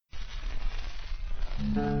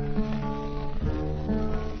If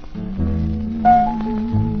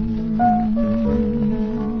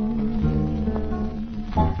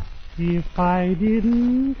I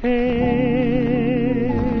didn't care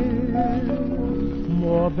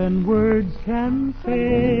more than words can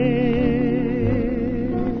say,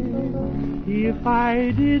 if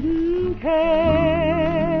I didn't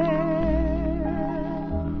care,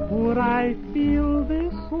 would I feel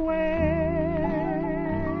this way?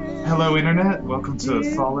 Hello, Internet. Welcome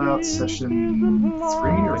to Fallout Session 3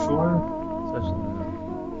 or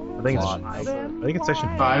 4? I think it's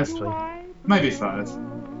session 5. actually. Might be 5.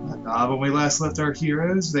 When we last left our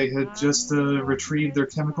heroes, they had just retrieved their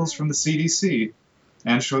chemicals from the CDC.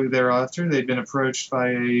 And shortly thereafter, they'd been approached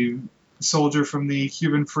by a soldier from the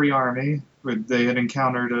Cuban Free Army, where they had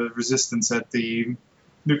encountered a resistance at the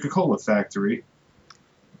Nuka-Cola factory.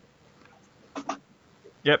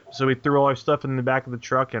 Yep, so we threw all our stuff in the back of the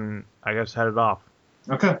truck and I guess headed off.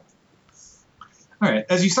 Okay. Alright,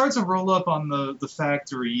 as you start to roll up on the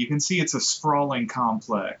factory, you can see it's a sprawling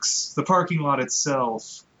complex. The parking lot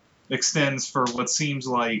itself extends for what seems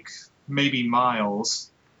like maybe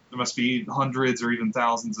miles. There must be hundreds or even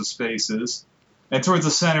thousands of spaces. And towards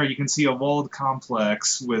the center, you can see a walled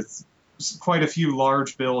complex with quite a few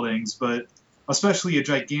large buildings, but especially a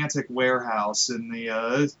gigantic warehouse in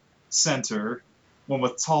the center, one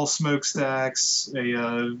with tall smokestacks,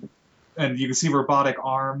 and you can see robotic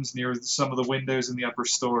arms near some of the windows in the upper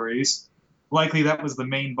stories. Likely that was the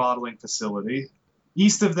main bottling facility.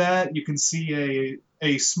 East of that, you can see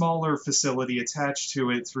a smaller facility attached to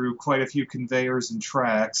it through quite a few conveyors and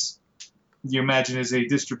tracks. You imagine is a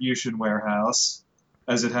distribution warehouse,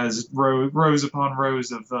 as it has rows upon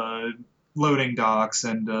rows of loading docks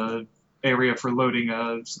and area for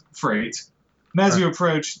loading freight. And as you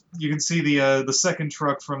approach, you can see the second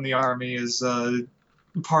truck from the army is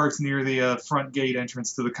parked near the front gate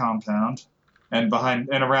entrance to the compound, and behind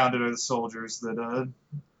and around it are the soldiers that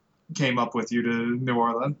came up with you to New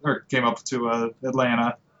Orleans, or came up to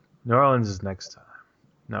Atlanta. New Orleans is next time.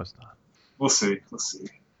 No, it's not. We'll see.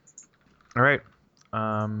 All right.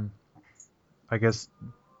 I guess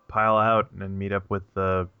pile out and meet up with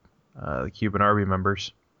the Cuban Army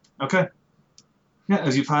members. Okay. Yeah,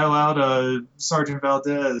 as you pile out, Sergeant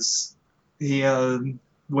Valdez, he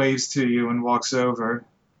waves to you and walks over.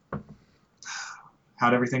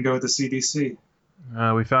 How'd everything go with the CDC?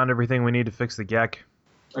 We found everything we need to fix the GEC.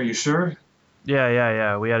 Are you sure?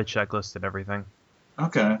 Yeah. We had a checklist and everything.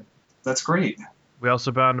 Okay, that's great. We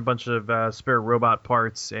also found a bunch of spare robot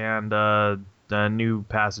parts and a new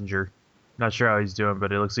passenger. Not sure how he's doing,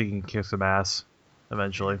 but it looks like he can kick some ass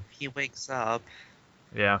eventually. He wakes up.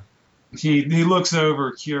 Yeah. He looks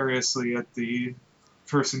over curiously at the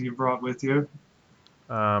person you brought with you.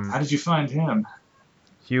 How did you find him?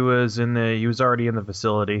 He was already in the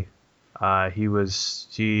facility.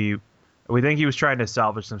 We think he was trying to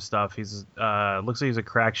salvage some stuff. He's looks like he's a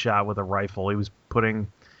crack shot with a rifle.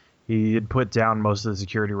 He had put down most of the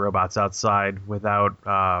security robots outside with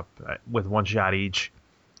one shot each.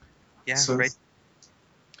 Yeah, So- right.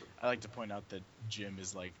 I like to point out that Jim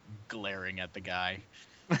is like glaring at the guy.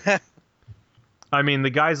 I mean, the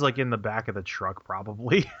guy's like in the back of the truck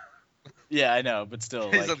probably. Yeah, I know, but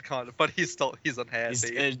still, He's like, unconscious, but he's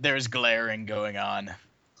unhappy. there's glaring going on.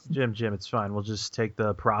 Jim, it's fine. We'll just take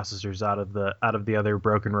the processors out of the other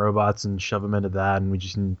broken robots and shove them into that, and we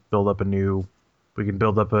can build up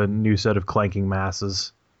a new set of clanking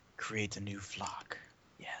masses. Create a new flock.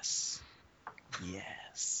 Yes.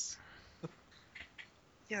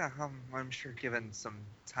 Yeah, I'm sure given some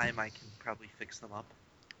time I can probably fix them up.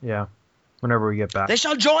 Yeah, whenever we get back. They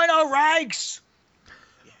shall join our ranks.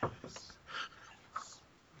 Yes.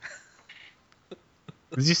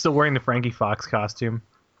 Is he still wearing the Frankie Fox costume?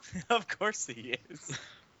 Of course he is.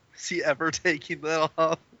 Is he ever taking that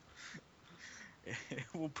off? It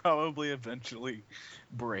will probably eventually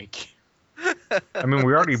break. I mean,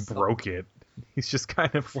 we already broke it. He's just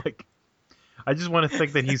kind of like. I just want to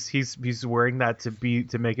think that he's wearing that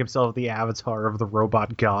to make himself the avatar of the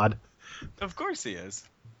robot god. Of course he is.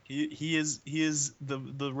 He is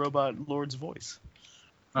the robot lord's voice.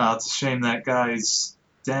 Well, it's a shame that guy's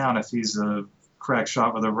down if he's a crack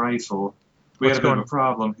shot with a rifle. We What's had a bit of going- a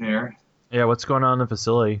problem here. Yeah, what's going on in the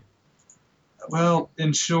facility? Well,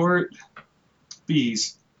 in short,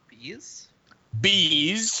 bees, Bees?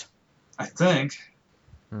 Bees. I think.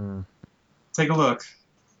 Hmm. Take a look.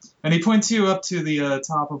 And he points you up to the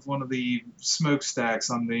top of one of the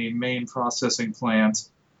smokestacks on the main processing plant.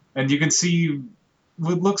 And you can see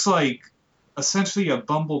what looks like essentially a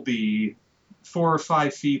bumblebee 4 or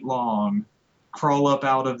 5 feet long crawl up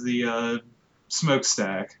out of the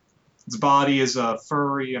smokestack. Its body is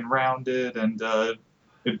furry and rounded, and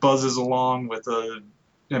it buzzes along with a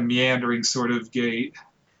meandering sort of gait.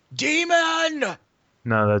 Demon!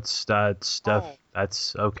 No, that's Oh.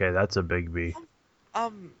 that's okay. That's a big bee.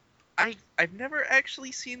 I've never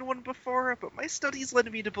actually seen one before, but my studies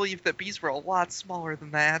led me to believe that bees were a lot smaller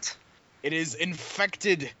than that. It is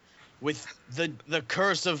infected with the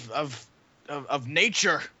curse of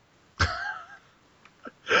nature.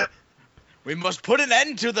 We must put an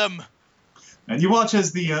end to them. And you watch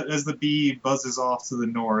as the bee buzzes off to the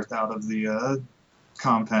north out of the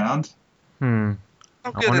compound. Hmm.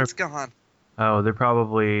 Oh, I good, wonder it's gone. Oh, they're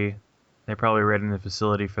probably raiding the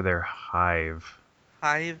facility for their hive.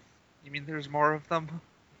 Hive? You mean there's more of them?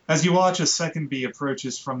 As you watch, a second bee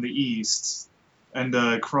approaches from the east and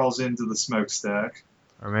crawls into the smokestack.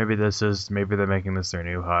 Or maybe they're making this their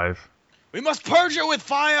new hive. We must purge it with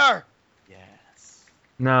fire. Yes.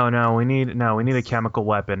 No, we need a chemical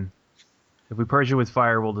weapon. If we purge it with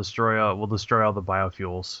fire, we'll destroy all the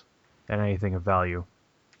biofuels and anything of value.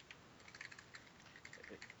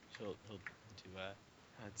 He'll do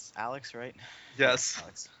it's Alex, right? Yes.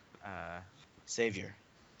 Alex. Savior,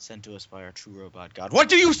 sent to us by our true robot god. What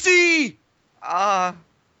do you see? I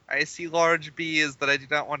see large bees that I do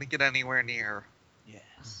not want to get anywhere near.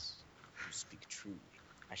 Yes. You speak truly.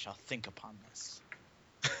 I shall think upon this.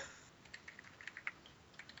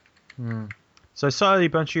 So I saw a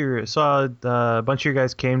bunch of your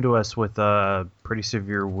guys came to us with pretty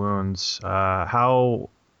severe wounds. How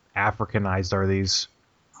Africanized are these?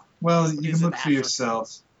 Well, you is can an look for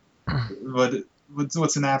yourself.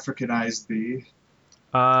 What's an Africanized bee?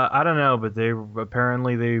 I don't know, but they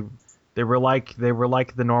were like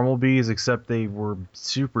the normal bees, except they were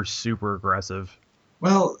super aggressive.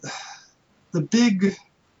 Well, the big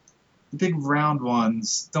round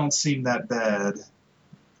ones don't seem that bad.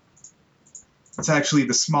 It's actually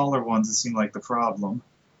the smaller ones that seem like the problem.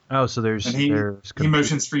 Oh, so there's And he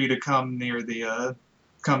motions for you to come near the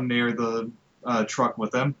truck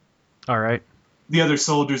with him. All right. The other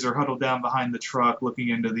soldiers are huddled down behind the truck, looking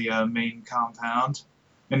into the main compound,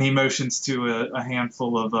 and he motions to a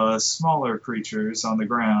handful of smaller creatures on the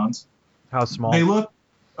ground. How small?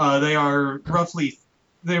 They are roughly,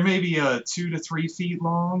 they're maybe 2 to 3 feet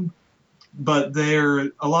long, but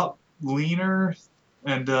they're a lot leaner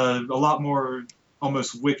and a lot more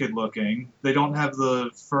almost wicked looking. They don't have the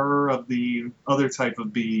fur of the other type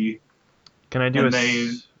of bee. Can I do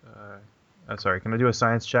Can I do a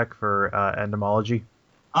science check for entomology?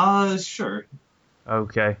 Sure.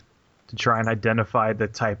 Okay. To try and identify the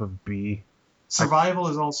type of bee. Survival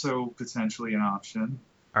is also potentially an option.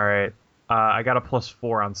 All right. I got a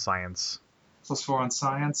 +4 on science. +4 on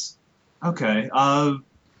science? Okay. I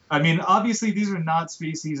mean, obviously these are not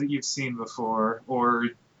species that you've seen before, or...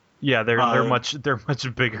 Yeah, they're much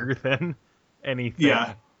bigger than anything.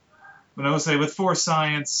 Yeah. But I would say with 4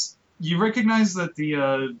 science, you recognize that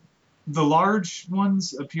the large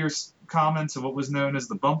ones appear common to what was known as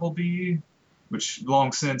the bumblebee, which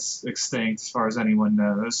long since extinct as far as anyone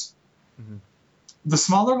knows. Mm-hmm. The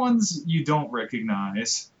smaller ones you don't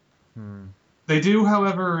recognize. Hmm. They do,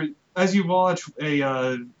 however, as you watch,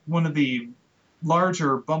 one of the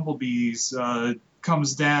larger bumblebees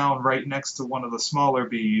comes down right next to one of the smaller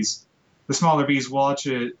bees. The smaller bees watch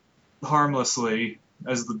it harmlessly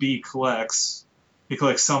as the bee collects. He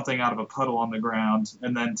collects something out of a puddle on the ground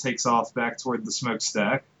and then takes off back toward the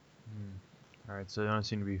smokestack. All right, so they don't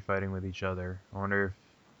seem to be fighting with each other. I wonder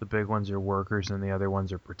if the big ones are workers and the other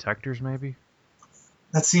ones are protectors, maybe?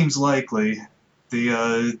 That seems likely.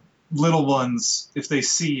 The little ones, if they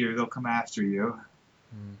see you, they'll come after you.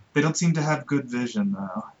 They don't seem to have good vision,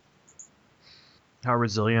 though. How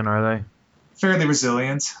resilient are they? Fairly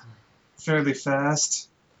resilient. Fairly fast.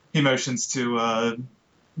 He motions to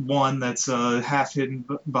one that's half hidden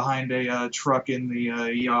behind a truck in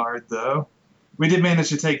the yard, though. We did manage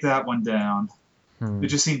to take that one down. They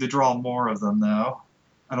just seem to draw more of them, though.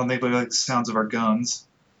 I don't think they like the sounds of our guns.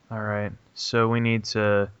 All right, so we need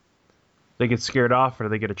to... They get scared off or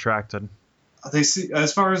they get attracted? They see,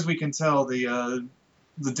 as far as we can tell, the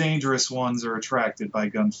dangerous ones are attracted by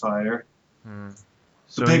gunfire.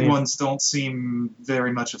 So The big ones don't seem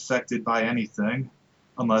very much affected by anything,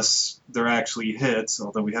 unless they're actually hit,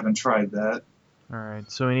 although we haven't tried that. All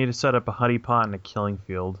right, so we need to set up a honeypot and a killing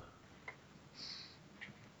field.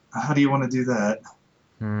 How do you want to do that?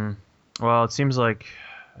 Well, it seems like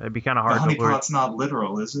it'd be kind of The hard to lure... honeypot's not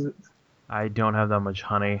literal, is it? I don't have that much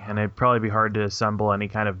honey, and it'd probably be hard to assemble any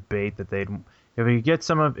kind of bait that they'd... If we could get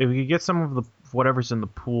some of the whatever's in the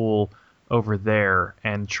pool over there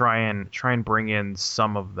and try and bring in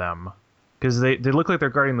some of them, because they look like they're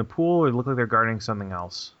guarding the pool or they look like they're guarding something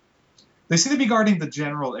else. They seem to be guarding the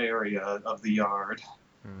general area of the yard.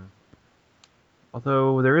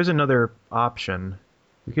 Although there is another option.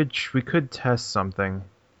 We could test something.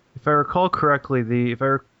 If I recall correctly,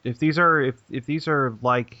 if these are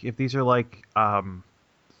like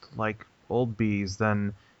old bees,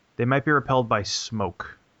 then they might be repelled by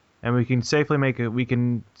smoke, and we can safely make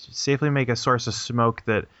a source of smoke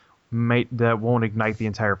that won't ignite the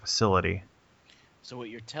entire facility. So what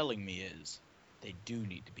you're telling me is they do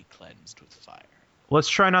need to be cleansed with fire. Let's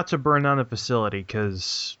try not to burn down the facility,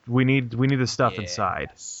 because we need the stuff inside.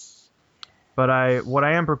 But what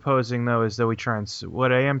I am proposing though is that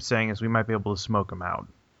what I am saying is we might be able to smoke them out.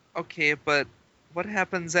 Okay, but what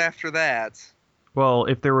happens after that? Well,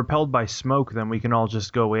 if they're repelled by smoke, then we can all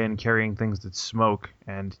just go in carrying things that smoke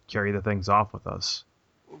and carry the things off with us.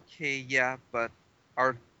 Okay, yeah, but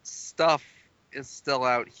our stuff is still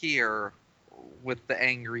out here with the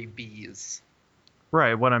angry bees.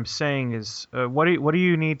 Right. What I'm saying is, what do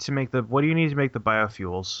you need to make the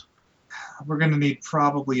biofuels? We're going to need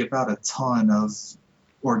probably about a ton of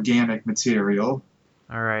organic material.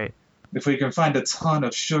 All right. If we can find a ton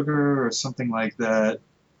of sugar or something like that,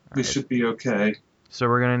 we should be okay. So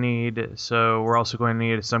we're also going to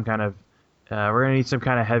need some kind of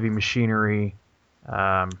heavy machinery,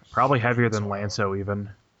 probably heavier than Lanso even.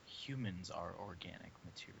 Humans are organic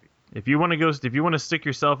material. If you want to stick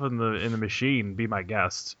yourself in the machine, be my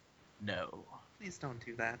guest. No. Please don't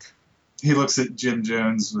do that. He looks at Jim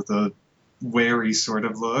Jones with a wary sort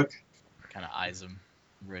of look. Kind of eyes him,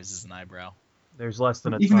 raises an eyebrow. There's less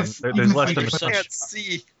than a Even ton. if- There's even if less we than a could ton. I can't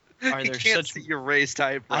see. Are I there can't such- see your raised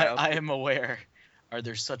eyebrow. I am aware. Are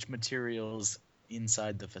there such materials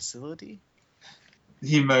inside the facility?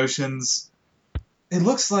 He motions. It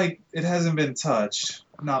looks like it hasn't been touched.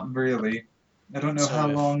 Not really. I don't know So how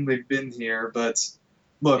if- long they've been here, but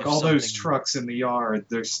look, if all those something- trucks in the yard,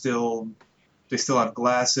 they still have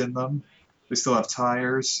glass in them. They still have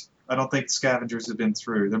tires. I don't think the scavengers have been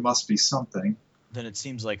through. There must be something. Then it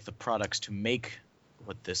seems like the products to make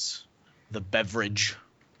the beverage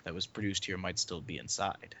that was produced here might still be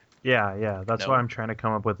inside. Yeah. That's No. why I'm trying to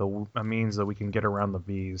come up with a means that we can get around the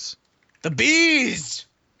bees. The bees!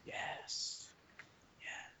 Yes.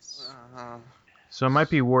 So it might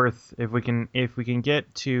be worth if we can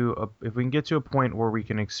get to a point where we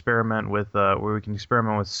can experiment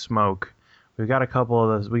with smoke. We got a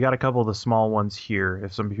couple of the small ones here.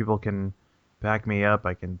 If some people can back me up,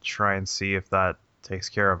 I can try and see if that takes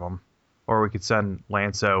care of them. Or we could send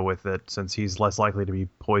Lanso with it, since he's less likely to be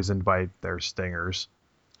poisoned by their stingers.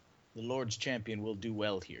 The Lord's champion will do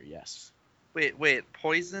well here, yes. Wait,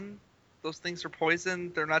 poison? Those things are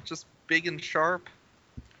poison? They're not just big and sharp?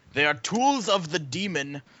 They are tools of the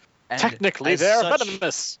demon. And Technically, as they're such-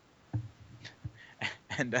 venomous.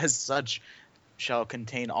 And as such, shall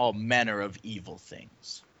contain all manner of evil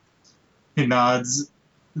things. He nods.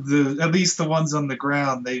 At least the ones on the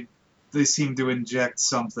ground, they seem to inject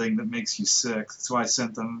something that makes you sick. That's why I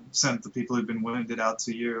sent the people who've been wounded out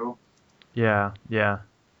to you. Yeah.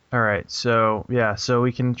 All right. So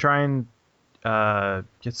we can try and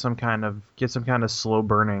get some kind of slow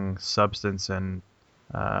burning substance and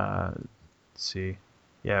let's see.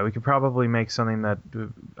 Yeah, we could probably make something that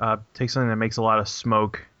take something that makes a lot of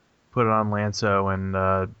smoke, put it on Lanso,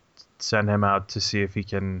 and send him out to see if he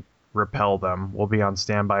can repel them. We'll be on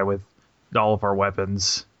standby with all of our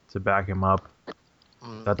weapons to back him up.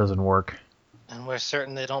 That doesn't work. And we're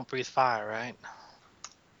certain they don't breathe fire, right?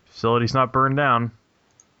 Facility's not burned down.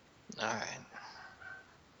 Alright.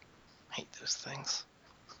 Hate those things.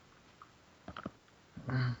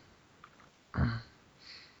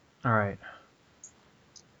 All right.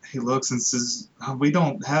 He looks and says, "We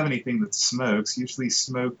don't have anything that smokes. Usually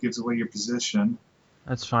smoke gives away your position."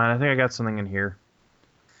 That's fine. I think I got something in here.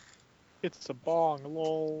 It's a bong,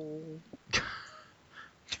 lol.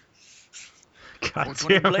 God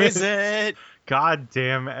 420 damn blaze it. it! God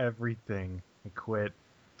damn everything. I quit.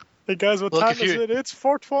 Hey guys, what Look, time if is you- it? It's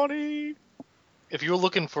 4:20. If you were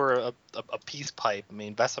looking for a peace pipe, I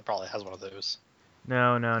mean, Vesta probably has one of those.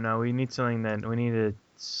 No. We need something that we need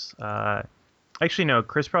to. Actually, no.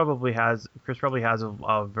 Chris probably has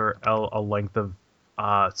a length of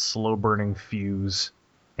slow burning fuse,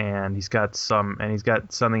 and he's got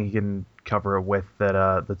something he can cover it with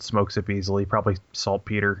that smokes up easily. Probably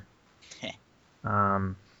saltpeter.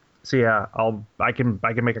 So yeah, I can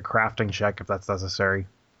make a crafting check if that's necessary,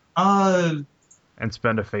 and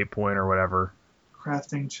spend a fate point or whatever.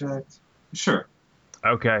 Crafting check. Sure.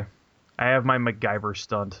 Okay, I have my MacGyver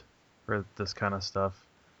stunt for this kind of stuff.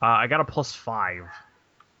 I got a +5.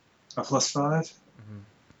 A +5?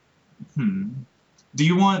 Do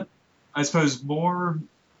you want, I suppose, more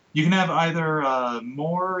You can have either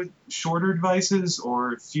more shorter devices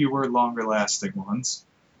or fewer longer-lasting ones.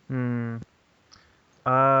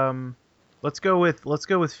 Let's go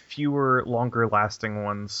with fewer, longer-lasting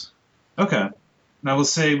ones. Okay. Now we'll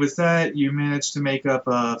say with that you managed to make up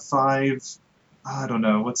 5. I don't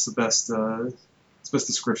know what's the best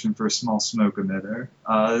description for a small smoke emitter.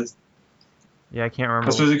 Yeah, I can't I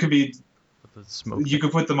remember suppose it could be. what the smoke. You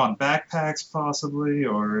could put them on backpacks possibly,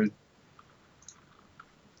 or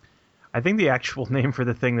I think the actual name for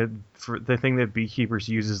the thing that beekeepers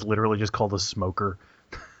use is literally just called a smoker.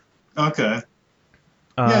 okay.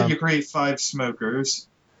 Yeah, you create 5 smokers.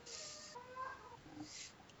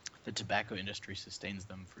 The tobacco industry sustains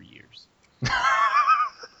them for years.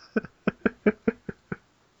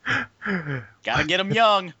 Gotta get them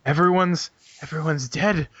young. Everyone's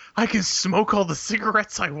dead. I can smoke all the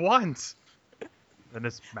cigarettes I want. Then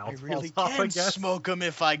his I mouth really falls off, I can guess. smoke them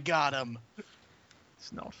if I got them.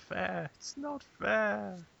 It's not fair. It's not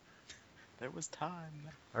fair. There was time.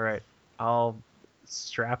 All right, I'll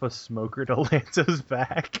strap a smoker to Lanto's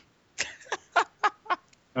back.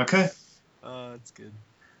 Okay. That's good.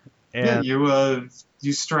 And Yeah,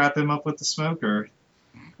 you strap him up with the smoker.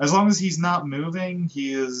 As long as he's not moving,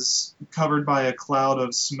 he is covered by a cloud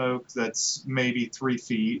of smoke that's maybe 3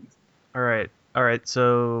 feet. all right.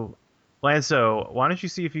 So, Lanso, why don't you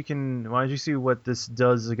see what this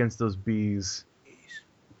does against those bees?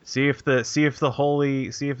 See if the holy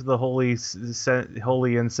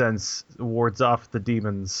incense wards off the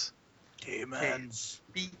demons. Demons.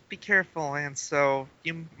 Be careful, and so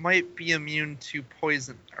you might be immune to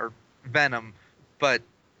poison or venom, but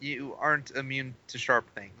you aren't immune to sharp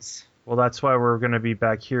things. Well, that's why we're gonna be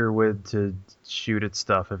back here to shoot at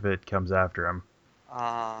stuff if it comes after him.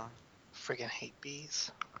 Friggin' hate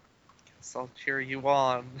bees. Guess I'll cheer you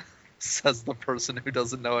on, says the person who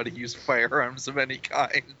doesn't know how to use firearms of any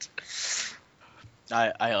kind.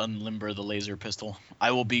 I unlimber the laser pistol.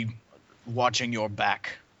 I will be watching your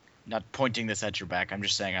back. Not pointing this at your back. I'm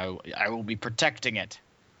just saying I will be protecting it.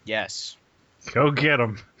 Yes. Go get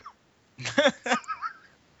him.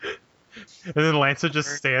 And then Lancer just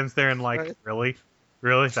stands there and like, really,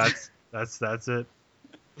 that's it.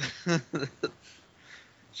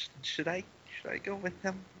 Should I go with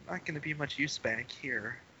him? I'm not gonna be much use back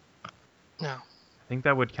here. No. I think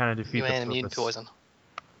that would kind of defeat You the ain't immune to purpose. poison.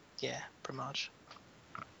 Yeah, pretty much.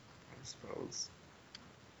 I suppose.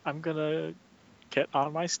 I'm gonna get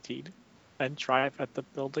on my steed and drive at the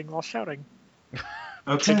building while shouting.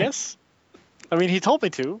 I Okay. guess. I mean, he told me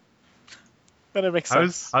to. Then it makes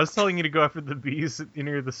sense. I was telling you to go after the bees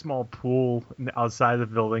near the small pool outside the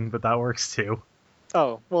building, but that works too.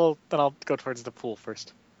 Oh, well, then I'll go towards the pool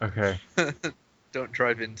first. Okay. Don't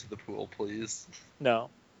drive into the pool, please. No.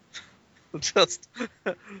 Just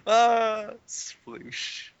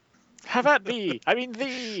sploosh. Have at me! I mean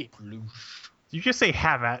thee! Did you just say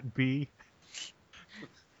have at bee?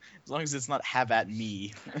 As long as it's not have at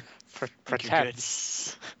me.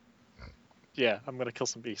 Pretends. Yeah, I'm gonna kill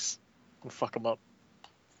some beasts. And fuck them up.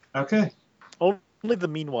 Okay. Only the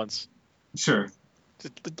mean ones. Sure.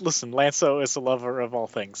 Listen, Lanso is a lover of all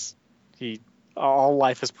things. All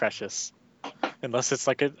life is precious. Unless it's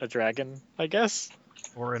like a dragon, I guess.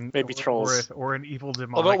 Maybe trolls. Or an evil What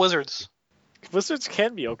demonic. about wizards? Wizards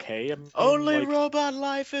can be okay. I mean, Only like, robot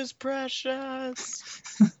life is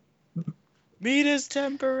precious. Meat is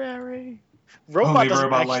temporary. robot Only doesn't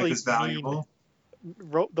robot life actually is valuable.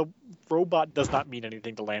 the robot does not mean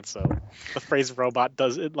anything to Lanso. The phrase robot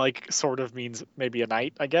sort of means maybe a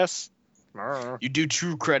knight, I guess. You do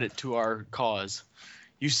true credit to our cause.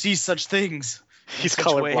 You see such things. in He's such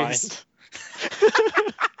colorblind. ways.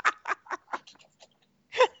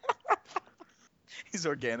 He's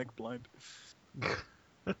organic blind.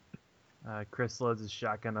 Chris loads his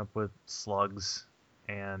shotgun up with slugs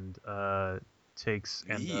and takes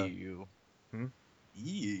and Ew. Hmm?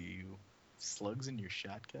 Ew. Slugs in your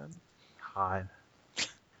shotgun? hot.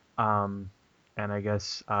 And I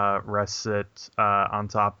guess rests it on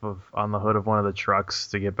the hood of one of the trucks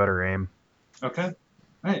to get better aim. Okay.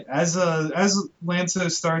 All right. As Lanso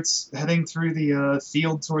starts heading through the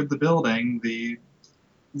field toward the building,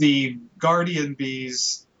 the guardian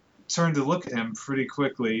bees turn to look at him pretty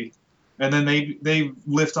quickly, and then they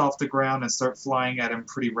lift off the ground and start flying at him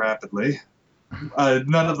pretty rapidly.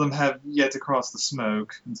 None of them have yet to cross the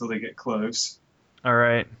smoke until they get close. All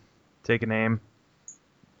right, take an aim.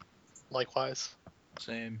 Likewise.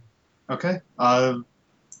 Same. Okay. Give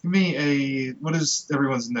me what is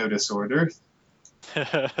everyone's notice order?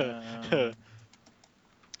 My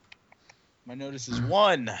notice is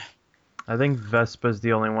 1. I think Vespa's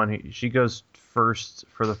the only one she goes first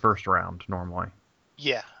for the first round normally.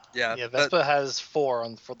 Yeah, Yeah. Yeah, Vespa has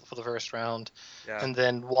 4 for the first round, Yeah. and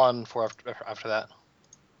then 1 for after that.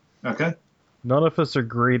 Okay. None of us are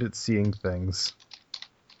great at seeing things.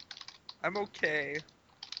 I'm okay.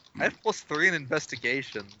 I have +3 in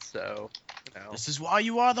investigation, so This is why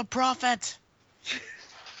you are the prophet,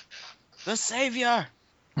 the savior.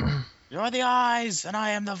 You're the eyes, and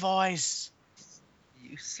I am the voice.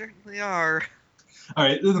 You certainly are. All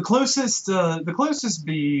right. The closest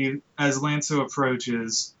bee, as Lanso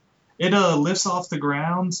approaches, it lifts off the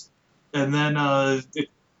ground, and then it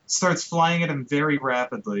starts flying at him very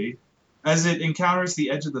rapidly. As it encounters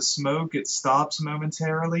the edge of the smoke, it stops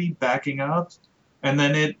momentarily, backing up, and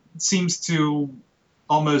then it seems to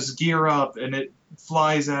almost gear up, and it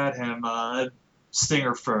flies at him,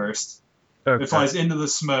 stinger first. Okay. It flies into the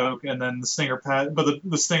smoke, and then the stinger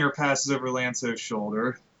the stinger passes over Lanso's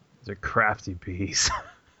shoulder. They're crafty bees.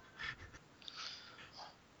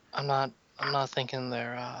 I'm not thinking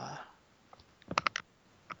they're I'm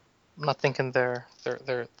not thinking they're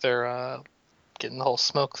getting the whole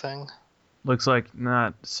smoke thing. Looks like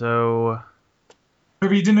not. So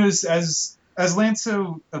However, you do notice as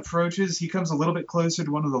Lanso approaches, he comes a little bit closer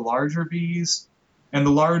to one of the larger bees, and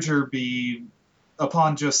the larger bee,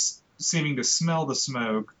 upon just seeming to smell the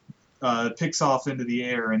smoke, picks off into the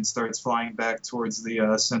air and starts flying back towards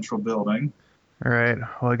the central building. all right.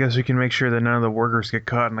 Well, I guess we can make sure that none of the workers get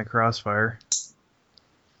caught in the crossfire.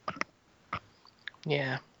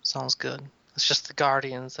 Yeah, sounds good. It's just the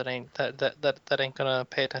Guardians that ain't gonna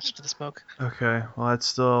pay attention to the smoke. Okay. Well,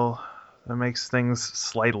 that makes things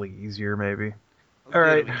slightly easier, maybe. Good, All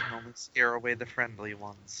right. We can only scare away the friendly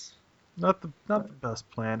ones. Not the best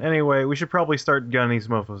plan. Anyway, we should probably start gunning these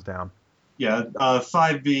mofos down. Yeah,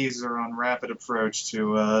 5 bees are on rapid approach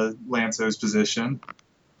to Lanso's position.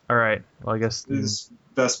 All right. Well, I guess. It is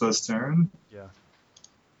Vespa's turn. Yeah.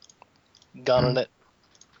 Gunning it.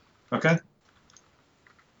 Okay.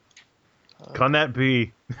 Gun that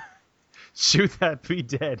bee. Shoot that bee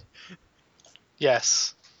dead.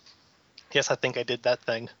 Yes. Yes, I think I did that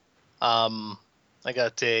thing. I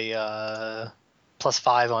got a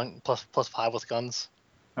 +5 with guns.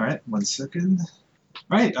 All right, 1 second.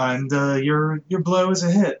 All right, and your blow is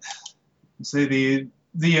a hit. Say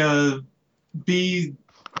the bee,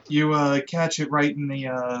 you catch it right in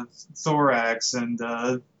the thorax, and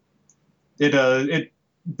it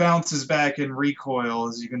bounces back in recoil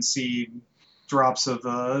as you can see drops of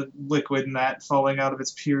liquid gnat falling out of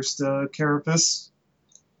its pierced carapace.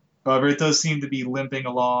 However, it does seem to be limping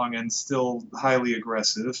along and still highly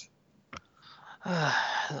aggressive.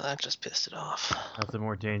 That just pissed it off. Nothing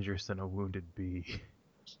more dangerous than a wounded bee.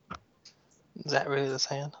 Is that really the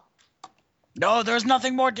saying? No, there's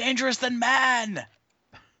nothing more dangerous than man.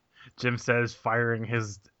 Jim says, firing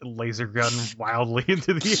his laser gun wildly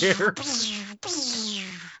into the air.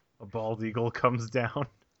 A bald eagle comes down.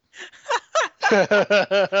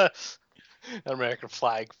 An American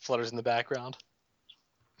flag flutters in the background.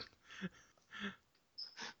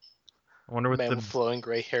 I wonder what Man the. with flowing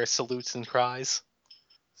gray hair salutes and cries.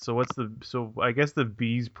 So I guess the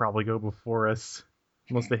bees probably go before us,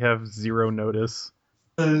 unless they have 0 notice.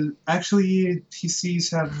 Actually,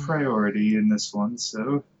 PCs have priority in this one,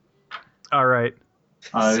 so All right.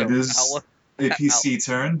 So, it is a PC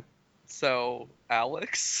turn. So,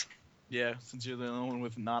 Alex, Yeah, since you're the only one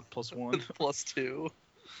with not +1. +2.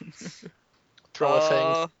 Throw a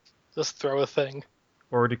thing. Just throw a thing.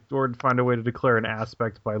 Or find a way to declare an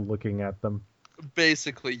aspect by looking at them.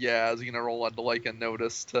 Basically, yeah, I was gonna roll onto like a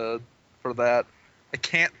notice for that. I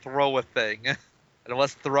can't throw a thing,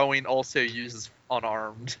 unless throwing also uses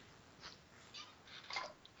unarmed.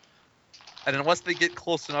 And unless they get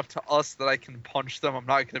close enough to us that I can punch them, I'm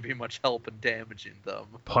not gonna be much help in damaging them.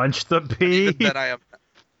 Punch the bee. Even then, I am.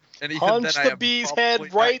 And even Punch then, I the am bee's probably head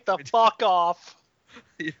not right the going to- fuck off.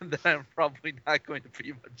 Even then, I'm probably not going to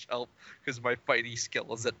be much help because my fighting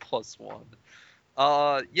skill is at +1.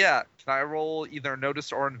 Yeah. Can I roll either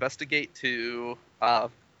notice or investigate to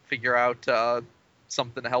figure out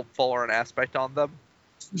something helpful or an aspect on them?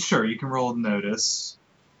 Sure, you can roll notice.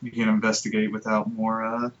 You can investigate without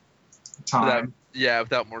more time.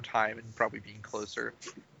 Without more time and probably being closer.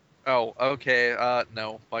 Oh, okay.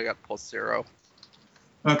 No, I got +0.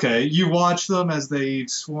 Okay, you watch them as they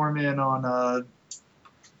swarm in on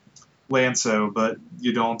Lanso, but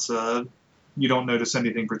you don't notice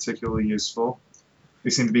anything particularly useful.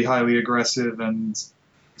 They seem to be highly aggressive and,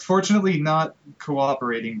 fortunately, not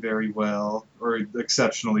cooperating very well or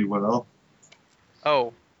exceptionally well.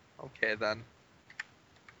 Oh, okay then.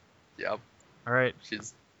 Yep. All right.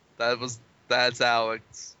 That's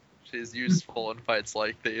Alex. She's useful in fights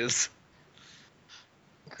like these.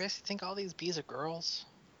 Chris, you think all these bees are girls?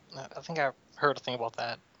 I think I heard a thing about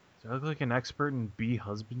that. Do I look like an expert in bee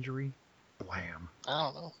husbandry? Blam. I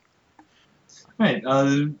don't know. Right.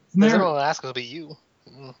 There's There, no one to ask, it'll be you.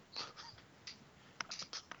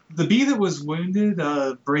 the bee that was wounded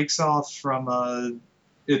breaks off from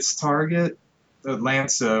its target,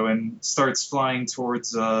 Lanso, and starts flying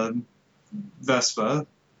towards Vespa.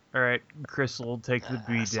 All right, Chris will take the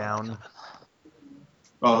bee down.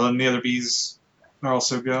 Well, then the other bees are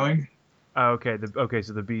also going. Oh, okay.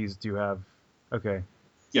 So the bees do have. Okay.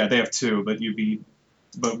 Yeah, they have 2, but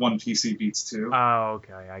one PC beats 2, Oh,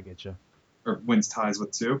 okay. I get you. or wins ties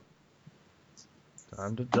with 2.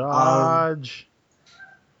 Time to dodge.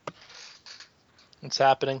 It's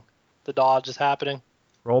happening. The dodge is happening.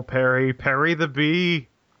 Roll parry. Parry the bee.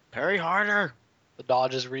 Parry harder. The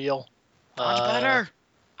dodge is real. Dodge better.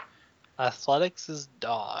 Athletics is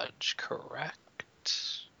dodge, correct?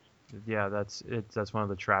 Yeah, that's it. That's one of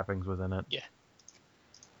the trappings within it.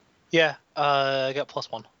 Yeah, I got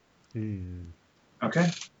 +1. Okay.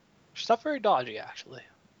 She's not very dodgy, actually.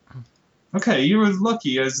 Okay, you were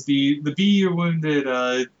lucky as the bee you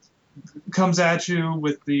wounded comes at you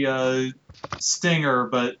with the stinger,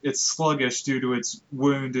 but it's sluggish due to its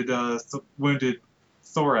wounded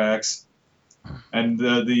thorax, and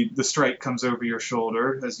the strike comes over your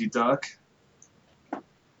shoulder as you duck.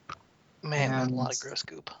 Man, that's a And- lot of gross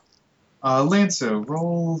goop. Lanso,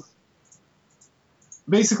 roll.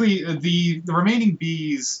 Basically, the remaining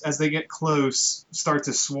bees, as they get close, start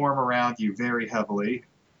to swarm around you very heavily.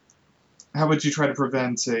 How would you try to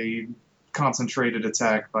prevent a concentrated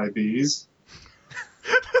attack by bees?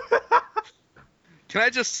 Can I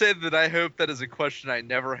just say that I hope that is a question I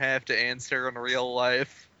never have to answer in real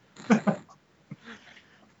life?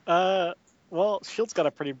 Well, Shield's got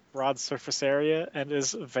a pretty broad surface area and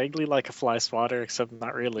is vaguely like a fly swatter, except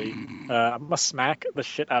not really. I'm gonna smack the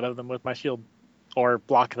shit out of them with my shield, or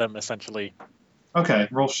block them essentially. Okay,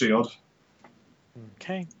 roll shield.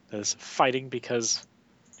 Okay, there's fighting because,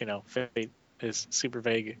 fate is super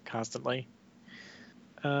vague constantly.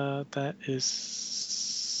 That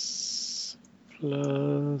is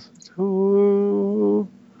 +2,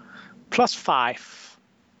 +5.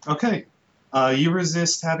 Okay. You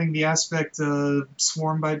resist having the aspect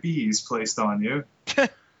swarmed by bees placed on you.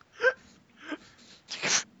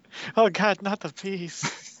 Oh god, not the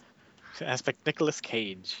bees. Aspect Nicolas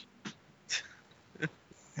Cage.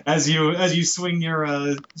 As you swing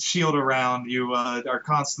your shield around, you are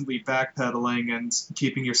constantly backpedaling and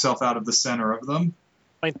keeping yourself out of the center of them.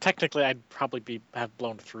 I mean, technically, I'd probably have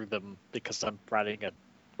blown through them because I'm riding a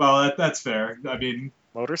Well, that's fair. I mean,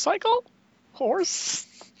 motorcycle? Horse?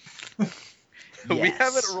 We Yes.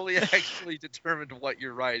 haven't really actually determined what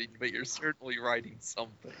you're riding, but you're certainly riding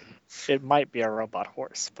something. It might be a robot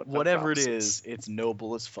horse, but no Whatever it promises. is, it's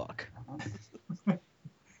noble as fuck.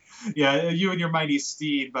 yeah, you and your mighty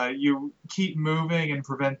steed, but you keep moving and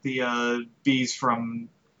prevent the bees from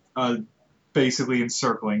basically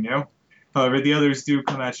encircling you. However, the others do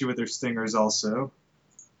come at you with their stingers also.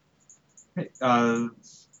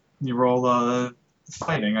 You roll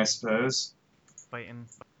fighting, I suppose. Fighting.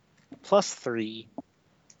 +3,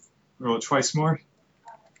 Roll it twice more.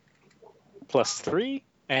 +3,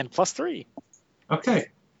 and +3. Okay.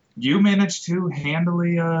 You manage to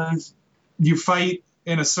handily, you fight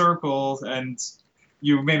in a circle, and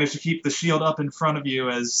you manage to keep the shield up in front of you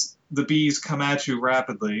as the bees come at you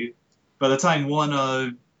rapidly. By the time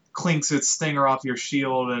one clinks its stinger off your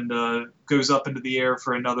shield and goes up into the air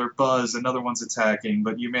for another buzz, another one's attacking,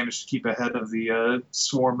 but you manage to keep ahead of the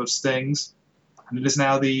swarm of stings. And it is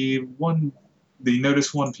now the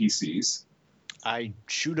Notice 1 PCs. I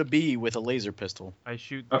shoot a bee with a laser pistol. I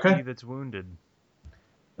shoot Okay. the bee that's wounded.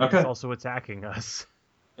 Okay. It's also attacking us.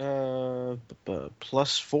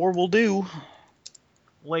 +4 will do.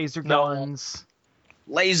 Laser No. guns.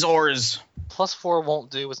 Lasers. +4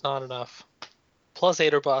 won't do, it's not enough.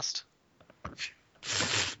 +8 or bust.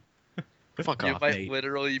 Fuck You off, might Nate.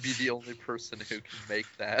 literally be the only person who can make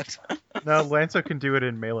that. No, Lancer can do it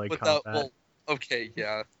in melee Without, combat. well, okay,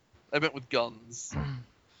 yeah. I meant with guns.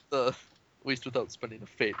 At least without spending a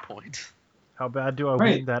fate point. How bad do I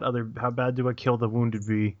Right. wound that other? How bad do I kill the wounded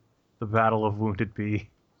bee? The battle of wounded bee.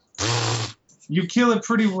 You kill it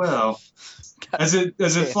pretty well. As it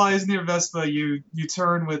damn. flies near Vespa, you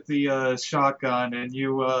turn with the shotgun and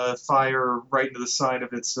you fire right into the side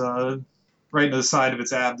of its abdomen.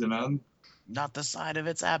 Not the side of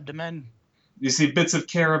its abdomen. You see bits of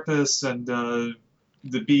carapace and the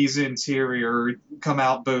bee's interior come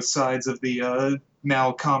out both sides of the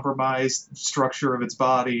now compromised structure of its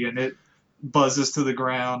body, and it buzzes to the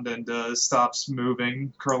ground and stops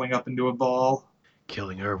moving, curling up into a ball.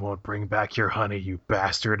 Killing her won't bring back your honey, you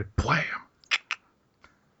bastard. Blam!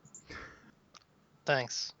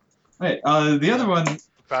 Thanks. Right, the other one,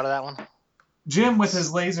 Proud of that one. Jim with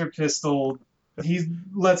his laser pistol, he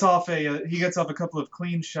gets off a couple of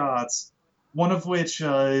clean shots, one of which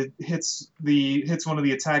hits one of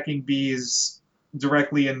the attacking bees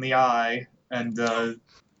directly in the eye and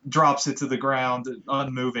drops it to the ground,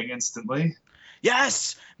 unmoving instantly.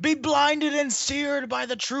 Yes! Be blinded and seared by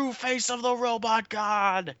the true face of the robot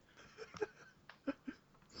god!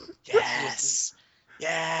 Yes!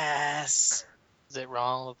 Yes! Is it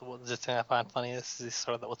wrong? The thing I find funny is he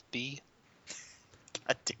started that with B.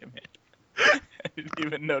 God damn it. I didn't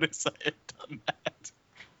even notice I had done that.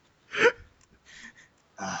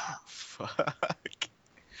 Fuck.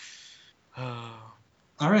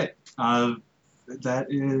 All right, that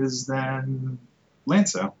is then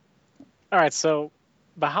Lanso. All right, so,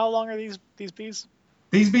 but how long are these bees?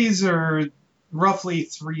 These bees are roughly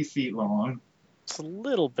 3 feet long. It's a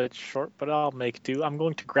little bit short, but I'll make do. I'm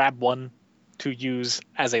going to grab one to use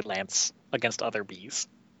as a lance against other bees.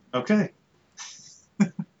 Okay.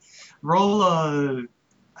 Roll, I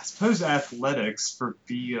suppose, athletics for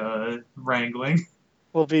bee wrangling.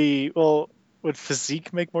 Would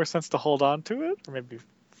physique make more sense to hold on to it, or maybe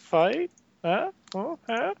fight? All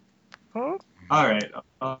right,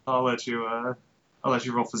 I'll let you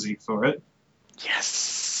roll physique for it.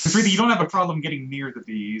 Yes. Because really, you don't have a problem getting near the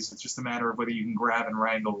bees. It's just a matter of whether you can grab and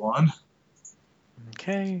wrangle one.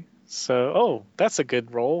 Okay. So, that's a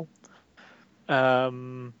good roll. That's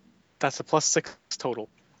a +6 total.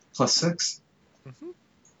 +6. Mm-hmm.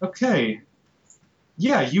 Okay.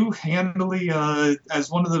 Yeah, you handily, as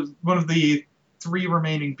one of the 3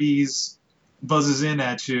 remaining bees buzzes in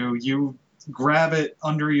at you, you grab it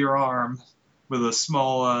under your arm with a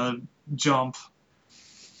small jump.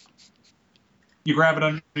 You grab it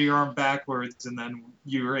under your arm backwards, and then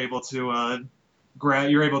you're able to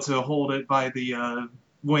hold it by the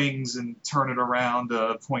wings and turn it around,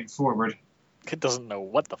 point forward. It doesn't know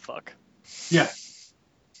what the fuck. Yeah.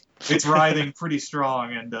 It's writhing pretty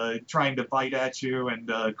strong and trying to bite at you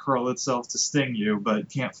and curl itself to sting you, but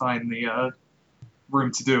can't find the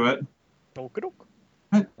room to do it. Okey-doke.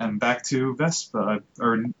 And back to Vespa.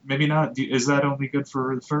 Or maybe not. Is that only good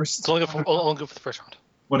for the first? It's only good for the first round.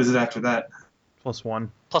 What is it after that? +1.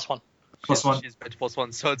 +1. +1. She's back to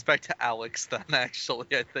 +1, so it's back to Alex then,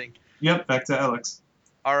 actually, I think. Yep, back to Alex.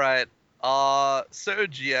 Alright, so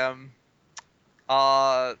GM,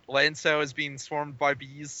 Lanso is being swarmed by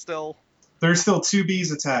bees still? There's still 2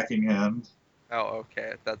 bees attacking him, Oh,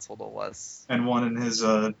 okay, that's a little less. and one in his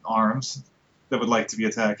arms that would like to be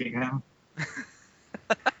attacking him.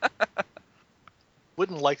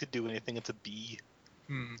 Wouldn't like to do anything. It's a bee.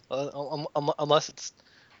 Hmm. Unless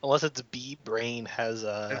its bee brain has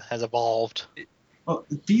evolved. Well,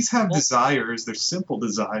 bees have desires. They're simple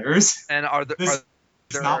desires. And are there... This are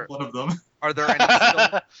is there not one of them. Are there any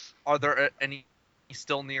still, are there any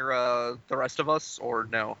still near the rest of us, or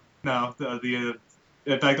no? No,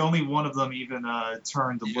 in fact, only one of them even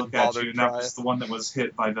turned to Even look at bothered you, and that try. was the one that was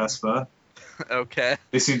hit by Vespa. Okay.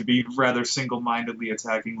 They seem to be rather single-mindedly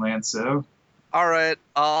attacking Lanso. Alright,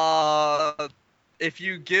 if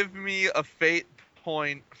you give me a fate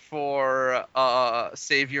point for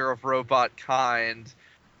Savior of Robot Kind,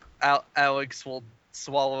 Alex will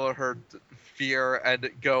swallow her fear and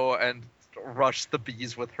go and rush the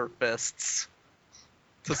bees with her fists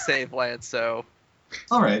to save Lanso.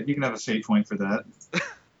 All right, you can have a fate point for that.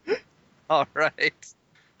 Alright.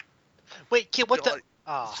 Wait, kid, what the? Like-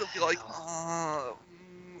 Oh, She'll be like, hell.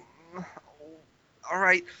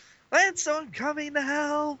 alright, Lanso, I'm coming to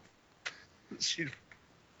help. She'd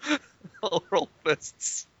roll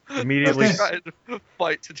fists. Immediately, Okay. Try and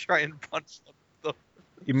fight to try and punch them.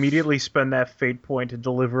 immediately spend that fate point to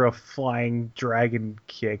deliver a flying dragon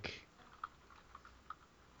kick.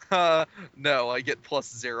 No, I get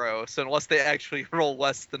 +0. So unless they actually roll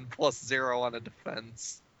less than +0 on a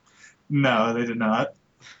defense. No, they did not.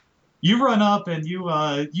 You run up and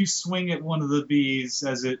you swing at one of the bees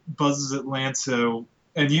as it buzzes at Lanso,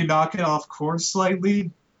 and you knock it off course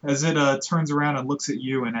slightly as it turns around and looks at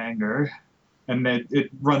you in anger, and it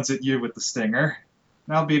runs at you with the stinger.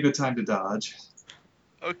 That'll be a good time to dodge.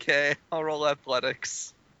 Okay, I'll roll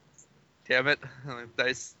athletics. Damn it.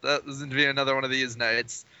 Nice. That was going to be another one of these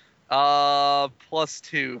nights.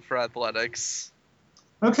 +2 for athletics.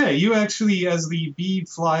 Okay, you actually, as the bee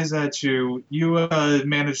flies at you, you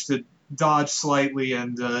manage to dodge slightly,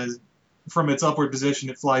 and from its upward position,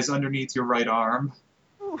 it flies underneath your right arm.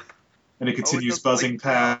 Ooh. And it continues doesn't like buzzing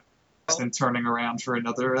that. past and turning around for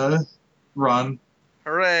another run.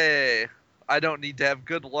 Hooray! I don't need to have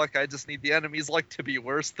good luck. I just need the enemy's luck to be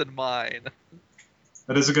worse than mine.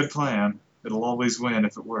 That is a good plan. It'll always win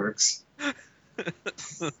if it works.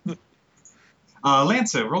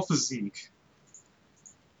 Lancer, roll physique.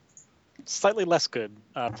 Slightly less good.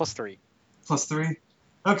 +3. +3.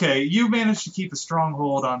 Okay, you managed to keep a strong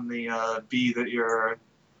hold on the bee that you're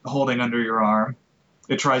holding under your arm.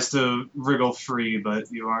 It tries to wriggle free, but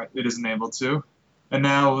it isn't able to. And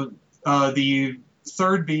now the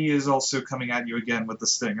third bee is also coming at you again with the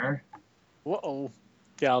stinger. Whoa.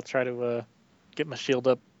 Yeah, I'll try to get my shield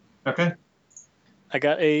up. Okay, I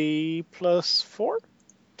got a +4?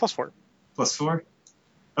 +4. +4.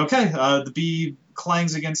 Okay, the bee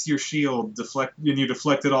clangs against your shield, and you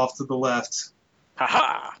deflect it off to the left.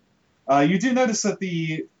 Haha! You do notice that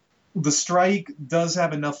the strike does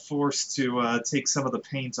have enough force to take some of the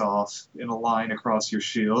paint off in a line across your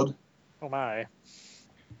shield. Oh my.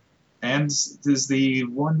 And it is the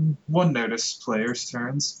one notice player's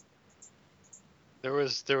turns. There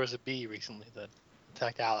was a bee recently that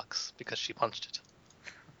attacked Alex because she punched it.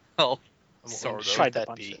 Oh, I'm sort going of. to shoot Tried to that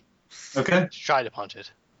punch bee. it. Okay. She tried to punch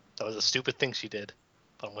it. That was a stupid thing she did.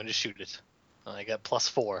 But I'm going to shoot it. And I got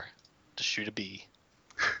 +4 to shoot a bee.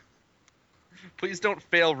 Please don't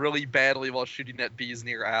fail really badly while shooting at bees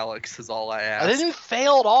near Alex, is all I ask. I didn't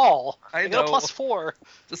fail at all. I got know. a +4.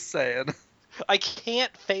 Just saying. I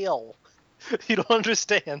can't fail. You don't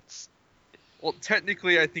understand. Well,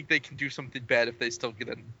 technically, I think they can do something bad if they still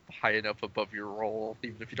get high enough above your roll,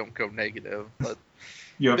 even if you don't go negative. But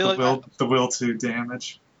You have Feel like the will to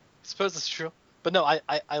damage. I suppose it's true. But no,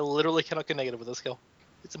 I literally cannot get negative with this skill.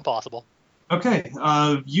 It's impossible. Okay.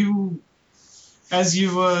 As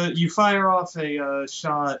you fire off a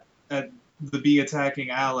shot at the bee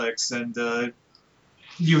attacking Alex, and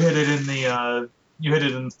you hit it in the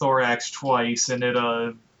thorax twice, and it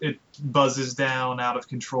buzzes down out of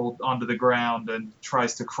control onto the ground and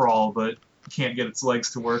tries to crawl, but can't get its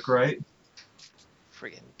legs to work right.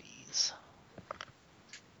 Friggin' bees.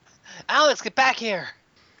 Alex, get back here!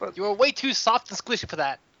 But- You are way too soft and squishy for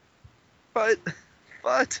that. But.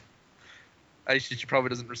 Actually, she probably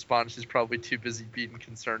doesn't respond. She's probably too busy being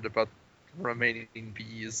concerned about remaining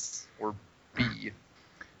bees, or bee.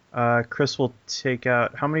 Chris will take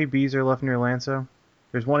out. How many bees are left in your Lancer?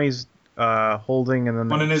 There's one he's holding, and then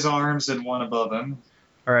One in his arms and one above him.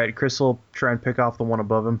 All right, Chris will try and pick off the one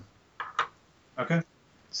above him. Okay.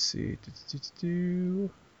 Let's see. +2.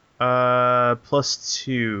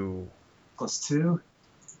 +2.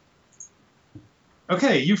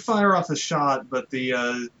 Okay, you fire off a shot, but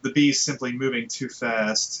the bee's simply moving too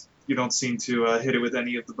fast. You don't seem to hit it with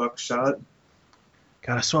any of the buckshot.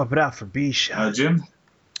 Gotta swap it out for bee shot. Jim?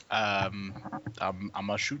 I'm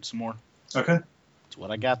gonna shoot some more. Okay. It's what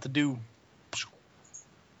I got to do.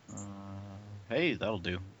 Hey, that'll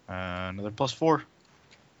do. Another +4.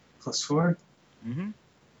 +4. Mm-hmm.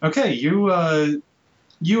 Okay, you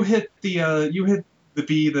hit the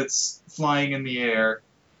bee that's flying in the air.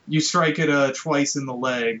 You strike it twice in the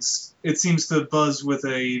legs. It seems to buzz with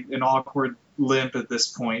an awkward limp at this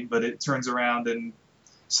point, but it turns around and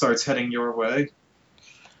starts heading your way.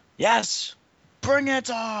 Yes! Bring it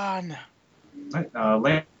on!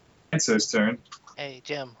 Right, Lancer's turn. Hey,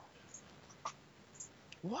 Jim,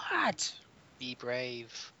 What? be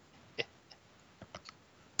brave.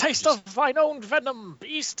 Taste of thine own venom,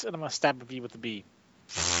 beast! And I'm gonna stab a bee with the bee.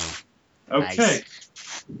 Okay.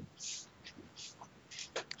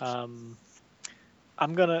 I'm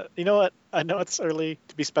gonna. You know what? I know it's early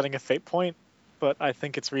to be spending a fate point, but I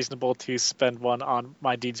think it's reasonable to spend one on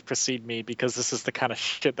my deeds precede me because this is the kind of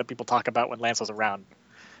shit that people talk about when Lance was around.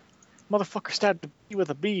 Motherfucker stabbed a bee with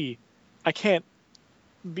a bee. I can't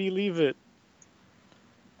believe it.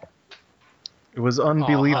 It was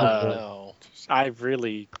unbelievable. No. I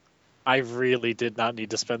really did not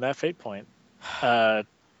need to spend that fate point. I'm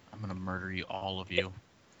gonna murder you, all of you,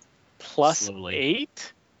 Slowly.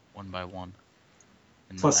 +8? one by one.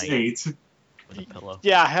 In the night +8. with a pillow.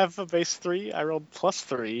 Yeah, I have a base 3. I rolled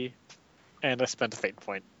 +3, and I spent a fate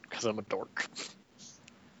point because I'm a dork.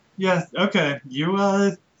 Yeah, okay. You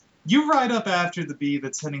ride up after the bee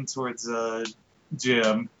that's heading towards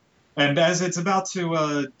Jim, and as it's about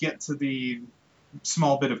to get to the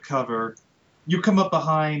small bit of cover, you come up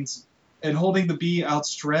behind, and holding the bee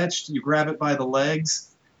outstretched, you grab it by the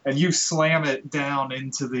legs, and you slam it down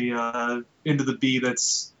into the bee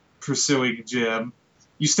that's pursuing Jim.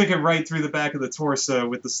 You stick it right through the back of the torso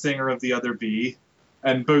with the stinger of the other bee,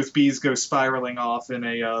 and both bees go spiraling off in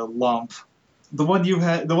a lump. The one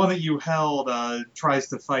that you held tries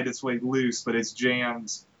to fight its way loose, but it's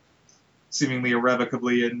jammed, seemingly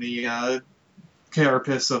irrevocably, in the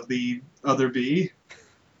carapace of the other bee.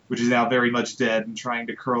 which is now very much dead and trying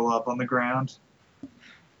to curl up on the ground.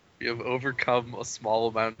 We have overcome a small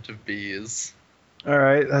amount of bees. All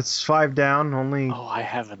right, that's 5 down. Only. Oh, I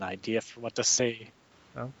have an idea for what to say.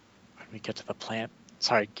 Oh. When we get to the plant.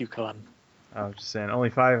 Sorry, keep going. I was just saying, only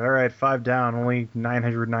 5. All right, 5 down. Only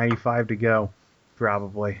 995 to go,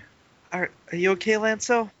 probably. Are you okay,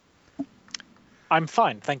 Lanso? I'm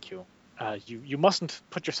fine, thank you. You mustn't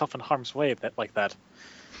put yourself in harm's way like that.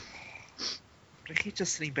 I hate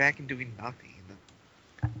just sitting back and doing nothing.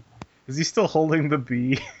 Is he still holding the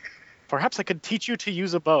bee? Perhaps I could teach you to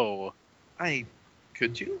use a bow.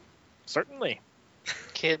 Could you? Certainly.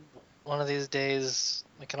 Kid, one of these days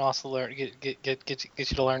I can also learn get you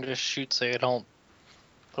to learn to shoot so you don't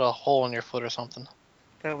put a hole in your foot or something.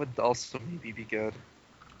 That would also maybe be good.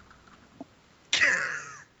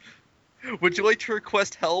 Would you like to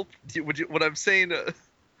request help? What I'm saying?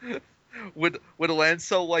 Would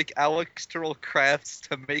Lanso like Alex to roll crafts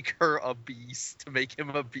to make her a beast, to make him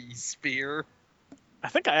a bee spear? I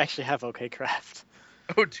think I actually have okay craft.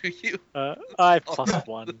 Oh, do you? I have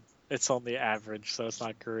 +1. It's only average, so it's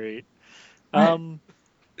not great.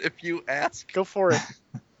 If you ask. Go for it.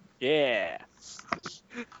 Yeah.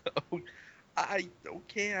 Oh, I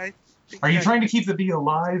think Are you trying to keep the bee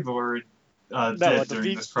alive or dead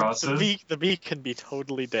during this process? The bee can be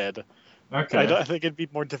totally dead. Okay. I think it'd be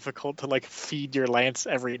more difficult to like feed your lance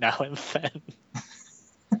every now and then.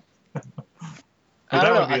 I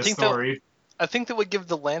don't know. Would be a story. I think that would give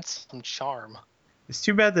the lance some charm. It's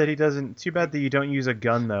too bad that he doesn't. Too bad that you don't use a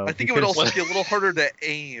gun though. I think it would also be a little harder to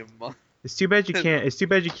aim. It's too bad you can't. It's too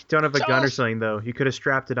bad you don't have a gun or Josh! something though. You could have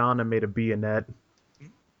strapped it on and made a bayonet.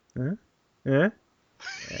 Huh? Yeah.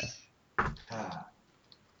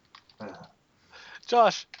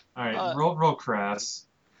 Josh, All right, roll crafts.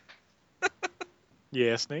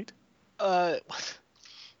 Yes, Nate.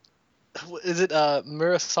 is it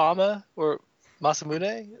Murasama or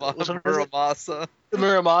Masamune? Which one was it? Muramasa.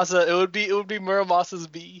 Muramasa. It would be Muramasa's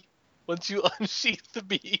bee. Once you unsheath the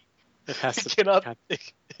bee, It has it to.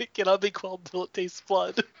 it cannot be quelled until it tastes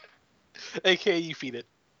blood. AKA you feed it.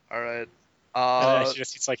 All right. And it actually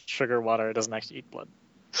just eats like sugar water. It doesn't actually eat blood.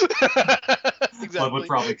 Exactly. Blood would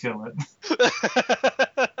probably kill it.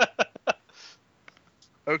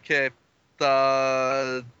 Okay.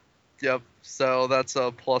 Yep. So that's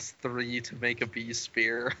a +3 to make a bee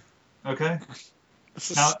spear. Okay. This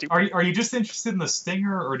is Now, stupid. are you just interested in the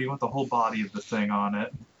stinger, or do you want the whole body of the thing on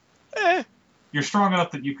it? Eh, You're strong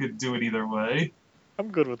enough that you could do it either way. I'm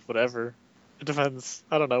good with whatever. It depends.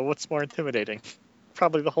 I don't know. What's more intimidating?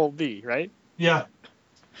 Probably the whole bee, right? Yeah.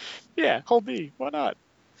 Yeah, whole bee. Why not?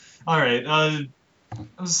 All right.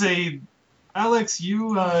 Let's say, Alex,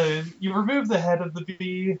 you remove the head of the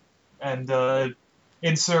bee and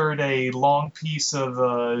insert a long piece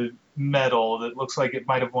of metal that looks like it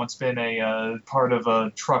might have once been a part of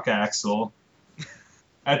a truck axle.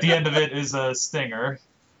 At the end of it is a stinger.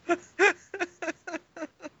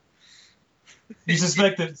 You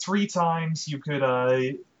suspect that 3 times you could,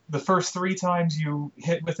 the first 3 times you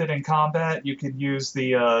hit with it in combat, you could use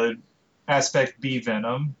the aspect bee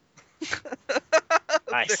venom.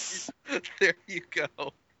 Nice. There you go.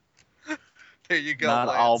 There you go. Not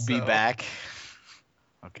I'll be Lanso. back.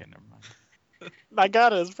 Okay, never mind. I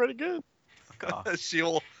got it. It's pretty good. Fuck off. She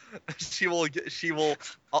will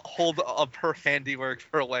hold up her handiwork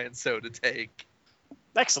for Lanso to take.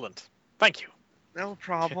 Excellent. Thank you. No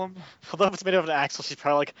problem. Although if it's made of an axle, she's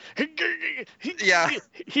probably like, Yeah.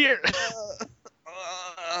 Here.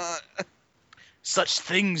 Such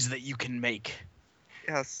things that you can make.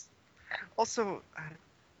 Yes. Also,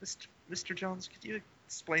 Mr. Jones, could you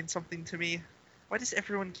explain something to me? Why does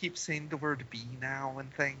everyone keep saying the word bee now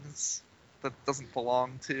and things that doesn't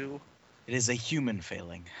belong to? It is a human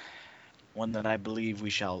failing. One that I believe we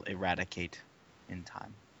shall eradicate in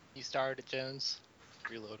time. You started, Jones.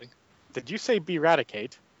 Reloading. Did you say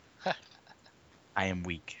eradicate? I am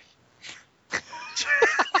weak.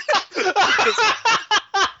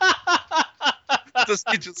 Does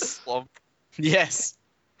he just slump? Yes.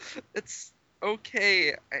 It's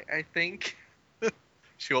okay, I think.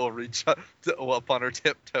 She'll reach up on her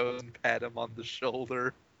tiptoes and pat him on the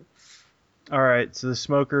shoulder. All right, so the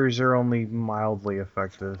smokers are only mildly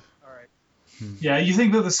effective. All right. Yeah, you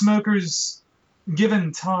think that the smokers,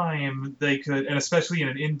 given time, they could, and especially in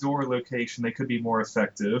an indoor location, they could be more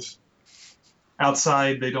effective.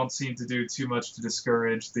 Outside, they don't seem to do too much to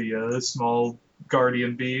discourage the small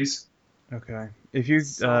guardian bees. Okay. If you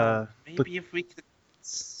So, maybe look-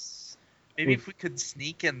 if we could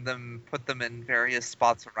sneak in them, put them in various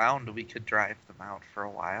spots around, we could drive them out for a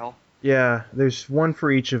while. Yeah, there's one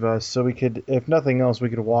for each of us, so we could, if nothing else, we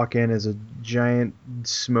could walk in as a giant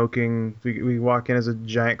smoking. We walk in as a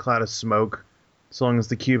giant cloud of smoke, as long as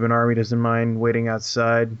the Cuban army doesn't mind waiting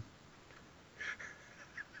outside.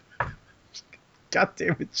 God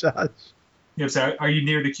damn it, Josh. Yes, are you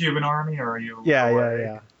near the Cuban army or are you Yeah, away?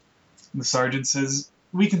 yeah. The sergeant says,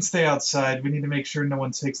 "We can stay outside. We need to make sure no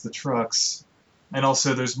one takes the trucks. And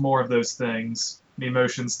also, there's more of those things." He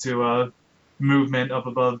motions to movement up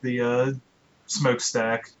above the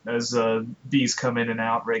smokestack as bees come in and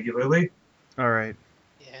out regularly. All right.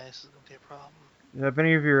 Yeah, this is gonna be a problem. Have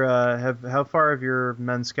any of your how far have your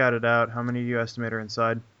men scouted out? How many do you estimate are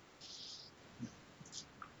inside?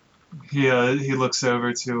 He looks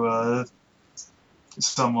over to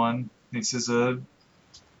someone. He says,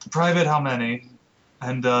 "Private, how many?"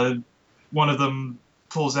 And one of them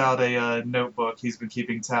pulls out a notebook he's been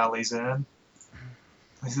keeping tallies in.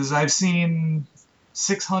 He says, "I've seen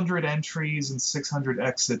 600 entries and 600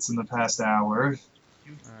 exits in the past hour."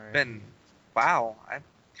 You've Alright. been. Wow, I'm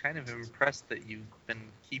kind of impressed that you've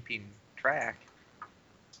been keeping track.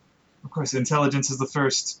 Of course, intelligence is the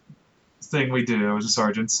first thing we do, as the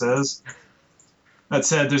sergeant says. That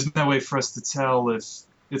said, there's no way for us to tell if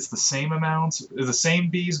it's the same amount, the same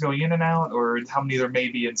bees going in and out, or how many there may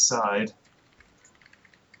be inside.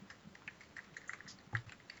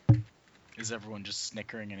 Is everyone just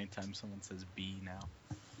snickering anytime someone says B now?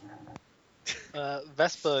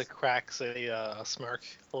 Vespa cracks a smirk,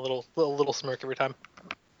 a little smirk every time.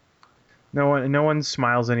 No one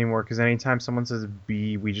smiles anymore because anytime someone says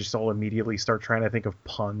B, we just all immediately start trying to think of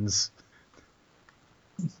puns.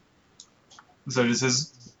 So it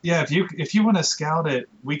says, "Yeah, if you want to scout it,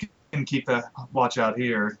 we can keep a watch out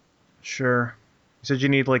here." Sure. You said you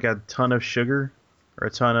need like a ton of sugar, or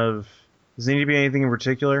a ton of. Does it need to be anything in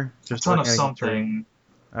particular? A ton of organic material? something.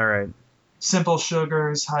 All right. Simple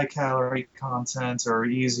sugars, high calorie content are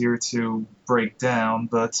easier to break down,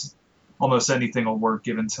 but almost anything will work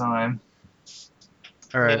given time.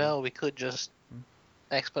 All right. You know, we could just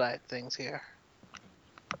expedite things here.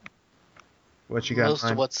 What you got? Most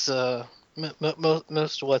of what's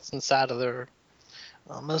most of what's inside of their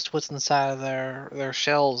their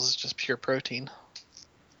shells is just pure protein.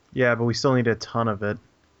 Yeah, but we still need a ton of it,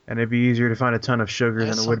 and it'd be easier to find a ton of sugar There's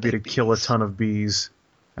than it some would be to big kill a bees. ton of bees.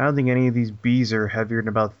 I don't think any of these bees are heavier than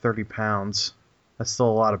about 30 pounds. That's still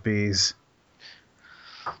a lot of bees.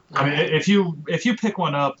 I mean, if you pick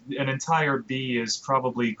one up, an entire bee is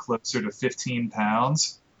probably closer to 15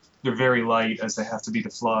 pounds. They're very light as they have to be to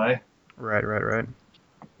fly. Right.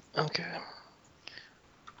 Okay.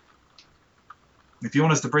 If you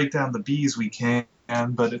want us to break down the bees, we can,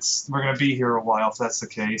 but we're going to be here a while if that's the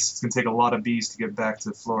case. It's going to take a lot of bees to get back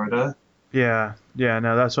to Florida. Yeah,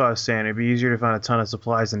 no, that's what I was saying. It'd be easier to find a ton of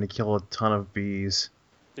supplies than to kill a ton of bees.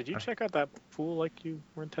 Did you check out that pool like you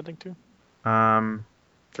were intending to? Um,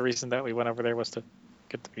 The reason that we went over there was to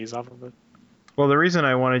get the bees off of it. well, the reason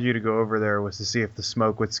I wanted you to go over there was to see if the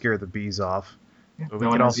smoke would scare the bees off. But we No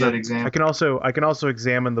one can has also, yet examined. I can also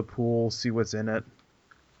examine the pool, see what's in it.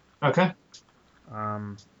 Okay.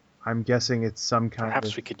 I'm guessing it's some kind Perhaps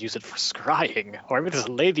of. we could use it for scrying, or maybe there's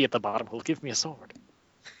a lady at the bottom who'll give me a sword.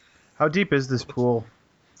 How deep is this pool?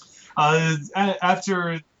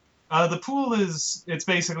 After the pool it's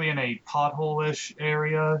basically in a pothole-ish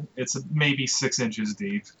area. It's maybe 6 inches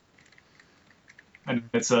deep, and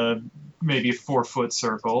it's a maybe 4-foot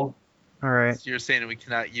circle. All right. So you're saying we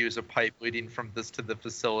cannot use a pipe leading from this to the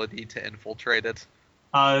facility to infiltrate it?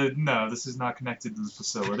 No, this is not connected to the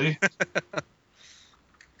facility.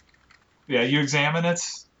 Yeah, you examine it.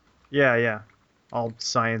 Yeah. I'll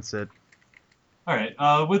science it. All right.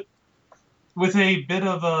 With a bit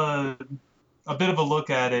of a look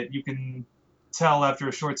at it, you can tell after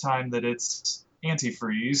a short time that it's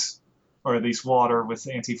antifreeze, or at least water with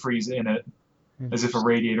antifreeze in it, as if a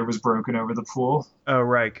radiator was broken over the pool. Oh,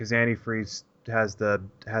 right, because antifreeze has an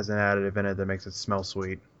additive in it that makes it smell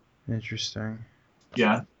sweet. Interesting.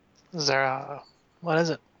 Yeah. Is there what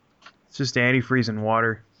is it? It's just antifreeze and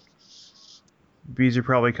water. Bees are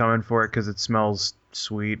probably coming for it because it smells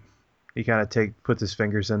sweet. He kind of puts his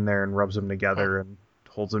fingers in there and rubs them together and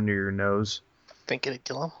holds them near your nose. Think it'd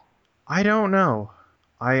kill him? I don't know.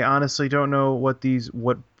 I honestly don't know what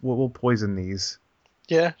will poison these.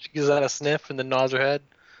 Yeah, she gives that a sniff and then nods her head.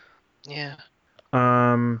 Yeah.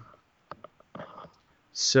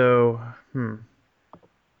 So, it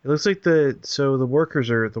looks like the workers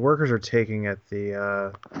are taking it.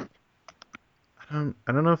 I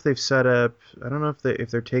don't know if they've set up. I don't know if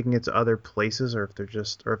they're taking it to other places or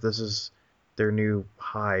if this is their new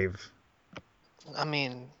hive. I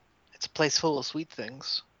mean, it's a place full of sweet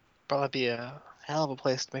things. Probably be a hell of a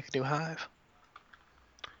place to make a new hive.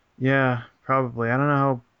 Yeah, probably. I don't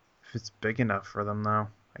know if it's big enough for them though.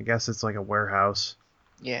 I guess it's like a warehouse.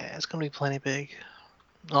 Yeah, it's gonna be plenty big.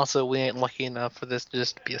 Also, we ain't lucky enough for this to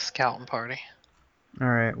just be a scouting party. All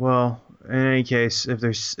right. Well, in any case, if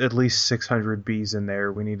there's at least 600 bees in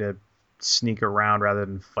there, we need to sneak around rather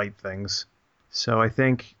than fight things. So I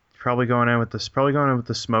think probably going in with the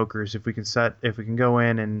smokers. If we can go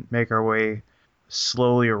in and make our way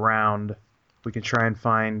slowly around, we can try and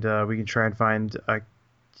find a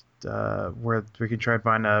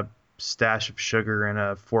stash of sugar and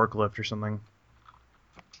a forklift or something.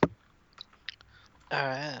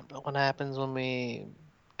 Alright, but what happens when we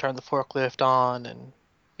turn the forklift on and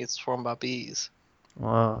it's swarmed by bees?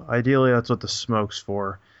 Well, ideally that's what the smoke's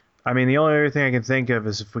for. I mean, the only other thing I can think of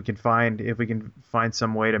is if we can find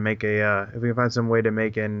some way to make an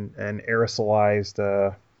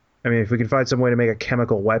aerosolized. If we can find some way to make a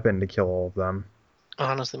chemical weapon to kill all of them.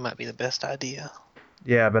 Honestly, might be the best idea.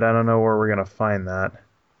 Yeah, but I don't know where we're gonna find that.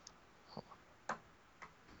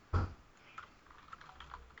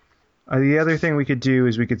 The other thing we could do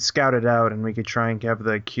is we could scout it out and we could try and have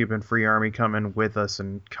the Cuban Free Army come in with us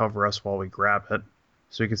and cover us while we grab it.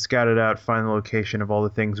 So we could scout it out, find the location of all the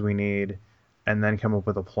things we need, and then come up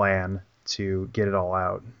with a plan to get it all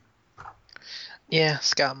out. Yeah,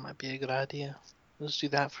 scout might be a good idea. Let's do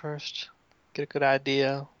that first. Get a good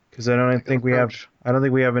idea. Because I don't Take an think we approach.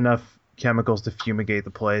 have enough chemicals to fumigate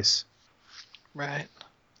the place. Right.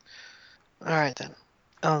 Alright then.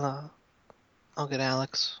 I'll get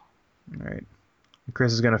Alex. All right.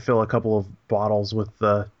 Chris is gonna fill a couple of bottles with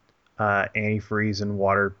the antifreeze and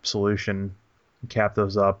water solution, and cap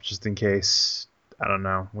those up just in case. I don't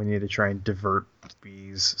know. We need to try and divert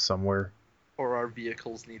bees somewhere. Or our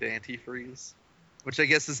vehicles need antifreeze, which I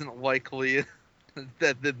guess isn't likely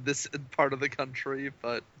that in this part of the country,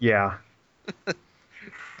 but Yeah.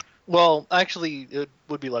 Well, actually, it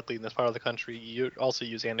would be likely in this part of the country. You also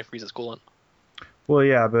use antifreeze as coolant. Well,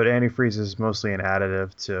 yeah, but antifreeze is mostly an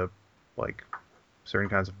additive to like certain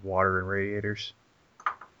kinds of water and radiators.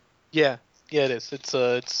 Yeah, it is. It's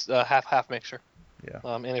a half mixture. Yeah.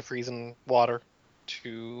 Antifreeze and water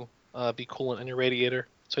to be coolant in your radiator,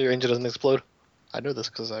 so your engine doesn't explode. I know this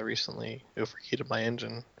because I recently overheated my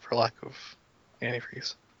engine for lack of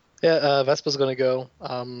antifreeze. Yeah, Vespa's gonna go.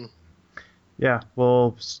 Yeah,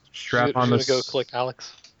 we'll strap on She's this. gonna go collect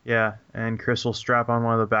Alex. Yeah, and Chris will strap on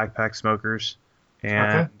one of the backpack smokers,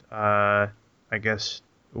 and I guess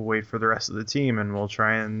we'll wait for the rest of the team, and we'll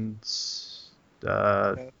try and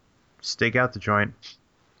stake out the joint.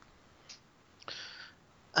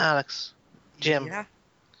 Alex, Jim, yeah.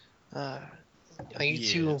 are you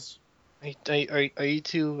two? Yes. Are you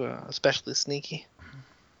two especially sneaky?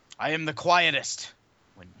 I am the quietest.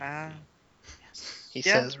 When He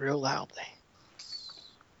Yeah. says real loudly.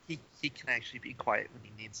 He can actually be quiet when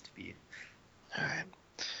he needs to be. All right,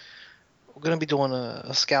 we're gonna be doing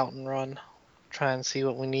a scouting run, try and see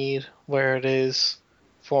what we need, where it is,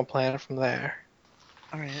 form a plan from there.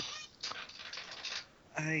 All right.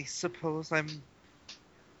 I suppose I'm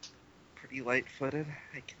pretty light-footed.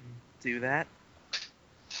 I can do that.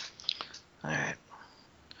 All right,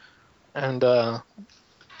 and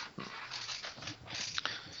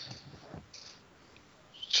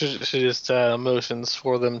she just motions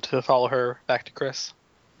for them to follow her back to Chris.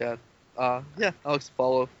 Yeah, Alex,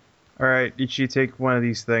 follow. All right, each of you take one of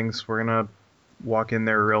these things. We're gonna walk in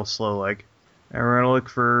there real slow, like, and we're gonna look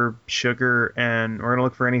for sugar, and we're gonna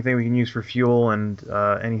look for anything we can use for fuel and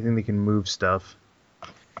anything that can move stuff.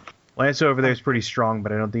 Lance over there is pretty strong,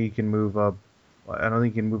 but I don't think he can move a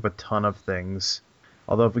ton of things.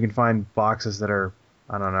 Although if we can find boxes that are,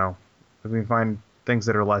 I don't know, if we can find things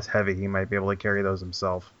that are less heavy, he might be able to carry those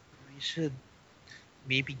himself. We should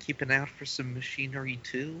maybe keep an eye out for some machinery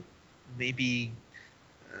too. Maybe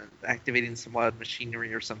activating some loud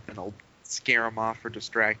machinery or something will scare them off or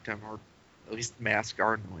distract them, or at least mask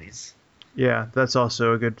our noise. Yeah, that's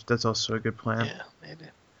also a good plan. Yeah, maybe.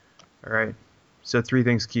 All right, so 3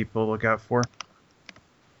 things we'll look out for: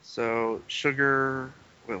 So sugar.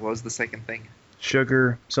 What was the second thing?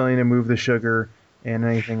 sugar, something to move the sugar, and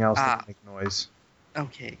anything else that can make noise.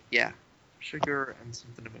 Okay, yeah, sugar and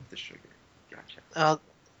something to move the sugar. Gotcha.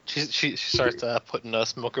 She starts putting a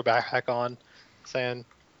smoker backpack on, saying,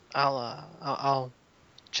 "I'll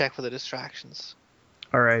check for the distractions."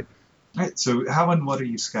 All right. All right, so how and what are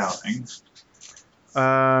you scouting?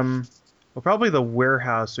 Well, probably the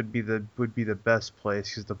warehouse would be the best place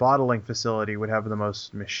because the bottling facility would have the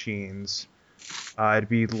most machines. It'd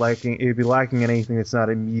be lacking in anything that's not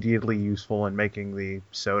immediately useful in making the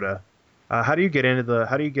soda. How do you get into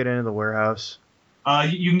the warehouse?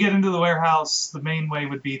 You can get into the warehouse. The main way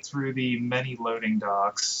would be through the many loading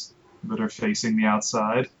docks that are facing the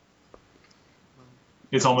outside.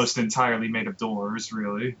 It's almost entirely made of doors,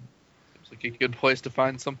 really. Seems like a good place to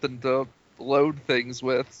find something to load things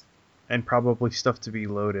with. And probably stuff to be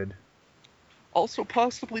loaded. Also,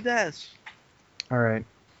 possibly that. All right.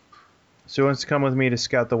 So who wants to come with me to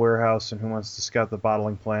scout the warehouse, and who wants to scout the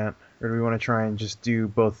bottling plant? Or do we want to try and just do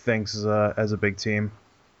both things as a big team?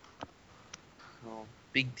 Well,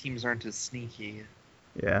 big teams aren't as sneaky.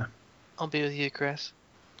 Yeah. I'll be with you, Chris.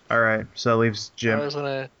 All right. So that leaves Jim.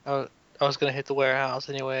 I was gonna hit the warehouse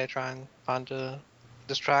anyway, try and find a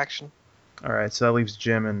distraction. All right. So that leaves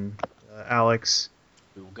Jim and Alex.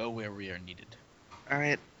 We will go where we are needed.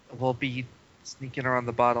 Alright, we'll be sneaking around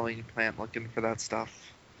the bottling plant looking for that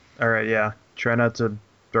stuff. All right. Yeah. Try not to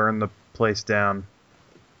burn the place down.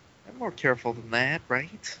 I'm more careful than that,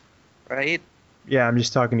 right? Right? Yeah. I'm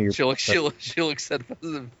just talking to your. She looks at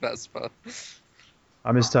Vespa.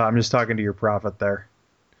 I'm just talking to your prophet there.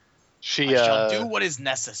 She I shall do what is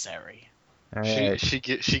necessary. All right. she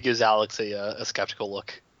gives Alex a skeptical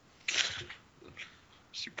look.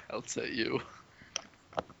 She pouts at you.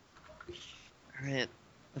 Alright,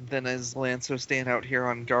 and then is Lancer staying out here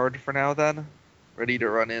on guard for now then? Ready to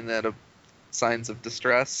run in at signs of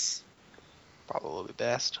distress? Probably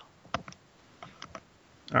best.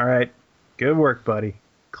 All right. Good work, buddy.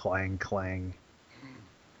 Clang, clang.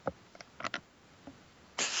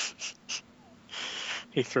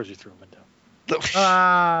 He throws you through a window.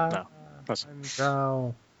 Ah. No, that's-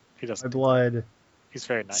 No. He My doesn't. blood. He's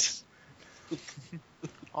very nice.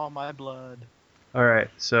 All my blood. All right.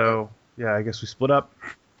 So yeah, I guess we split up.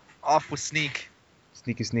 Off with sneak.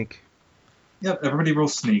 Sneaky sneak. Yep, everybody roll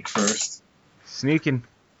sneak first. Sneaking.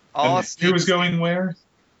 And who was going where?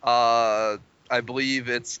 I believe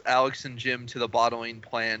it's Alex and Jim to the bottling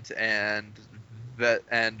plant, and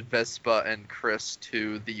Vespa and Chris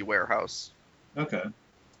to the warehouse. Okay.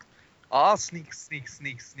 Sneak.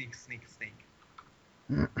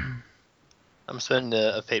 I'm spending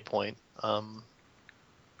a fate point. Got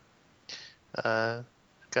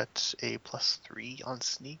a +3 on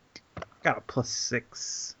sneak. Got a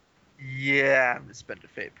 +6. Yeah, I'm gonna spend a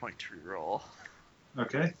fate point to reroll.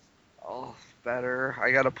 Okay. Oh, better.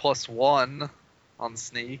 I got a +1 on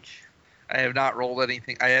sneak. I have not rolled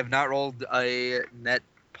anything. I have not rolled a net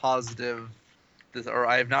positive, or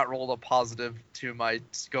I have not rolled a positive to my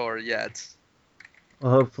score yet.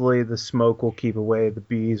 Well, hopefully the smoke will keep away the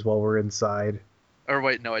bees while we're inside. Or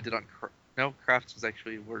wait, no, I did on. No, crafts was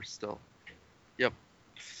actually worse still. Yep.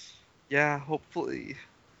 Yeah, hopefully.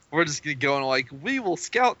 We're just gonna go and like, we will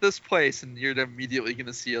scout this place, and you're immediately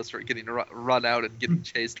gonna see us getting run out and getting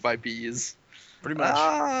chased by bees. Pretty much.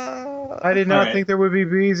 I did not Alright. think there would be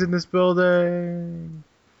bees in this building.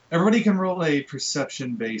 Everybody can roll a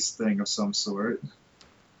perception-based thing of some sort.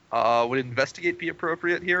 Would investigate be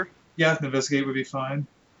appropriate here? Yeah, investigate would be fine.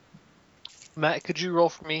 Matt, could you roll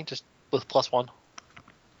for me just with +1?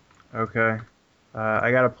 Okay.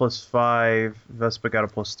 I got a +5. Vespa got a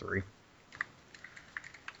 +3.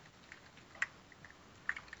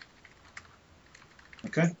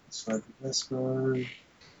 Okay, it's 5 for Vespa.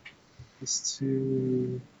 This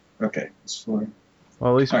 2. Okay, it's 4.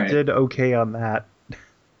 Well, at least we Alright. did okay on that.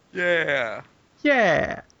 Yeah.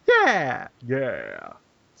 Yeah. Yeah. Yeah.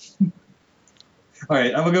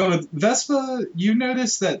 Alright, I will go with Vespa. You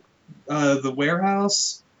notice that the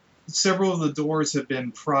warehouse, several of the doors have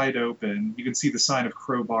been pried open. You can see the sign of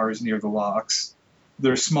crowbars near the locks.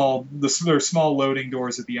 They're small loading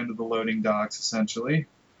doors at the end of the loading docks, essentially.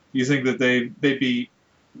 You think that they'd be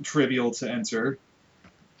trivial to enter.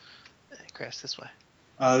 Chris, this way.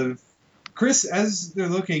 Chris, as they're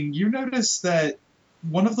looking, you notice that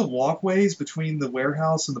one of the walkways between the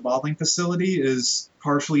warehouse and the bottling facility is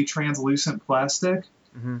partially translucent plastic,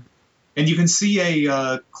 Mm-hmm. and you can see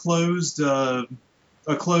a closed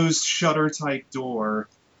shutter type door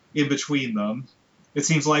in between them. It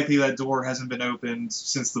seems likely that door hasn't been opened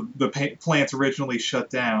since the plant originally shut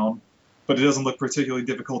down, but it doesn't look particularly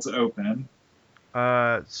difficult to open.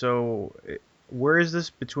 So where is this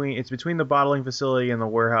between? It's between the bottling facility and the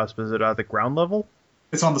warehouse, but is it at the ground level?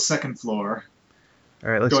 It's on the second floor, All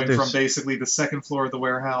right, let's going do from basically the second floor of the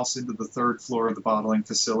warehouse into the third floor of the bottling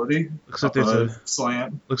facility. Looks like Up there's a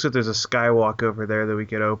slant. Looks like there's a skywalk over there that we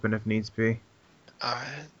could open if needs be.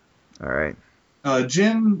 Alright. All right.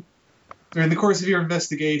 Jim, during the course of your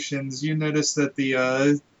investigations, you notice that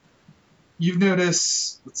you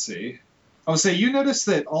notice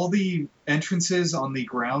that all the entrances on the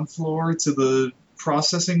ground floor to the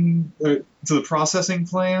processing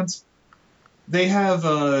plant, they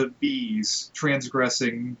have bees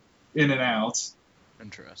transgressing in and out.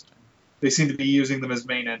 Interesting. They seem to be using them as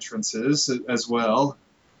main entrances as well.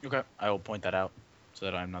 Okay. I will point that out so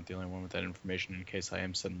that I'm not the only one with that information in case I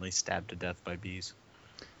am suddenly stabbed to death by bees.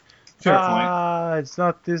 Fair point. It's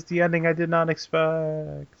not this the ending I did not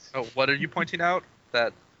expect. Oh, what are you pointing out?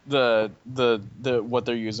 That The what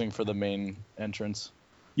they're using for the main entrance.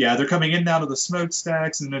 Yeah, they're coming in and out of the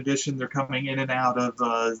smokestacks. In addition, they're coming in and out of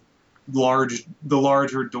the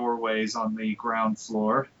larger doorways on the ground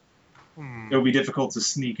floor. It will be difficult to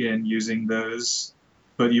sneak in using those,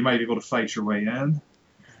 but you might be able to fight your way in.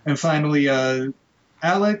 And finally,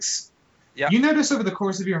 Alex, Yeah. you notice over the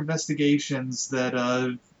course of your investigations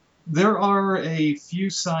that there are a few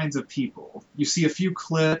signs of people. You see a few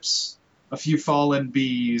clips, a few fallen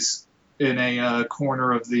bees in a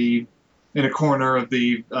corner of the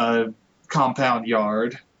compound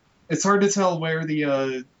yard. It's hard to tell where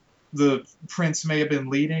the prints may have been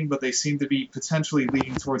leading, but they seem to be potentially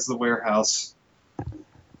leading towards the warehouse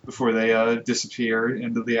before they disappear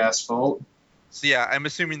into the asphalt. So yeah, I'm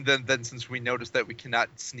assuming then since we noticed that we cannot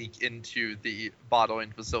sneak into the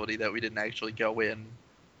bottling facility, that we didn't actually go in.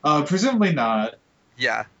 Presumably not.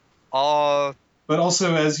 Yeah. But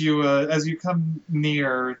also, as you come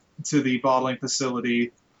near to the bottling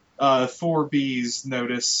facility, four of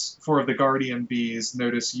the guardian bees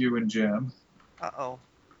notice you and Jim. Uh-oh.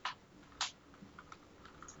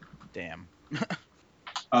 Damn.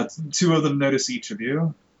 Two of them notice each of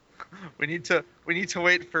you. We need to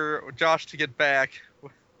wait for Josh to get back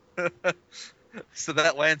so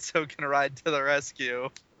that Lanso can ride to the rescue.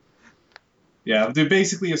 Yeah, they're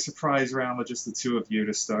basically a surprise round with just the two of you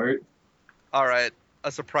to start. All right,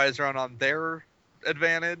 a surprise round on their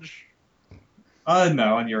advantage.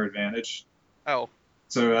 No, on your advantage. Oh,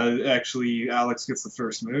 So actually, Alex gets the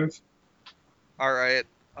first move. all right.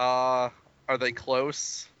 Are they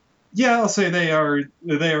close? Yeah, I'll say they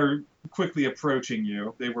are quickly approaching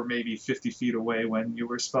you. They were maybe 50 feet away when you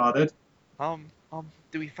were spotted. Do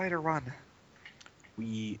we fight or run?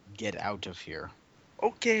 We get out of here.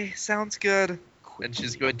 Okay, sounds good. And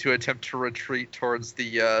she's going to attempt to retreat towards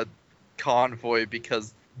the convoy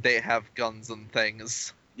because they have guns and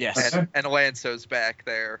things. Yes. Okay. And Lanso's back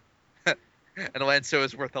there. And Lanso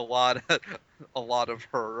is worth a lot of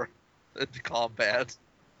her combat.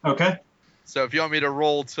 Okay. So if you want me to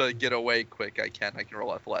roll to get away quick, I can. I can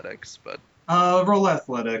roll athletics, but Roll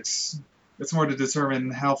athletics. It's more to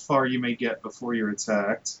determine how far you may get before you're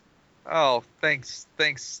attacked. oh, thanks,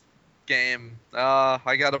 game.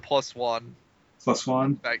 I got a +1.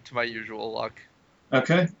 +1. Back to my usual luck.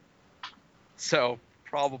 Okay. So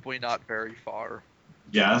probably not very far.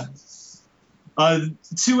 Yeah.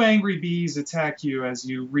 Two angry bees attack you as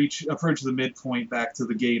you approach the midpoint back to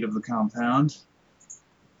the gate of the compound.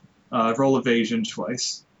 Roll evasion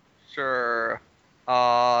twice. Sure.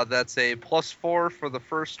 That's a +4 for the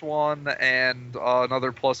first one, and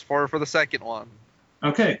another +4 for the second one.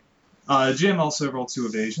 Okay. Jim also rolled 2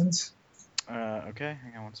 evasions. Okay,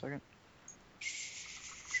 hang on one second.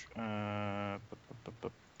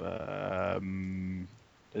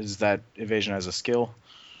 Is that evasion as a skill?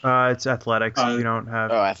 It's athletics. You don't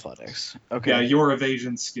have. Oh, athletics. Okay. Yeah, your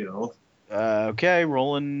evasion skill. Okay,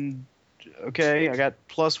 rolling. Okay, I got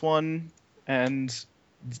 +1 and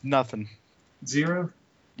nothing. 0?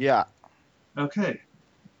 Yeah. Okay.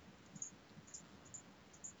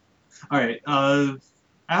 Alright,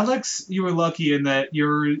 Alex, you were lucky in that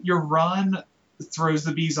your run throws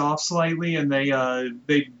the bees off slightly, and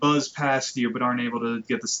they buzz past you but aren't able to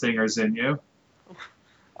get the stingers in you.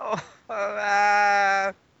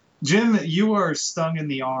 Oh, Jim, you are stung in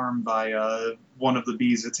the arm by one of the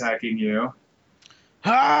bees attacking you.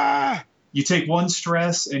 Ah! You take 1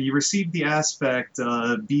 stress, and you receive the aspect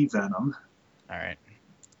bee venom. All right.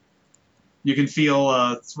 You can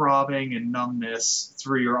feel throbbing and numbness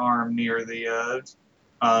through your arm near the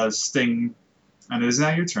sting, and it is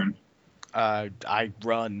now your turn. I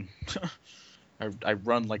run. I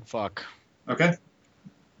run like fuck. Okay.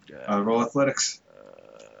 Roll athletics.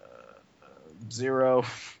 0.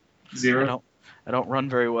 0. I don't run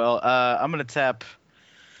very well. I'm gonna tap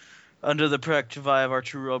under the protective eye of our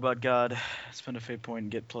true robot god. Spend a fate point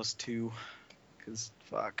and get +2. Cause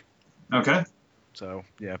fuck. Okay. So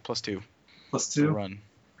yeah, +2. +2. Run.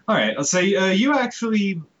 All right. I'll say you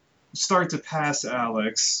actually start to pass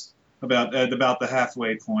Alex about the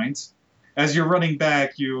halfway point. As you're running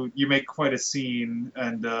back, you make quite a scene,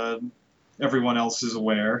 and everyone else is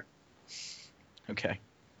aware. Okay.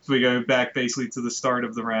 So we go back basically to the start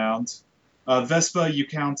of the round. Vespa, you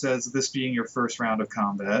count as this being your first round of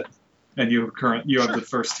combat, and you have the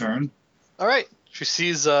first turn. All right. She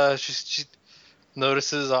sees. She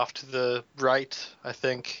notices off to the right, I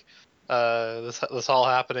think, this all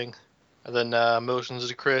happening, and then motions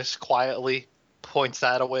to Chris quietly, points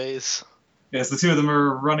that a ways. Yes, the two of them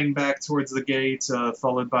are running back towards the gate,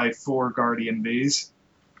 followed by 4 guardian bees.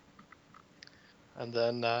 And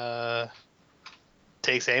then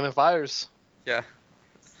takes aim and fires. Yeah.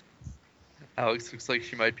 Alex looks like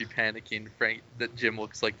she might be panicking. That Jim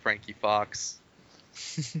looks like Frankie Fox.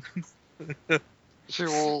 She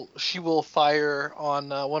will fire on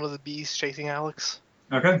one of the bees chasing Alex.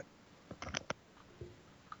 Okay.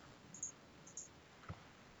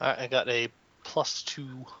 Alright, I got a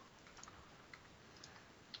 +2.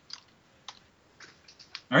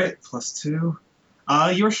 Alright, +2.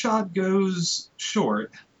 Your shot goes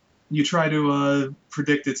short. You try to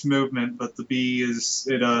predict its movement, but the bee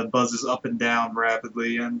buzzes up and down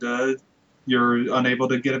rapidly, and you're unable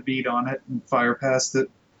to get a bead on it and fire past it.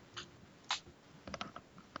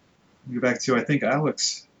 Go back to, I think,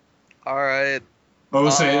 Alex. Alright.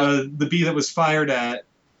 Oh, the bee that was fired at.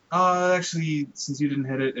 Actually, since you didn't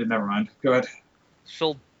hit it, never mind. Go ahead.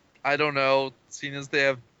 I don't know, seeing as they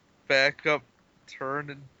have backup, turn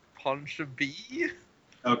and punch a bee?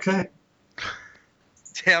 Okay.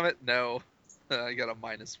 Damn it, no. I got a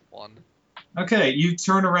 -1. Okay, you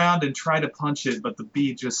turn around and try to punch it, but the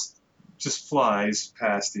bee just flies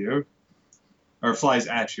past you. Or flies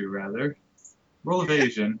at you, rather. Roll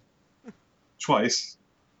evasion. Twice.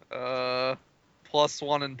 +1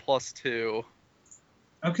 and +2.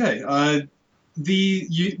 Okay,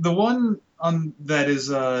 the one that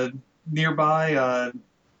is nearby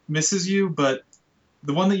misses you, but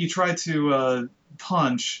the one that you try to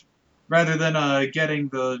punch, rather than getting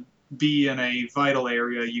the bee in a vital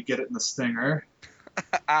area, you get it in the stinger.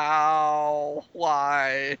 Ow,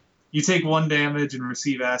 why? You take 1 damage and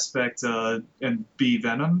receive aspect and bee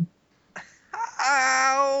venom.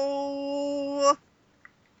 Ow!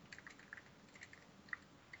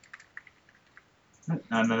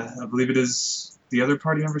 And I believe it is the other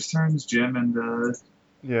party members' turns, Jim and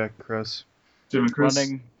Yeah, Chris. Chris.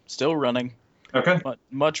 Running, still running, Okay.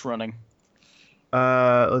 much running.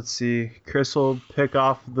 Let's see. Chris will try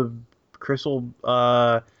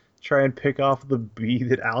and pick off the bee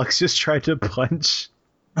that Alex just tried to punch.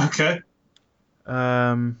 Okay.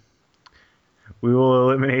 We will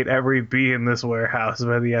eliminate every bee in this warehouse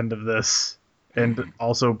by the end of this, and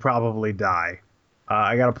also probably die.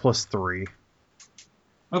 I got a +3.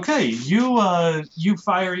 Okay, you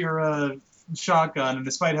fire your shotgun, and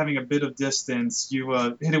despite having a bit of distance, you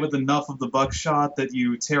hit it with enough of the buckshot that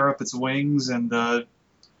you tear up its wings and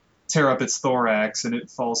tear up its thorax, and it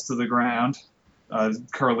falls to the ground,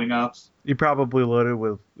 curling up. You probably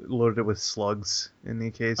loaded it with slugs in the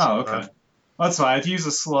case. Oh, okay. That's fine. If you use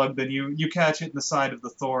a slug, then you catch it in the side of the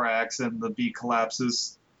thorax, and the bee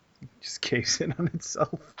collapses. Just caves in on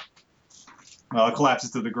itself. Well, it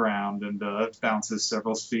collapses to the ground and bounces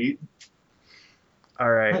several feet. All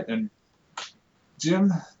right. And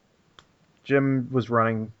Jim? Jim was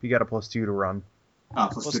running. He got a +2 to run. Oh,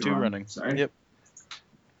 +2 to run. running. Sorry. Yep.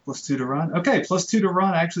 +2 to run. Okay, +2 to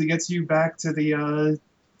run actually gets you back to the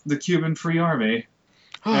Cuban Free Army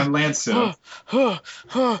and Lanzo.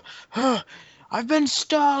 I've been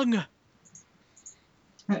stung.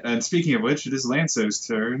 And speaking of which, it is Lanzo's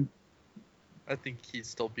turn. I think he'd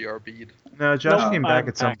still be RB'd. No, Josh No, came back I'm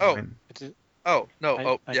at some back. point. Oh,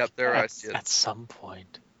 no, yeah, there I see it. At some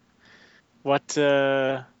point. What?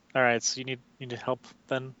 All right. So you need help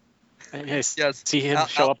then. Yes. See him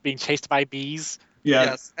show up being chased by bees. Yeah,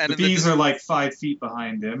 Yes, and the bees are like 5 feet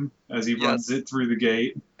behind him as he runs Yes. it through the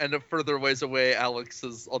gate. And a further ways away,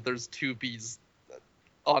 there's 2 bees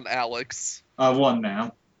on Alex. 1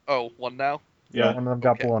 now. Oh, 1 now? Yeah, one of them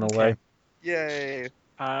got Okay. blown away. Yay.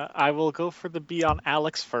 I will go for the bee on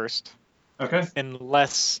Alex first, Okay.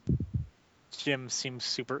 unless Jim seems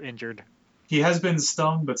super injured. He has been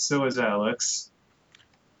stung, but so has Alex.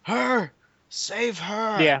 Her, save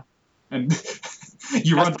her. Yeah. And you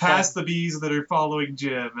That's run the past the bees that are following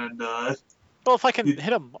Jim, and Well, if I can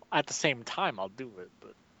hit him at the same time, I'll do it.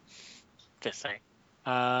 But just saying.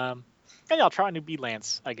 And I'll try a new bee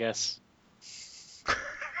lance, I guess.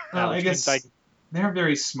 I which guess means they're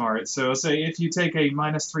very smart. So say if you take a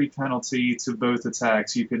 -3 penalty to both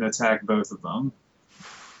attacks, you can attack both of them.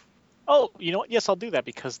 Oh, you know what? Yes, I'll do that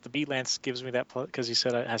because the bee lance gives me that because you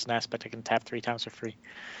said it has an aspect I can tap 3 times for free.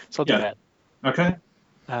 So I'll do Yeah. that. Okay.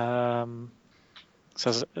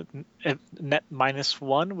 Says a net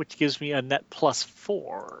 -1, which gives me a net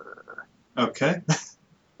 +4. Okay.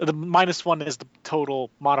 The -1 is the total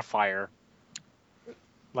modifier,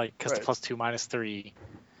 like because Right. the +2 -3.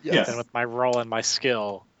 Yes. Then with my roll and my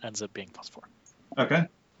skill ends up being +4. Okay.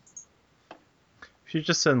 should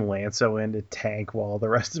just send Lanso in to tank while the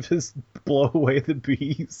rest of us blow away the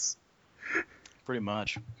bees. Pretty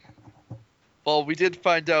much. Well, we did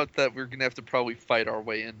find out that we're gonna have to probably fight our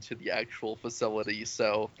way into the actual facility,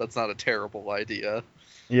 so that's not a terrible idea.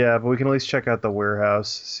 Yeah, but we can at least check out the warehouse,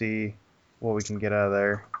 see what we can get out of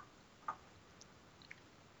there.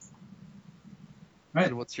 Right.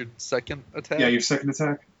 And what's your second attack? Yeah, your second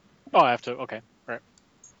attack. Oh, I have to. Okay. All right.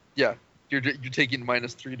 Yeah, you're taking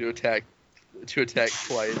 -3 to attack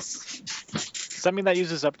twice. Does that mean that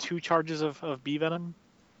uses up 2 charges of bee venom?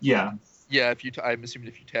 Yeah, Yeah, I'm assuming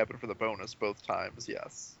if you tap it for the bonus both times,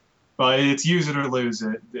 yes. but it's use it or lose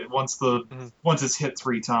it. Once Mhm. once it's hit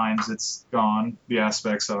 3 times, it's gone. The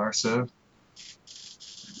aspects are so.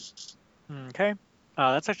 Okay.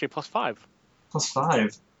 That's actually a +5.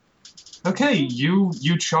 +5. Okay, you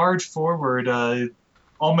charge forward,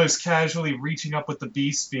 almost casually reaching up with the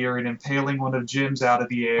bee spear and impaling one of Jim's out of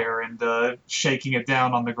the air and shaking it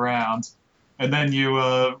down on the ground. And then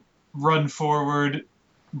you run forward,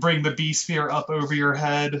 bring the bee spear up over your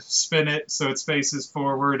head, spin it so it faces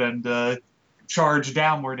forward, and charge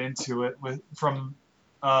downward into it from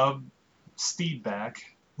speed back.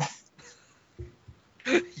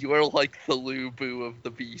 You are like the Lubu of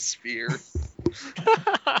the bee spear.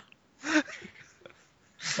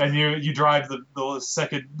 And you drive the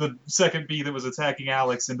second bee that was attacking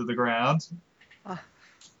Alex into the ground.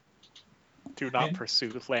 Do not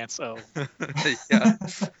pursue Lance O. Yeah.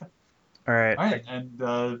 All right. All right,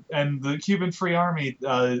 and the Cuban Free Army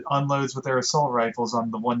unloads with their assault rifles on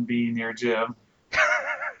the one bee near Jim.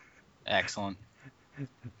 Excellent.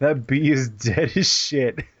 That bee is dead as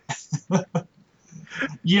shit.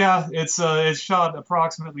 Yeah, it's shot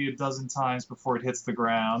approximately a dozen times before it hits the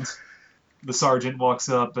ground. The sergeant walks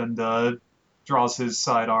up and draws his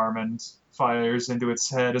sidearm and fires into its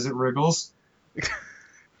head as it wriggles.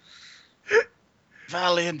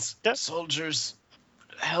 Valiant Yep. soldiers,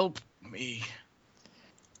 help me.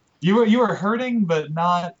 You were hurting, but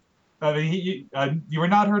not. I mean, you were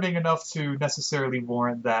not hurting enough to necessarily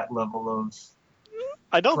warrant that level of.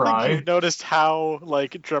 I don't Cry. think you've noticed how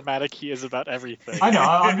dramatic he is about everything. I know.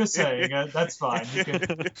 I'm just saying that's fine.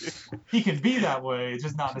 He can be that way,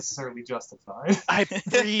 just not necessarily justified. I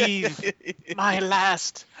breathe my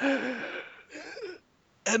last.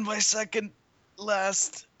 And my second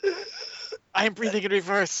last. I am breathing in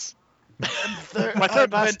reverse. And third, My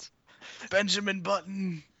third I'm last. Benjamin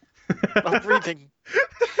Button. I'm breathing.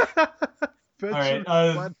 All right.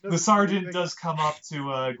 The sergeant does come up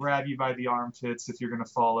to grab you by the armpits if you're going to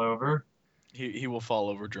fall over. He will fall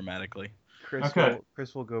over dramatically. Okay.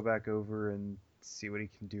 Chris will go back over and see what he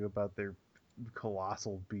can do about their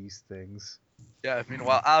colossal beast things. Yeah,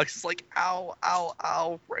 meanwhile, Alex is like, ow, ow,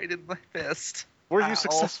 ow, right in my fist. Were Ow. you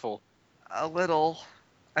successful? A little.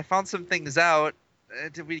 I found some things out.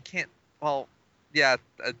 We can't. Well, yeah.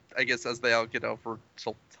 I guess as they all get over,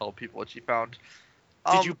 she'll tell people what she found.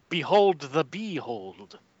 Did you behold the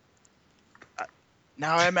behold?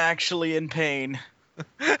 Now I'm actually in pain.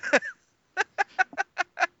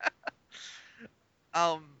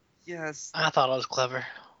 Yes. I thought I was clever.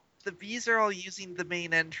 The bees are all using the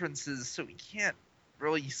main entrances, so we can't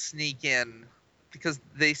really sneak in because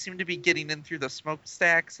they seem to be getting in through the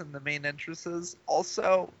smokestacks and the main entrances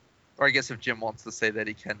also. Or I guess if Jim wants to say that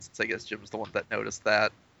he can, since I guess Jim's the one that noticed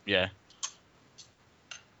that. Yeah.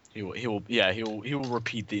 He will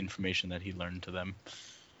repeat the information that he learned to them.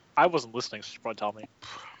 I wasn't listening, so you should probably tell me.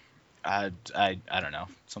 I don't know.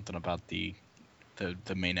 Something about the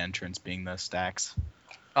main entrance being the stacks.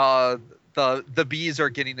 The bees are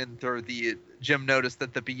getting in through the. Jim noticed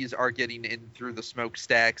that the bees are getting in through the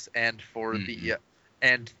smokestacks and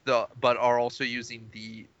but are also using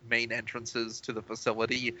the main entrances to the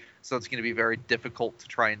facility. So it's going to be very difficult to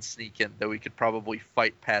try and sneak in. Though we could probably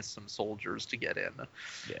fight past some soldiers to get in.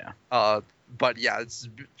 Yeah. But yeah,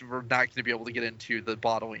 we're not going to be able to get into the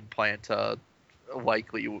bottling plant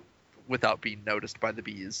likely without being noticed by the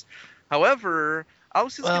bees. However, I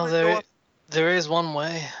was just going to go up. There is one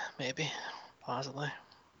way, maybe, possibly.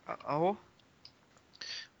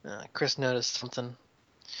 Chris noticed something.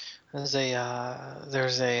 There's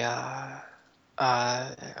a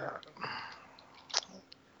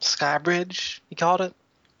sky bridge. You called it?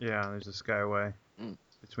 Yeah, there's a skyway Mm.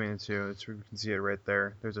 between the two. You can see it right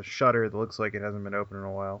there. There's a shutter that looks like it hasn't been open in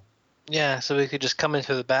a while. Yeah, so we could just come in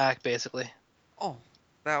through the back, basically. Oh,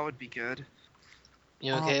 that would be good.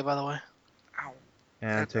 You okay, by the way? Ow,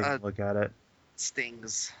 And take a look at it.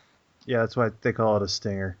 stings. Yeah, that's why they call it a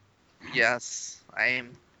stinger. Yes, I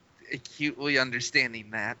am acutely understanding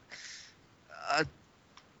that.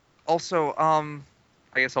 Also,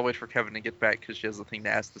 I guess I'll wait for Kevin to get back because she has a thing to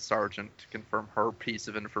ask the sergeant to confirm her piece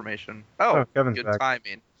of information. Oh, Oh, Kevin's good back.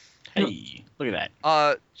 timing. Hey, look at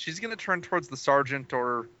that. She's gonna turn towards the sergeant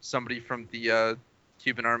or somebody from the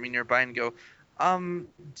Cuban army nearby and go,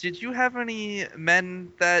 did you have any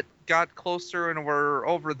men that got closer and were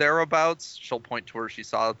over thereabouts? She'll point to where she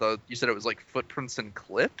saw you said it was like footprints and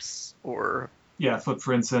clips, or? Yeah,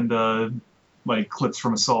 footprints and like clips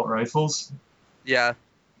from assault rifles. Yeah.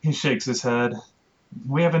 He shakes his head.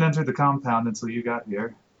 We haven't entered the compound until you got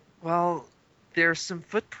here. Well, there's some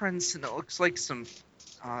footprints and it looks like some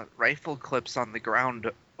rifle clips on the ground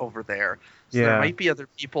over there. So Yeah. there might be other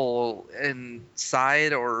people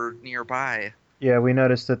inside or nearby. Yeah, we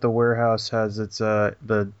noticed that the warehouse has its the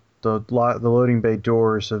loading bay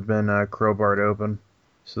doors have been crowbarred open,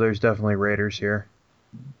 so there's definitely raiders here.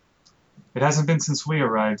 It hasn't been since we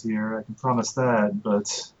arrived here, I can promise that,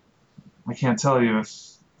 but I can't tell you if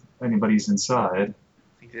anybody's inside.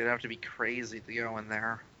 I think they'd have to be crazy to go in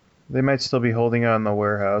there. They might still be holding on in the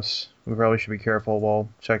warehouse. We probably should be careful while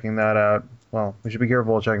checking that out. Well, we should be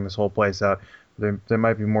careful while checking this whole place out. There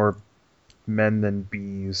might be more men than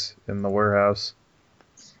bees in the warehouse.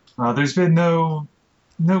 There's been no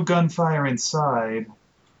gunfire inside,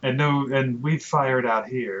 and we've fired out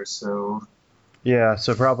here, so Yeah,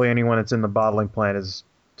 so probably anyone that's in the bottling plant is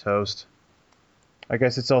toast. I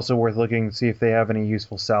guess it's also worth looking to see if they have any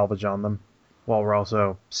useful salvage on them, while we're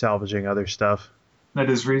also salvaging other stuff. that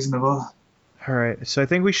is reasonable. All right, so I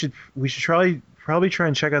think we should probably try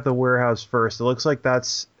and check out the warehouse first. It looks like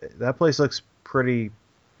that place looks pretty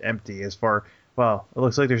empty as far. Well, it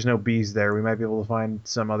looks like there's no bees there. We might be able to find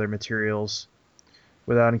some other materials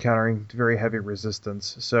without encountering very heavy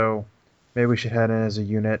resistance. So maybe we should head in as a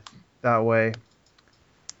unit that way,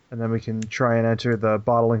 and then we can try and enter the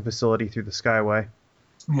bottling facility through the Skyway.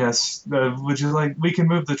 Yes, would you like? We can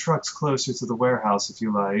move the trucks closer to the warehouse if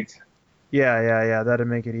you like. Yeah. That'd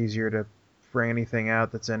make it easier to bring anything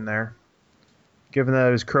out that's in there. Given that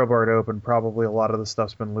it was crowbarred open, probably a lot of the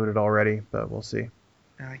stuff's been looted already, but we'll see.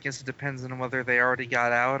 I guess it depends on whether they already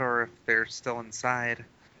got out or if they're still inside.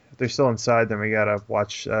 If they're still inside, then we gotta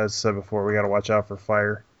watch, as I said before, we gotta watch out for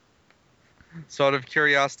fire. So out of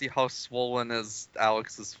curiosity, how swollen is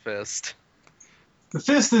Alex's fist? The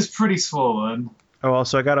fist is pretty swollen. Oh,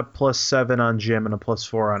 also, I got a +7 on Jim and a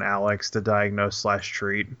 +4 on Alex to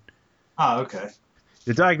diagnose/treat. Ah, okay.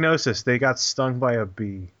 The diagnosis, they got stung by a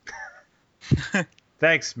bee.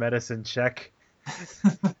 Thanks, medicine check.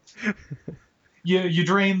 You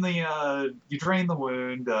drain the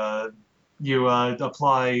wound. You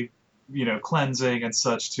apply cleansing and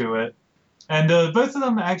such to it, and both of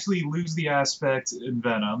them actually lose the aspect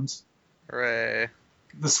envenomed. Hooray.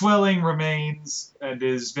 The swelling remains and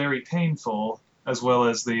is very painful, as well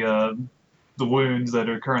as the wounds that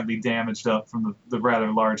are currently damaged up from the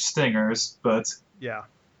rather large stingers. But Yeah.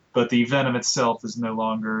 the venom itself is no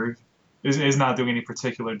longer is not doing any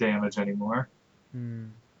particular damage anymore.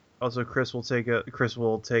 Also, Chris will take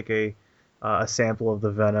a sample of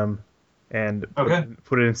the venom and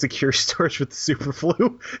put it in secure storage with the super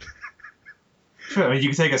flu. Sure, I mean, you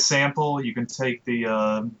can take a sample. You can take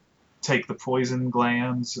the poison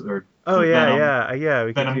glands or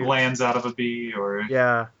venom glands out of a bee, or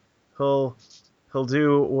yeah, he'll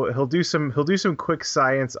do some quick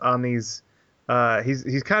science on these.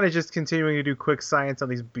 He's kind of just continuing to do quick science on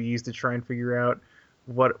these bees to try and figure out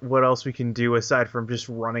what else we can do aside from just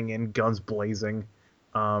running in guns blazing.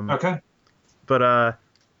 Okay. But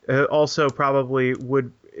also probably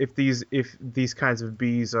would if these kinds of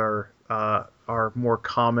bees are more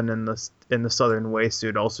common in the southern waste, it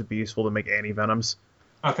would also be useful to make antivenoms.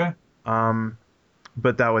 Okay.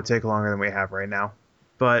 But that would take longer than we have right now.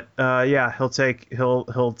 But yeah, he'll take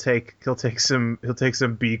some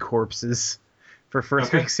bee corpses for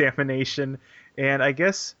further examination, and I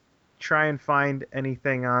guess try and find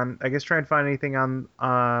anything on. I guess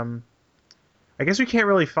we can't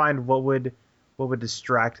really find what would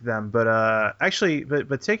distract them, but actually,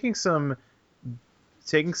 but taking some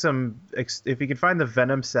if he can find the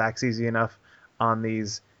venom sacs easy enough on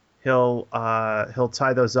these, he'll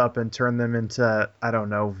tie those up and turn them into, I don't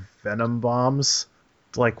know, venom bombs,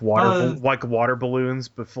 like water balloons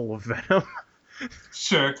but full of venom.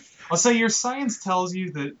 Sure. I'll say your science tells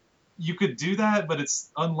you that you could do that, but it's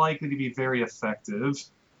unlikely to be very effective.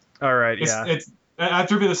 All right, It's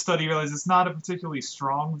after a bit of study, you realize it's not a particularly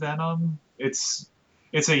strong venom. It's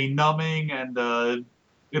a numbing and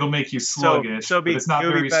it'll make you sluggish. But it's not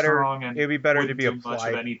very strong, and it'd be better to wouldn't be do much of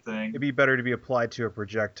applied. anything. It'd be better to be applied to a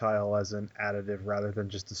projectile as an additive rather than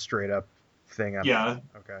just a straight up thing. Yeah.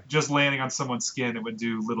 Okay. Just landing on someone's skin, it would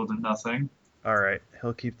do little to nothing. All right.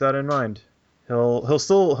 He'll keep that in mind. He'll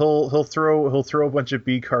throw a bunch of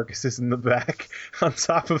bee carcasses in the back on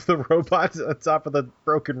top of the robots, on top of the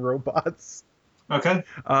broken robots. Okay.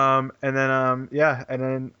 And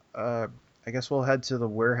then I guess we'll head to the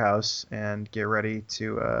warehouse and get ready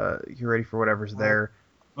for whatever's there.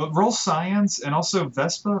 Roll science, and also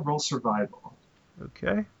Vespa, roll survival.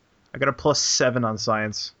 Okay. I got a +7 on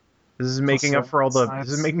science. This is making up for all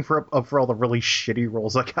the up for all the really shitty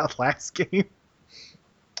rolls I got last game.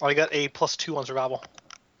 I got a +2 on survival.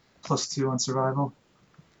 +2 on survival.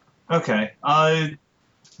 Okay.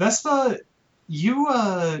 Vespa,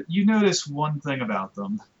 you notice one thing about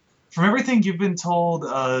them. From everything you've been told,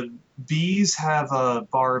 bees have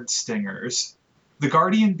barbed stingers. The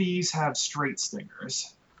guardian bees have straight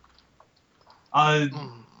stingers. But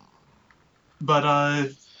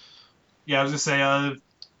yeah, I was gonna say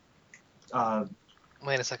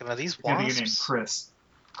Wait a second, are these I can't think of your name, wasps? Chris.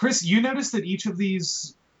 Chris, you notice that each of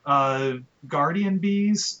these guardian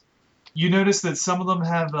bees, you notice that some of them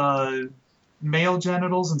have male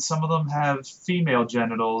genitals and some of them have female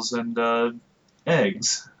genitals and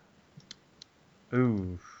eggs.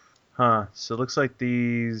 Ooh. Huh. So it looks like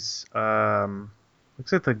these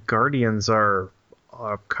looks like the Guardians are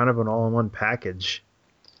kind of an all-in-one package.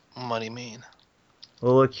 What do you mean?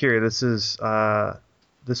 Well, look here. This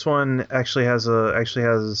one actually has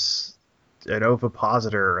an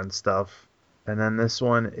ovipositor and stuff, and then this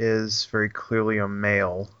one is very clearly a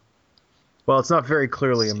male. Well, it's not very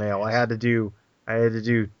clearly a male. I had to do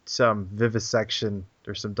some vivisection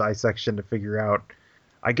or some dissection to figure out.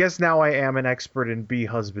 I guess now I am an expert in bee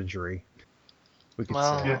husbandry. We could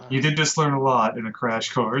Well, say. Yeah, you did just learn a lot in a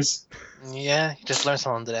crash course. Yeah, you just learned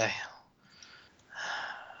something today.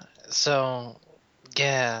 So,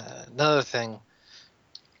 yeah, another thing.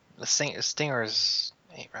 The stingers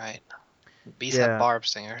ain't right. Bees Yeah. have barb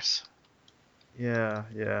stingers. Yeah.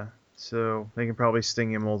 So they can probably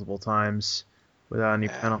sting you multiple times without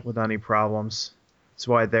any problems. That's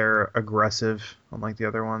why they're aggressive, unlike the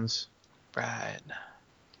other ones. Right.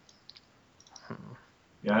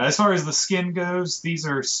 Yeah, as far as the skin goes, these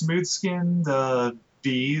are smooth-skinned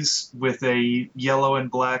bees with a yellow and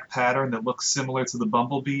black pattern that looks similar to the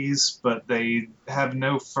bumblebees, but they have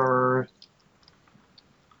no fur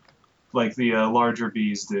like the larger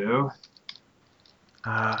bees do.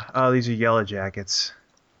 These are yellow jackets.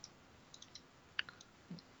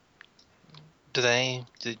 Do the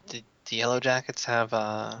yellow jackets have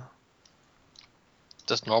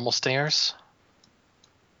just normal stingers?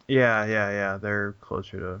 Yeah. They're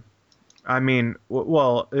closer to. I mean,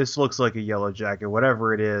 well, this looks like a yellow jacket.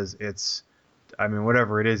 Whatever it is, it's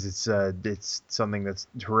something that's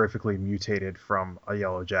horrifically mutated from a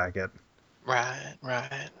yellow jacket. Right.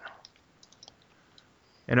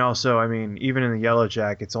 And also, I mean, even in the yellow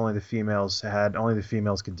jackets, only the females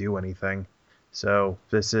could do anything. So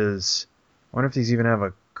this is. I wonder if these even have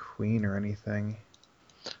a queen or anything.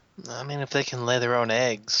 I mean, if they can lay their own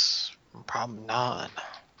eggs, probably not.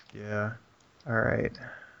 Yeah. All right.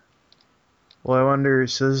 Well, I wonder.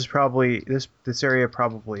 So this is probably this area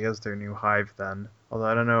probably is their new hive then. Although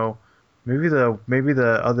I don't know. Maybe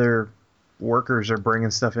the other workers are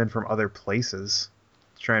bringing stuff in from other places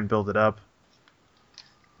to try and build it up.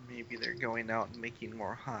 Maybe they're going out and making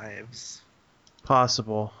more hives.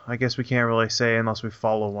 Possible. I guess we can't really say unless we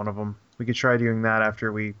follow one of them. We could try doing that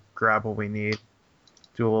after we grab what we need.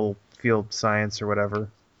 Do a little field science or whatever.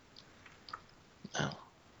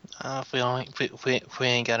 If we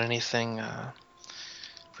ain't got anything,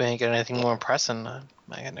 more pressing, I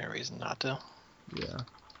got no reason not to. Yeah.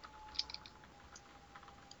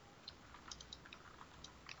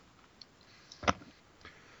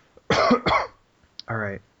 All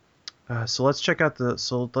right. So let's head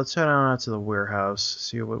on out to the warehouse.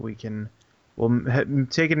 See what we can. We'll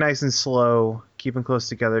take it nice and slow, keep them close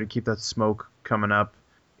together to keep that smoke coming up.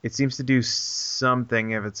 It seems to do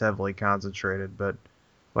something if it's heavily concentrated, but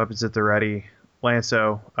weapons at the ready.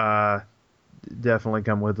 Lanso, definitely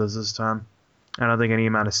come with us this time. I don't think any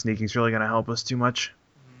amount of sneaking is really going to help us too much.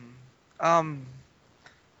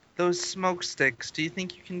 Those smoke sticks, do you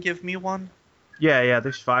think you can give me one? Yeah,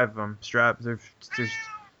 there's 5 of them.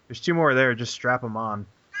 There's 2 more there. Just strap them on.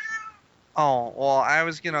 Oh, well, I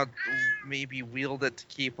was gonna maybe wield it to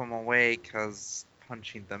keep them away, because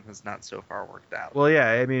punching them has not so far worked out. Well, yeah,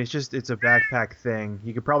 I mean, it's a backpack thing.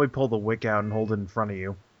 You could probably pull the wick out and hold it in front of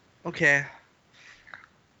you. Okay.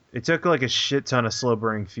 It took like a shit ton of slow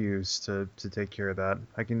burning fuse to take care of that.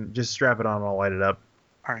 I can just strap it on and I'll light it up.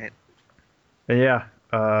 Alright. And yeah,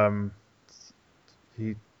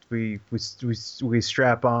 we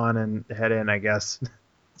strap on and head in, I guess.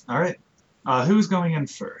 All right. Who's going in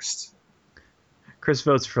first? Chris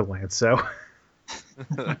votes for Lanso.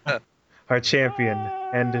 Our champion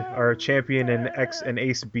in an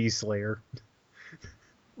Ace B Slayer.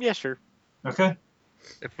 Yeah, sure. Okay.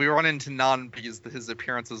 If we run into non-bees, his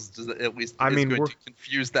appearance is at least I mean, going to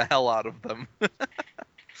confuse the hell out of them.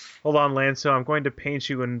 Hold on, Lanso. I'm going to paint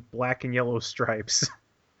you in black and yellow stripes.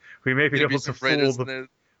 We may be Gonna able some to fool raiders the. in it.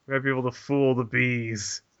 We might be able to fool the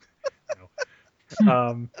bees.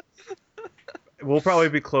 No. We'll probably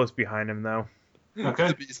be close behind him though. Okay.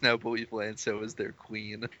 The bees now believe Lanso is their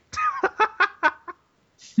queen.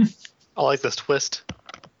 I like this twist.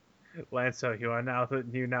 Lanso,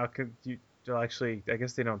 actually, I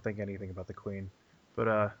guess they don't think anything about the queen, but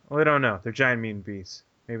well, I don't know. They're giant mean beasts.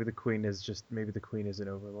 Maybe the queen is an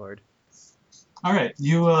overlord. All right.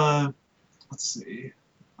 You let's see.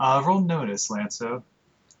 Roll notice, Lanso.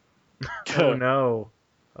 Oh no.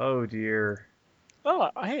 Oh dear. Oh,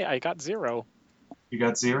 hey, I got 0. You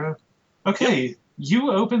got 0? Okay,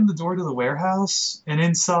 you open the door to the warehouse, and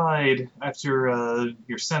inside, after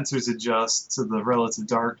your sensors adjust to the relative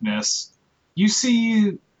darkness, you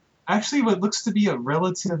see actually what looks to be a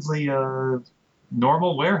relatively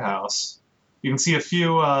normal warehouse. You can see you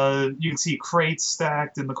can see crates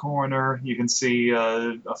stacked in the corner. You can see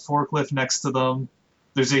a forklift next to them.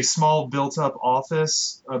 There's a small built-up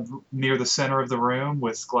office near the center of the room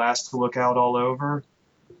with glass to look out all over.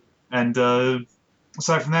 And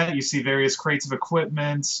aside from that, you see various crates of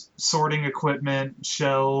equipment, sorting equipment,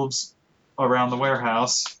 shelves around the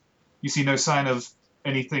warehouse. You see no sign of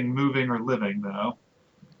anything moving or living, though.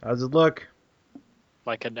 How's it look?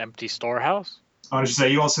 Like an empty storehouse? I should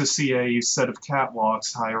say you also see a set of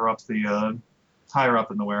catwalks higher up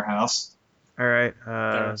in the warehouse. All right.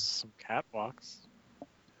 There's some catwalks.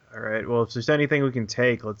 All right. Well, if there's anything we can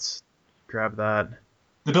take, let's grab that.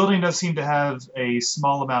 The building does seem to have a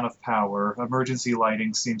small amount of power. Emergency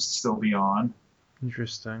lighting seems to still be on.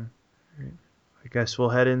 Interesting. Right. I guess we'll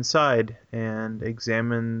head inside and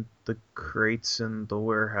examine the crates in the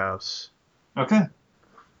warehouse. Okay.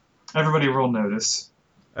 Everybody roll notice.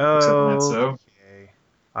 Oh. Lanso. Okay.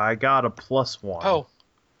 I got a +1. Oh,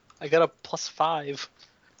 I got a +5.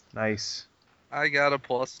 Nice. I got a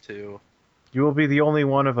 +2. You will be the only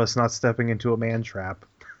one of us not stepping into a man trap.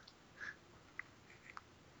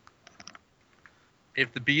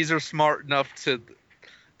 If the bees are smart enough to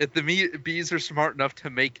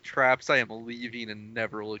make traps, I am leaving and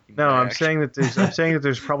never looking No, back. I'm saying that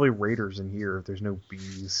there's probably raiders in here if there's no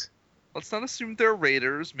bees. Let's not assume they're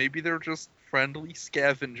raiders. Maybe they're just friendly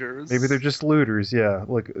scavengers. Maybe they're just looters. Yeah,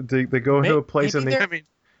 look, they go into a place and they. I mean,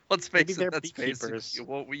 let's face Maybe they're it. That's beekeepers. basically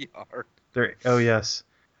what we are. Oh yes,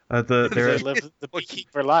 They they're live the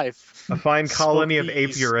beekeeper life. a fine colony of Smoke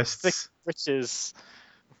bees, apiarists. thick riches.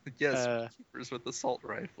 Yes, beekeepers with assault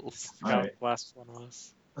rifles. Forgot Alright. what the last one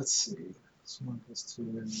was. Let's see. This one goes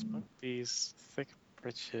to... Smoke bees, thick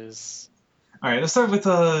riches. All right, let's start with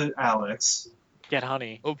Alex. Get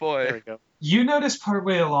honey. Oh There we boy. go. You notice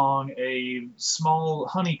partway along a small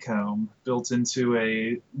honeycomb built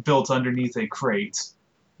underneath a crate.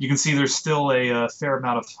 You can see there's still a fair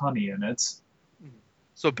amount of honey in it.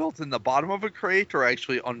 So built in the bottom of a crate, or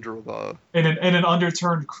actually under the? In an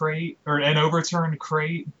underturned crate, or an overturned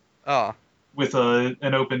crate Ah, with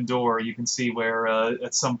an open door, you can see where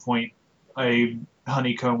at some point a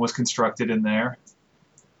honeycomb was constructed in there.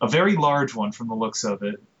 A very large one from the looks of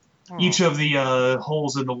it. oh. Each of the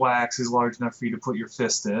holes in the wax is large enough for you to put your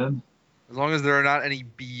fist in. As long as there are not any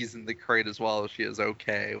bees in the crate as well, she is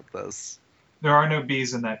okay with this. There are no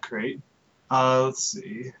bees in that crate. Let's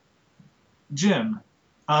see. Jim,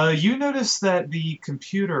 you notice that the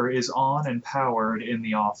computer is on and powered in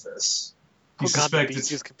the office. You Oh god, the suspect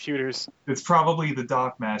bees use computers. it's probably the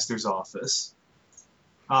dockmaster's office.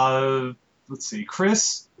 Let's see.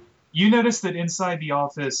 Chris, you notice that inside the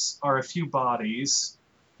office are a few bodies.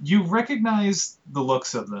 You recognize the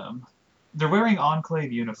looks of them. They're wearing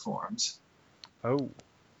Enclave uniforms. Oh,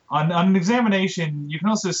 On an examination, you can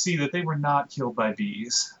also see that they were not killed by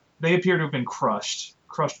bees. They appear to have been crushed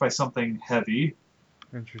by something heavy.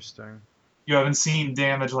 interesting. You haven't seen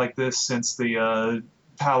damage like this since the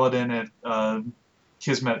Paladin at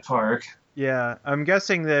Kismet Park. Yeah, I'm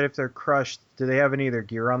guessing that if they're crushed, do they have any of their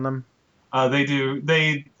gear on them? They do.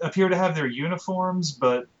 They appear to have their uniforms,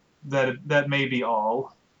 but that may be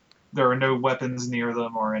all. There are no weapons near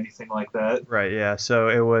them or anything like that. Right. Yeah. So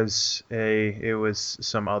it was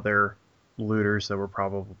some other looters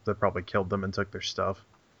that probably killed them and took their stuff.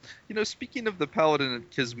 You know, speaking of the paladin at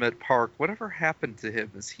Kismet Park, whatever happened to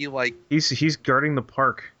him? Is he like? He's guarding the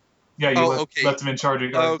park. Yeah, you Oh, left, okay. left him in charge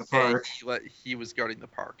of guarding the Okay, park. he was guarding the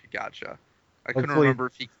park. Gotcha. I couldn't Hopefully- remember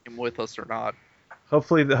if he came with us or not.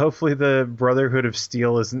 Hopefully the Brotherhood of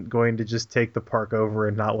Steel isn't going to just take the park over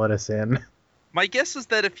and not let us in. My guess is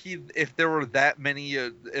that if there were that many,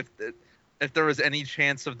 if there was any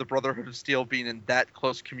chance of the Brotherhood of Steel being in that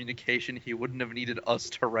close communication, he wouldn't have needed us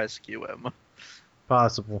to rescue him.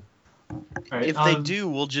 Possible. All right, If they do,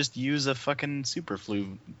 we'll just use a fucking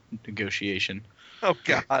superflu negotiation. Oh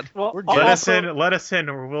God. Well, We're Let also, us in,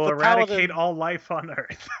 or we'll the eradicate Paladin- all life on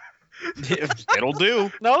Earth. It'll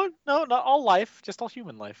do. No, not all life, just all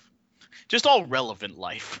human life. Just all relevant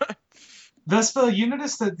life. Vespa, you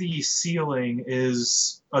notice that the ceiling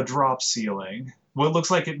is a drop ceiling. What looks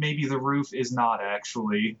like it maybe the roof is not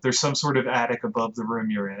actually. There's some sort of attic above the room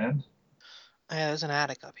you're in. Yeah, there's an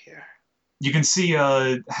attic up here. You can see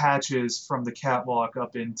hatches from the catwalk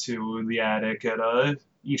up into the attic at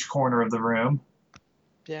each corner of the room.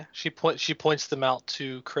 Yeah, she points them out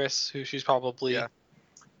to Chris, who she's probably. Yeah.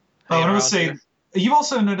 Oh, and I hanging would around say, here. you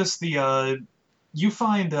also notice you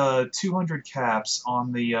find 200 caps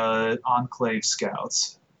on the Enclave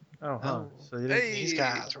scouts. Oh, huh. Oh, So they didn't, Hey. these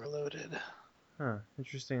guys were loaded. huh.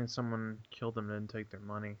 Interesting. Someone killed them and didn't take their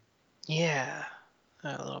money. Yeah,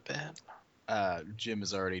 a little bit. Jim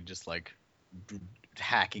is already just like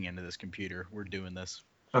hacking into this computer. We're doing this,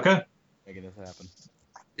 Okay. making this happen.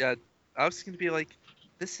 Yeah, I was gonna be like,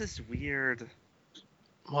 this is weird.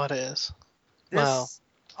 What is? This, Well,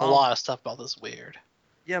 a lot of stuff about this is weird.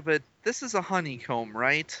 Yeah, but this is a honeycomb,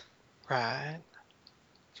 right? Right.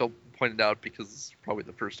 She'll point it out because it's probably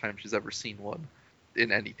the first time she's ever seen one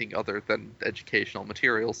in anything other than educational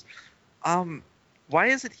materials. Why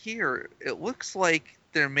is it here? It looks like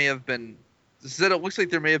there may have been. It looks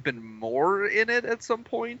like there may have been more in it at some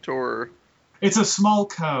point, or It's a small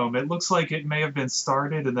comb. It looks like it may have been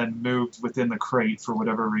started and then moved within the crate for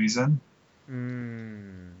whatever reason.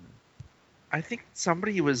 I think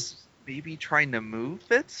somebody was maybe trying to move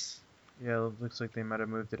it. Yeah, it looks like they might have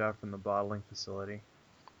moved it out from the bottling facility.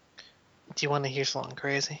 Do you want to hear something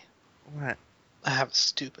crazy? What? I have a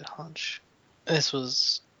stupid hunch. This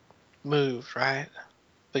was moved, right?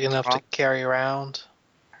 Big enough to carry around.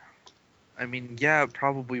 I mean, yeah, it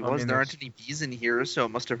probably I was. mean, There aren't there's- any bees in here, so it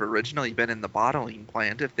must have originally been in the bottling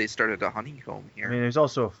plant if they started a honeycomb I here. mean, there's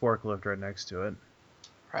also a forklift right next to it.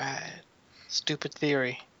 Right. Stupid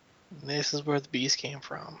theory. This is where the bees came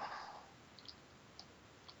from.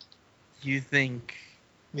 You think?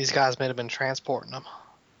 These guys may have been transporting them.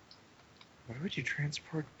 Why would you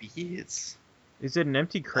transport bees? Is it an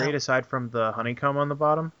empty crate aside from the honeycomb on the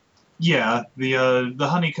bottom? Yeah, the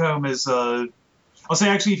honeycomb is I'll say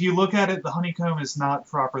actually if you look at it, the honeycomb is not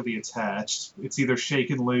properly attached. It's either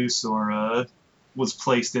shaken loose or was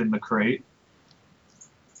placed in the crate.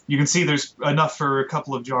 You can see there's enough for a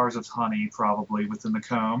couple of jars of honey probably within the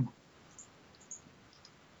comb.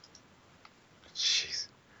 Jeez.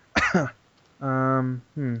 Or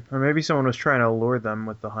maybe someone was trying to lure them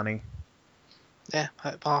with the honey. Yeah,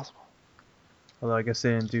 possible. Although I guess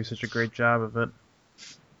they didn't do such a great job of it.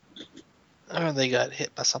 Or they got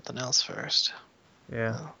hit by something else first.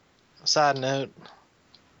 Yeah. Side note,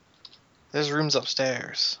 there's rooms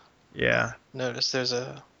upstairs. Yeah. Notice there's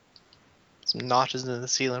some notches in the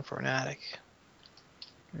ceiling for an attic.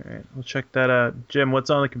 Alright, we'll check that out. Jim, what's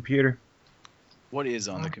on the computer? What is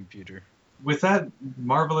on the computer? With that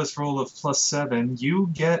marvelous roll of +7, you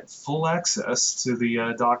get full access to the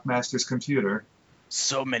Dockmaster's computer.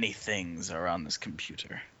 So many things are on this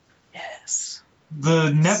computer. Yes. The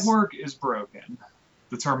network is broken.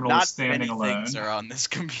 The terminal Not is standing many alone. things are on this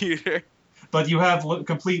computer. But you have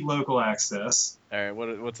complete local access. All right,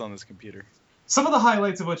 what's on this computer? Some of the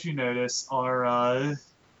highlights of what you notice are,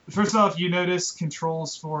 first off, you notice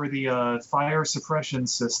controls for the fire suppression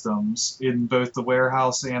systems in both the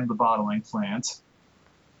warehouse and the bottling plant.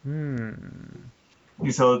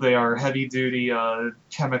 You tell that they are heavy-duty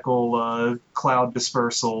chemical cloud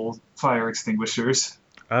dispersal fire extinguishers.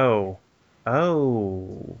 Oh.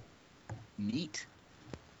 Oh. Neat.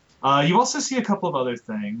 You also see a couple of other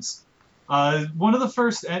things. One of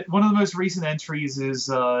the most recent entries is,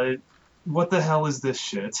 what the hell is this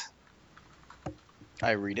shit?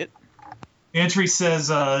 I read it. The entry says,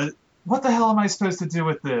 what the hell am I supposed to do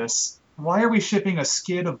with this? Why are we shipping a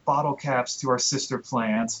skid of bottle caps to our sister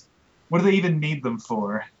plant? What do they even need them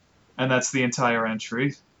for? And that's the entire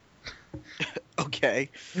entry. Okay.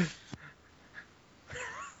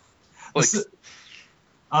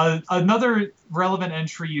 Another relevant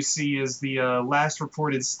entry you see is the last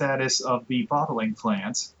reported status of the bottling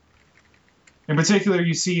plant. In particular,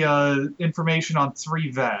 you see information on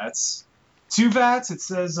 3 vats. 2 vats, it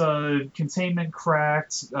says containment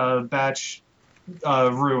cracked, batch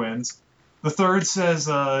ruined. The third says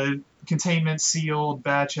containment sealed,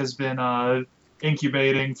 batch has been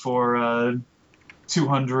incubating for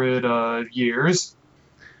 200 years.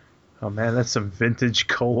 Oh man, that's some vintage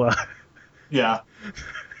cola. Yeah.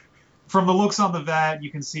 From the looks on the vat,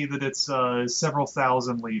 you can see that it's several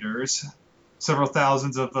thousand liters. Several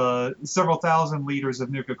thousand liters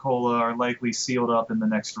of Nuka-Cola are likely sealed up in the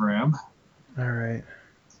next room. All right.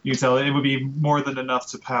 You can tell it would be more than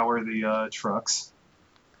enough to power the trucks.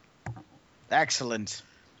 Excellent.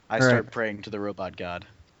 I All start right. praying to the robot god.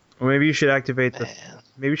 Well, maybe you should activate the. Man,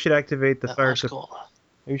 Maybe you should activate the that fire. much cool.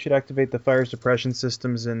 Maybe you should activate the fire suppression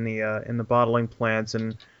systems in the bottling plants,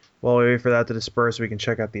 and while we wait for that to disperse, we can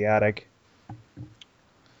check out the attic.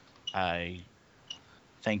 I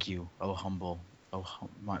thank you, O humble,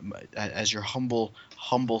 as your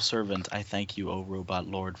humble servant. I thank you, O robot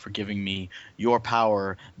lord, for giving me your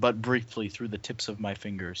power, but briefly through the tips of my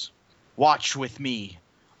fingers. Watch with me,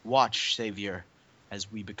 watch, Savior,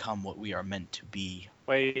 as we become what we are meant to be.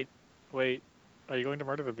 Wait. Are you going to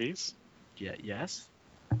murder the bees? Yeah. Yes.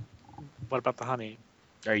 What about the honey?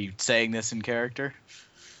 Are you saying this in character?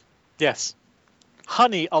 Yes.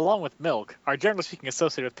 Honey, along with milk, are generally speaking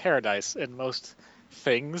associated with paradise in most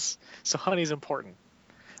things, so honey's important.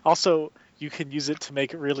 Also, you can use it to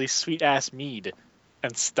make really sweet-ass mead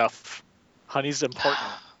and stuff. Honey's important.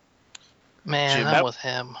 Man, Jim, I'm that- with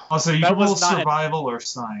him. Also, you That can roll was not- survival or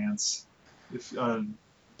science. If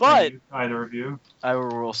But either of you. I will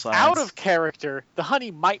roll science. out of character, the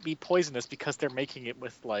honey might be poisonous because they're making it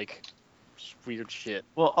with, like, weird shit.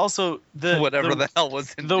 Well, also Whatever the hell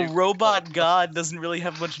was in the Nuka-Cola. robot god doesn't really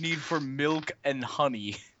have much need for milk and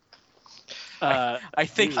honey. I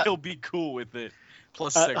think yeah. he'll be cool with it.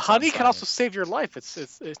 Plus 6 on Honey can also science. save your life. It's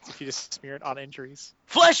if you just smear it on injuries.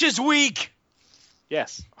 Flesh is weak.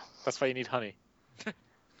 Yes, that's why you need honey.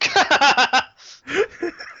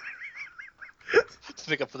 To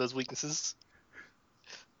make up for those weaknesses.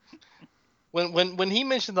 When he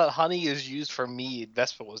mentioned that honey is used for mead,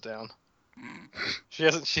 Vespa was down. She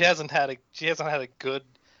hasn't had a good,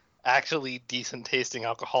 actually decent tasting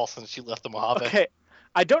alcohol since she left the Mojave. Okay,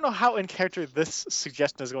 I don't know how in character this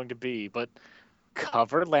suggestion is going to be, but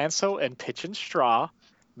cover Lanso in pitch and straw,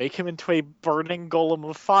 make him into a burning golem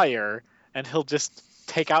of fire, and he'll just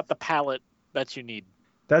take out the pallet that you need.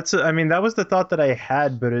 That was the thought that I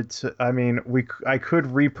had, but I could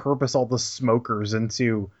repurpose all the smokers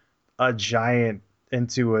into a giant,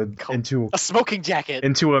 into A smoking jacket.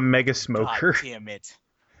 a mega smoker. God damn it!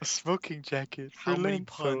 A smoking jacket. How for many Lanso.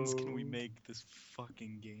 puns can we make this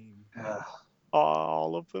fucking game?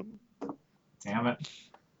 All of them. Damn it.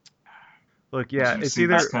 Look, yeah, You it's see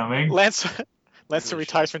either this coming. Lancer Really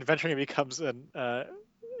retires from adventuring and becomes an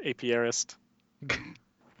apiarist.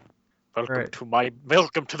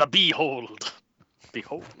 Welcome to the behold.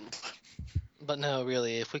 Behold. But no,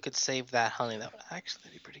 really, if we could save that honey, that would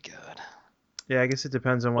actually be pretty good. yeah. I guess it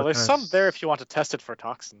depends on what. Well, there's kind some there if you want to test it for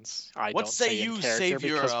toxins. I What don't say in you, character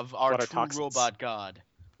savior because of our what are true toxins? robot god?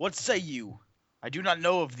 What say you? I do not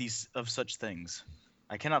know of such things.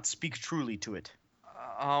 I cannot speak truly to it.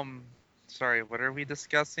 Sorry, what are we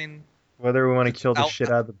discussing? whether we want to kill the Out. shit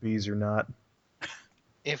out of the bees or not.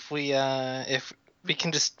 If we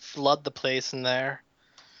can just flood the place in there,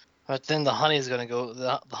 but then the honey's gonna go.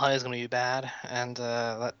 The honey's gonna be bad, and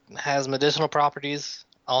that has medicinal properties.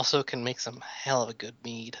 Also, can make some hell of a good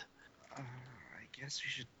mead. I guess we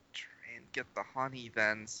should try and get the honey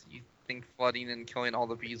then. So you think flooding and killing all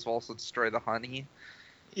the bees will also destroy the honey?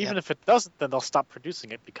 Even if it doesn't, then they'll stop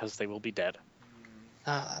producing it because they will be dead.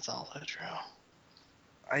 That's also true.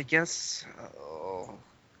 I guess.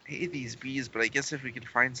 I hate these bees, but I guess if we could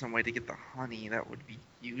find some way to get the honey, that would be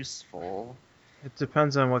useful. It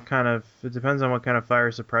depends on what kind of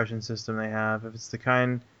fire suppression system they have. If it's the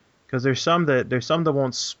kind, because there's some that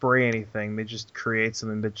won't spray anything. They just create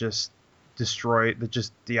something that just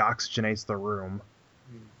deoxygenates the room.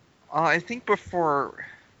 I think before,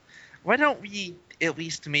 why don't we at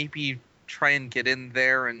least maybe try and get in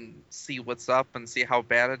there and see what's up and see how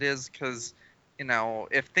bad it is? Because,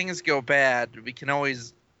 if things go bad, we can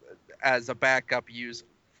always, as a backup,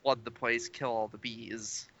 flood the place, kill all the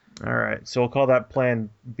bees. All right, so we'll call that Plan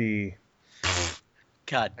B.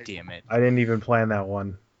 God damn it. I didn't even plan that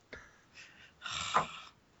one.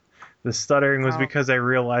 The stuttering was Oh. because I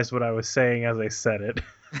realized what I was saying as I said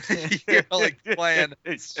it. You're like, plan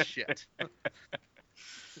shit.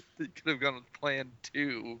 You could have gone with plan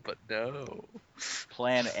 2, but no.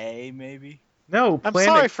 Plan A, maybe? No, I'm Plan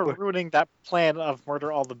sorry A- for ruining that plan of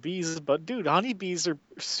murder all the bees, but dude, honeybees are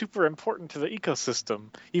super important to the ecosystem,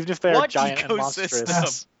 even if they're What giant and ecosystem?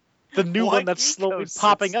 monstrous. The new What one that's slowly ecosystem?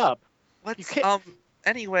 popping up. You Let's can't-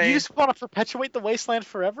 Anyway, You just want to perpetuate the wasteland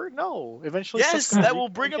forever? No. Eventually, Yes, something that will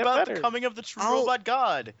bring get about better. the coming of the true I'll- robot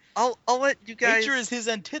god. I'll let you guys. Nature is his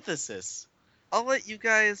antithesis. I'll let you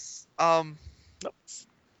guys Nope.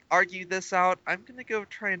 argue this out. I'm gonna go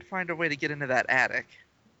try and find a way to get into that attic.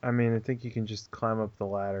 I mean, I think you can just climb up the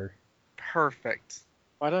ladder. Perfect.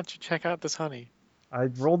 Why don't you check out this honey? I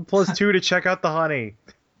rolled +2 to check out the honey.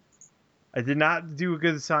 I did not do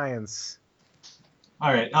good science.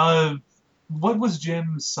 All right. What was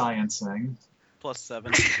Jim sciencing?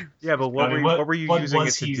 +7. Yeah, but what were you what using it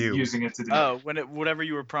was to he do? using it to do? Oh, whatever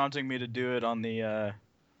you were prompting me to do it on the.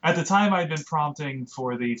 At the time, I'd been prompting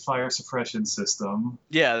for the fire suppression system.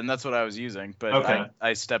 Yeah, and that's what I was using, but Okay.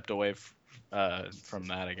 I stepped away from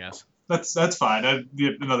that, I guess. That's fine.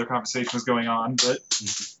 Another conversation was going on, but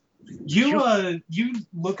you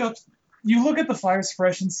look at the fire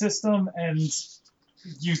suppression system and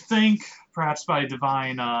you think, perhaps by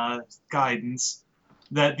divine guidance,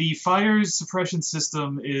 that the fire suppression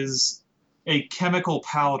system is a chemical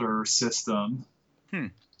powder system.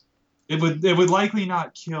 It would likely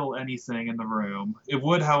not kill anything in the room. It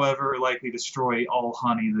would, however, likely destroy all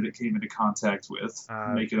honey that it came into contact with,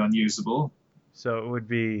 make it unusable. So it would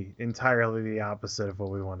be entirely the opposite of what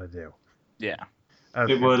we want to do. Yeah.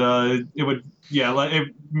 Okay. It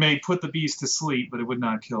may put the bees to sleep, but it would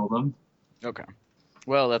not kill them. Okay.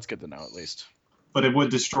 Well, that's good to know, at least. But it would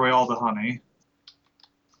destroy all the honey.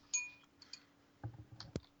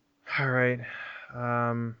 All right.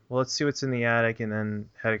 Well, let's see what's in the attic and then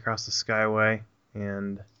head across the skyway.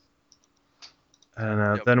 And I don't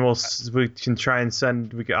know. Yep. Then we can try and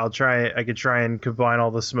send. I could try and combine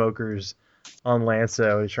all the smokers on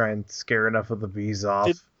Lanso to try and scare enough of the bees off.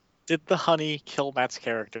 Did the honey kill Matt's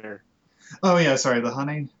character? Oh yeah, sorry, the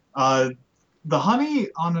honey. The honey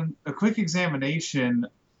on a quick examination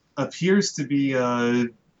appears to be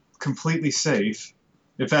completely safe.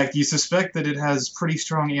 In fact, you suspect that it has pretty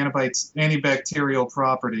strong antibacterial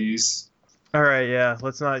properties. All right, yeah.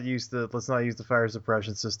 Let's not use the fire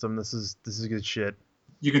suppression system. This is good shit.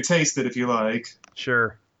 You can taste it if you like.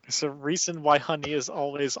 Sure. There's a reason why honey is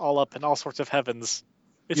always all up in all sorts of heavens.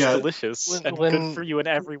 It's Yeah. delicious and good for you in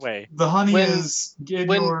every way. The honey When- is in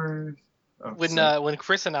when- your. Oh, sorry. When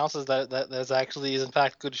Chris announces that actually is in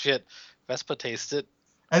fact good shit, Vespa tastes it.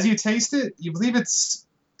 As you taste it, you believe it's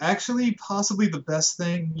actually possibly the best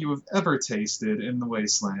thing you have ever tasted in the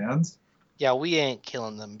wasteland. Yeah, we ain't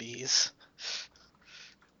killing them bees.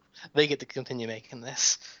 They get to continue making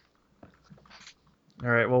this. All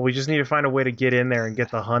right. Well, we just need to find a way to get in there and get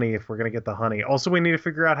the honey if we're gonna get the honey. Also, we need to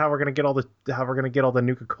figure out how we're gonna get all the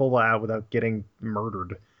Nuka-Cola out without getting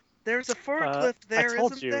murdered. There's a forklift there,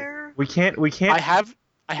 told isn't you. there? We can't. I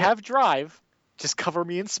have drive. Just cover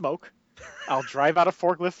me in smoke. I'll drive out a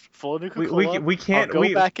forklift full of Nuka-Cola. We can't. I'll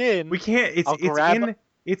go back in. We can't. I'll grab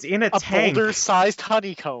It's in a a tank. boulder-sized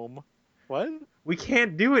honeycomb. What? We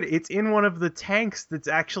can't do it. It's in one of the tanks that's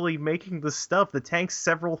actually making the stuff. The tank's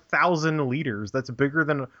several thousand liters. That's bigger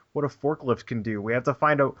than what a forklift can do. We have to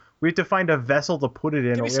find a vessel to put it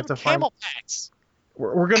in. Give Or me we have some to find. camel packs.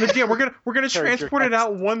 We're gonna Carry your transport it packs.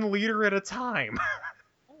 out 1 liter at a time.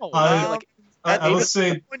 Oh, Uh, like, I will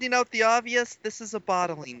say, Pointing out the obvious, this is a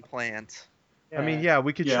bottling plant. I mean, yeah,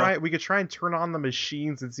 we could Yeah. try. We could try and turn on the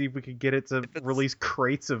machines and see if we could get it to If it's- release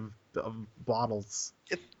crates of bottles.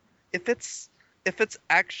 If it's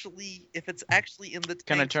actually in the tank,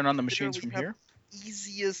 Can I turn on the machines from literally here? have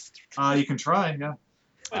Easiest. you can try, yeah.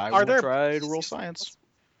 I Are will there- try to roll science.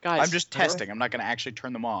 guys, I'm just testing. I'm not going to actually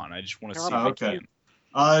turn them on. I just want to They're see. on if I okay. can.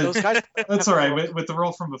 Those guys. That's all right. With the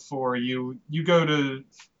roll from before, you go to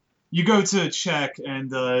check,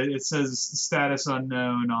 and it says status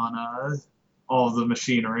unknown on all the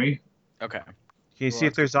machinery. Okay. Can you Well, see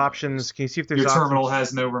if that's there's good to know. options? Can you see if there's Your options? terminal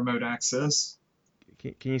has no remote access.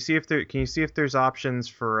 Can you see if there's options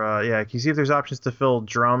for Can you see if there's options to fill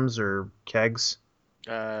drums or kegs?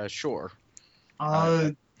 Sure. Uh,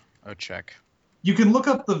 I'll check. you can look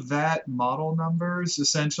up the VAT model numbers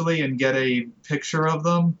essentially and get a picture of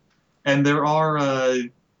them, and there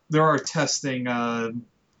are testing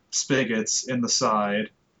spigots in the side,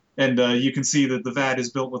 and you can see that the vat is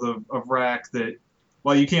built with a rack that,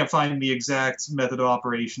 while you can't find the exact method of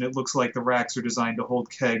operation, it looks like the racks are designed to hold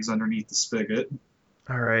kegs underneath the spigot.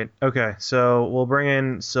 All right. Okay. So we'll bring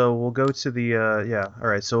in. So we'll go to the. All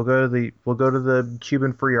right. So we'll go to the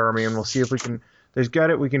Cuban Free Army and we'll see if we can.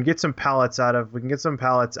 We can get some pallets out of. We can get some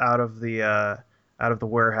pallets out of the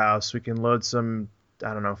warehouse. We can load some.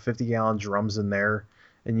 I don't know, 50-gallon drums in there,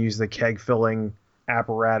 and use the keg filling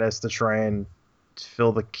apparatus to try and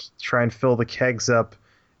fill the kegs up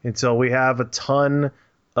until we have a ton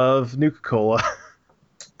of Nuka-Cola.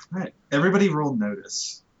 Right. Everybody roll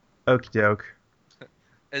notice. Okie doke.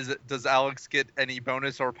 Does Alex get any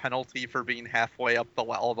bonus or penalty for being halfway up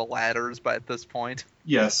all the ladders? But at this point,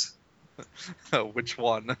 Yes. which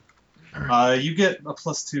one? You get a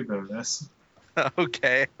 +2 bonus.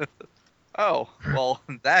 Okay. Oh, well,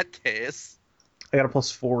 in that case, I got a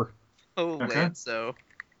 +4. oh, Okay. Lanzo.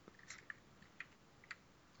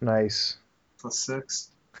 Nice. +6.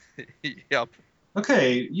 Yep.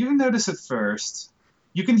 Okay, you notice it first.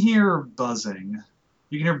 You can hear buzzing.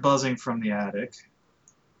 You can hear buzzing from the attic.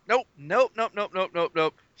 Nope.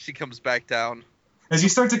 She comes back down. As you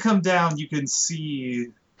start to come down, you can see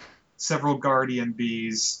several guardian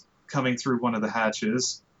bees coming through one of the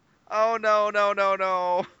hatches, Oh, no.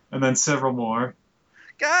 and then several more,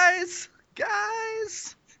 Guys!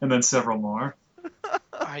 and then several more.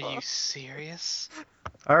 Are you serious?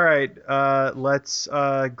 All right. Let's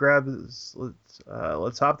grab.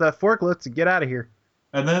 Let's hop that forklift and get out of here.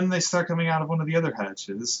 And then they start coming out of one of the other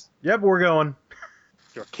hatches. Yep, we're going.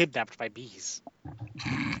 You're kidnapped by bees.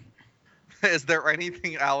 Is there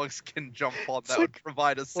anything Alex can jump on that would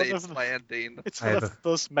provide a one safe of the- landing? It's I one have of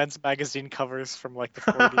those men's magazine covers from like the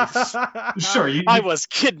 40s. Sure, you. I was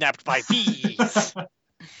kidnapped by bees.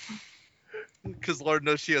 Because Lord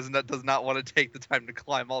knows she does not want to take the time to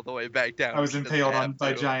climb all the way back down. I was She doesn't impaled have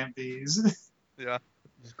by to. giant bees. Yeah.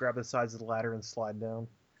 Just grab the sides of the ladder and slide down.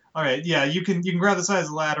 All right, yeah, you can grab the side of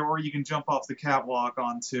the ladder, or you can jump off the catwalk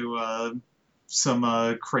onto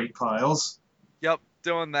some crate piles. Yep,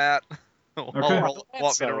 doing that. Okay.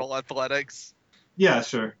 Want me to roll athletics? Yeah,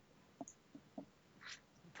 sure.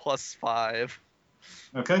 +5.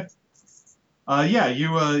 Okay. Yeah,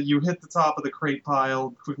 you hit the top of the crate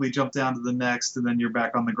pile, quickly jump down to the next, and then you're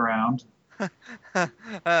back on the ground.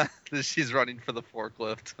 She's running for the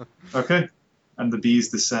forklift. Okay. And the bees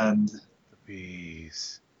descend. The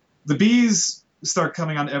bees. The bees start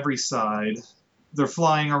coming on every side. They're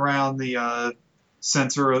flying around the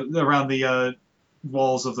around the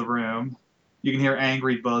walls of the room. You can hear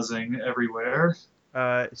angry buzzing everywhere.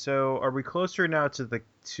 So are we closer now to the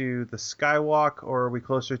skywalk, or are we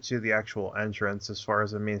closer to the actual entrance as far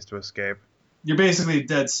as a means to escape? You're basically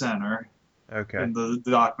dead center Okay. in the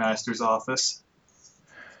dockmaster's office.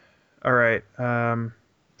 All right.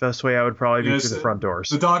 Best way out would probably be Yes, through the front doors.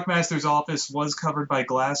 The dockmaster's office was covered by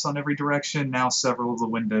glass on every direction. Now several of the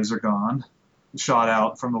windows are gone, shot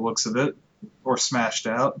out from the looks of it, or smashed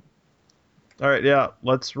out. All right. Yeah.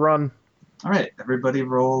 Let's run. All right, everybody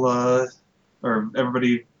roll, or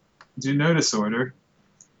everybody do notice order.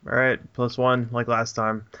 All right. +1 like last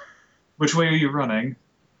time. Which way are you running?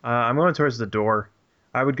 I'm going towards the door.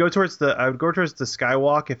 I would go towards the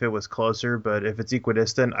skywalk if it was closer, but if it's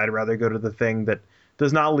equidistant, I'd rather go to the thing that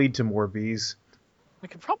does not lead to more bees. We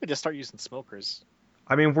could probably just start using smokers.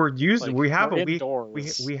 I mean, we have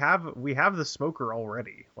indoors. we have the smoker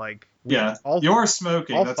already. Like Yeah, all, you're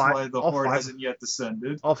smoking. all That's five- why the all horde five- hasn't yet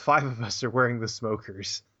descended. all 5 of us are wearing the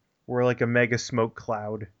smokers. We're like a mega smoke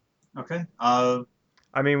cloud. Okay. I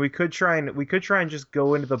mean, we could try and just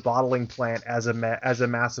go into the bottling plant as a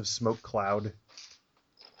massive smoke cloud.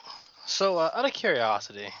 So, out of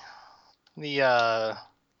curiosity, the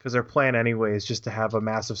Because their plan anyway is just to have a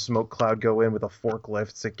massive smoke cloud go in with a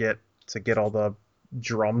forklift to get all the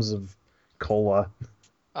drums of cola.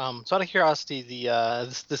 so out of curiosity, the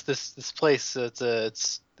this place,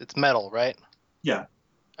 it's metal, right? Yeah.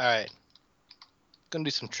 All right. Gonna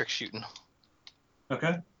do some trick shooting.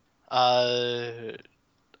 Okay.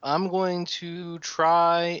 I'm going to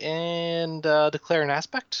try and declare an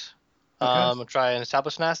aspect. Okay. Try and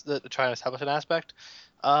establish an aspect.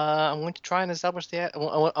 I'm going to try and establish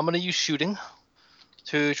I'm going to use shooting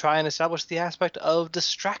to try and establish the aspect of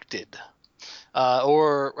distracted,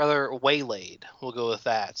 or rather waylaid. We'll go with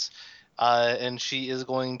that. And she is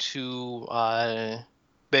going to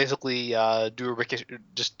basically do a ricochet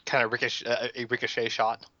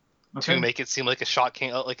shot Okay. to make it seem like a shot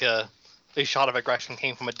came like a shot of aggression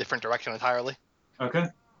came from a different direction entirely. Okay.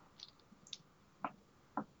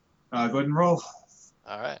 Go ahead and roll.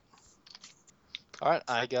 All right.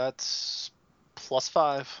 I got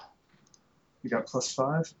 +5. You got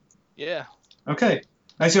 +5. Yeah. Okay.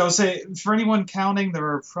 Actually, I would say for anyone counting, there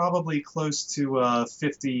are probably close to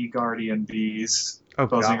 50 guardian bees Oh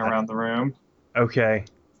buzzing God. around the room. Okay.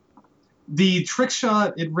 The trick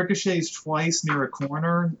shot, it ricochets twice near a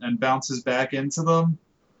corner and bounces back into them.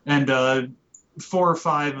 And 4 or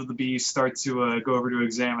 5 of the bees start to go over to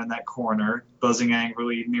examine that corner, buzzing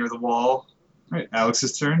angrily near the wall. All right,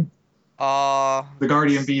 Alex's turn. The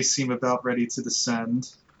guardian bees seem about ready to descend.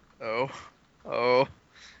 Oh.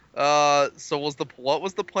 So what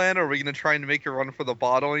was the plan? Are we gonna try and make a run for the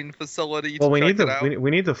bottling facility to Well, check it out?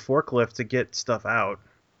 we need the forklift to get stuff out.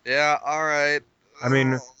 Yeah, all right. I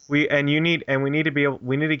mean, we need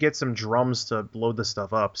to get some drums to load the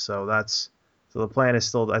stuff up. So the plan is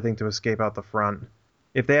still, I think, to escape out the front.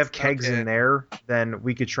 If they have kegs Okay. in there, then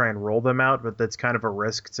we could try and roll them out, but that's kind of a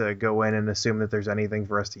risk to go in and assume that there's anything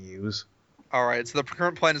for us to use. All right. So the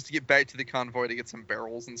current plan is to get back to the convoy to get some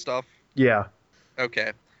barrels and stuff. Yeah.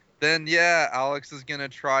 Okay. Then yeah, Alex is gonna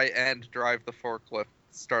try and drive the forklift,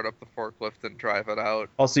 start up the forklift and drive it out.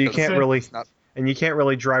 Also, you Because can't really, it's not and you can't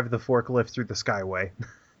really drive the forklift through the Skyway.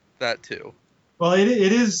 that too. Well, it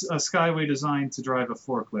is a Skyway designed to drive a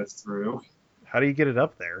forklift through. How do you get it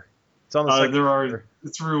up there? It's on the second floor.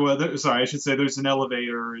 Sorry, I should say there's an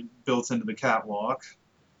elevator built into the catwalk.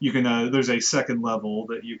 You can there's a second level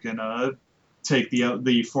that you can take the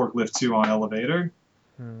forklift to on elevator.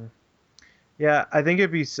 Yeah, I think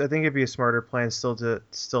it'd be a smarter plan still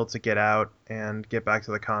to get out and get back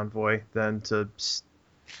to the convoy than to.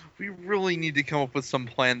 We really need to come up with some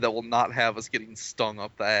plan that will not have us getting stung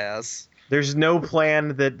up the ass. There's no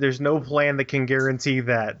plan that can guarantee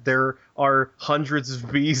that. There are hundreds of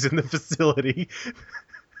bees in the facility.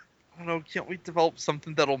 I don't know. Can't we develop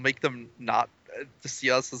something that'll make them not to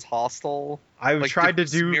see us as hostile? I've tried to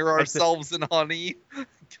do smear ourselves in honey.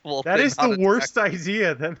 Well, that is the worst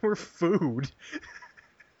idea. Then we're food.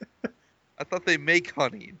 I thought they make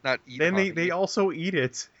honey, not eat Then honey. they also eat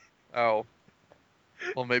it. Oh.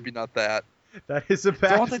 Well, maybe not that. That is a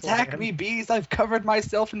bad Don't attack plan. me, bees. I've covered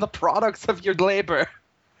myself in the products of your labor.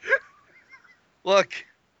 Look.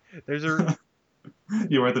 There's a.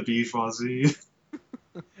 You are the bourgeoisie.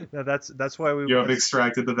 No, that's why we. You have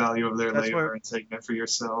extracted the value of their That's labor why- and taken it for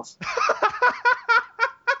yourself.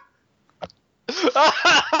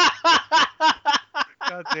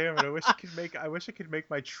 God damn it! I wish I could make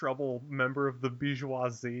my trouble member of the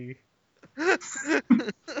bourgeoisie.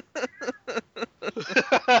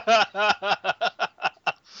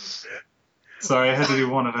 Sorry, I had to do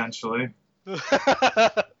one eventually. No,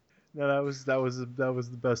 that was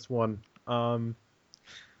the best one.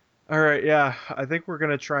 All right, yeah, I think we're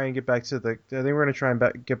gonna try and get back to the. I think we're gonna try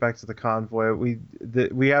and get back to the convoy.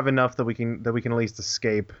 We have enough that we can at least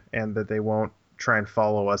escape, and that they won't try and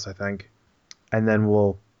follow us. I think, and then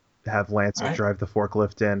we'll have Lance All right. drive the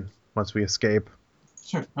forklift in once we escape.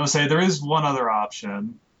 Sure. I would say there is one other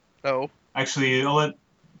option. Oh. Actually, I'll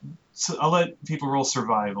let people roll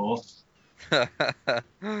survival. Oh,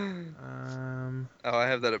 Um. I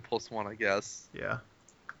have that at +1, I guess. Yeah.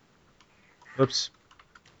 Oops.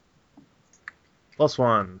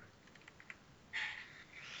 +1.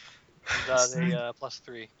 The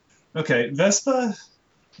 +3. Okay, Vespa,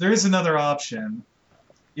 there is another option.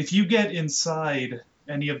 If you get inside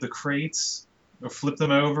any of the crates, or flip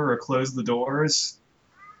them over, or close the doors,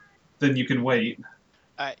 then you can wait.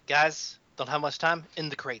 Alright, guys, don't have much time. In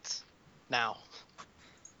the crates. Now.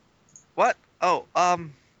 What? Oh,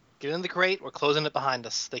 Get in the crate, we're closing it behind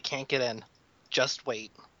us. They can't get in. Just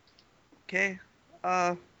wait. okay.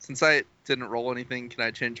 Since I didn't roll anything, can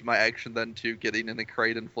I change my action then to getting in a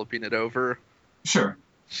crate and flipping it over? Sure.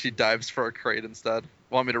 She dives for a crate instead.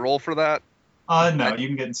 Want me to roll for that? No, you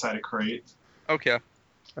can get inside a crate. Okay.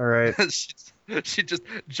 All right. she just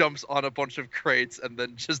jumps on a bunch of crates and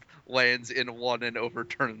then just lands in one and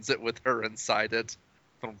overturns it with her inside it.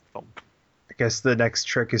 Thump, thump. I guess the next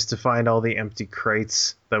trick is to find all the empty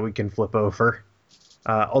crates that we can flip over.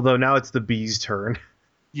 Although now it's the bees' turn.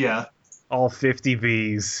 Yeah. All 50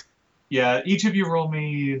 bees. Yeah, each of you roll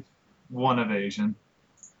me one evasion.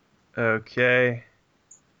 Okay.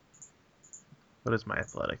 What is my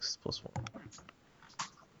athletics? +1.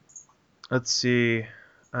 Let's see.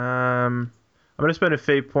 I'm gonna spend a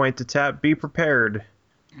fate point to tap. Be prepared.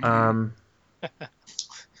 You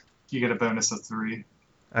get a bonus of 3.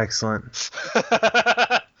 Excellent.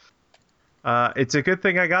 It's a good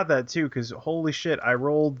thing I got that too, because holy shit, I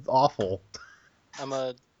rolled awful. I'm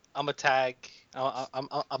a tag. I'm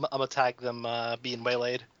a tag them being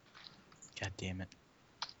waylaid. God damn it.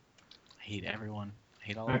 I hate everyone. I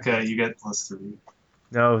hate all of Okay, them. you get +3.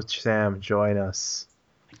 No, Sam, join us.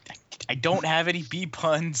 I don't have any bee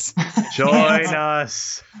puns. Join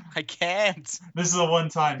us. I can't. This is a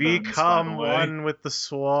one-time bonus, by Become the way. one with the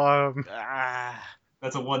swarm. Ah,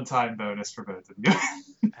 That's a one-time bonus for both of you.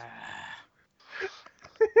 ah.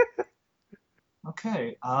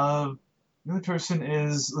 Okay, the other person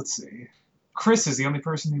is, let's see. Chris is the only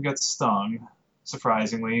person who gets stung,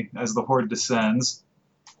 surprisingly, as the horde descends.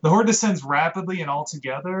 The horde descends rapidly and all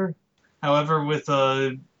together. However, with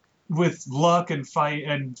with luck and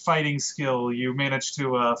fighting skill, you manage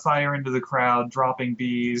to fire into the crowd, dropping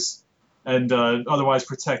bees, and otherwise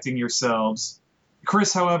protecting yourselves.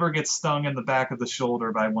 Chris, however, gets stung in the back of the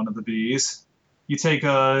shoulder by one of the bees. You take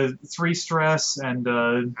 3 stress and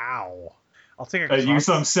Ow. I'll take a you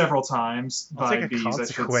stung several times I'll by take a bees, I should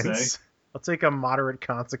say. consequence. I'll take a moderate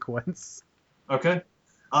consequence. Okay.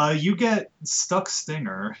 You get stuck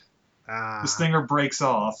stinger. Ah. The stinger breaks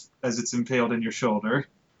off as it's impaled in your shoulder.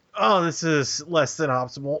 Oh, this is less than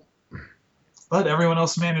optimal. But everyone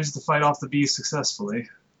else managed to fight off the bees successfully.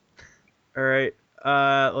 All right.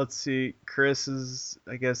 Let's see. Chris is,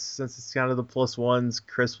 I guess, since it's down to the +1s,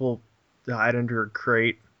 Chris will hide under a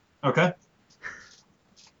crate. Okay.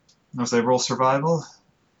 Now say roll survival.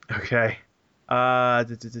 Okay. I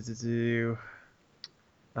don't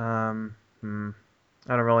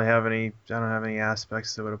really have any. I don't have any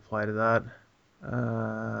aspects that would apply to that.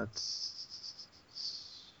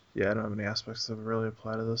 Yeah, I don't have any aspects that would really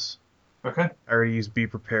apply to this. Okay. I already used be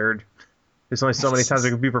prepared. There's only so many times I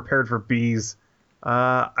can be prepared for bees.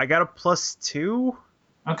 I got a +2.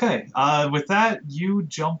 Okay. With that, you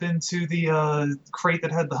jump into the crate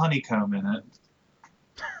that had the honeycomb in it.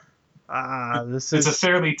 This It's is. a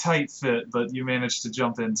fairly tight fit, but you managed to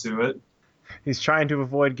jump into it. He's trying to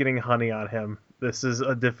avoid getting honey on him. This is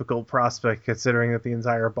a difficult prospect considering that the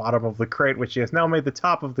entire bottom of the crate, which he has now made the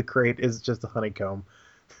top of the crate, is just a honeycomb.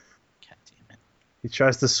 God damn it. He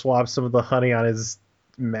tries to swab some of the honey on his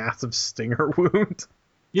massive stinger wound.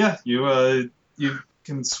 Yeah, you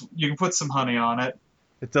can put some honey on it.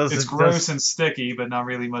 It does. It's it gross does, and sticky, but not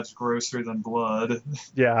really much grosser than blood.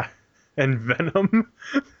 Yeah, and venom.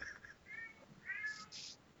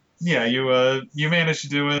 Yeah, you managed to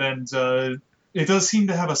do it, and it does seem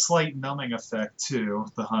to have a slight numbing effect too.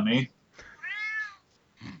 The honey.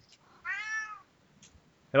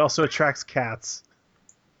 It also attracts cats.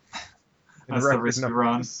 In That's the record risk you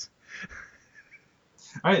numbers.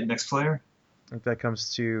 All right, next player. I think that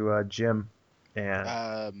comes to Jim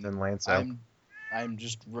and then Lanso. I'm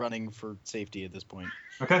just running for safety at this point.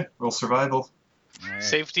 Okay, roll survival. All right.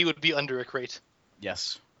 Safety would be under a crate.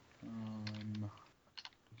 Yes.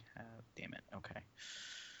 Damn it. Okay.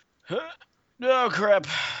 Oh crap.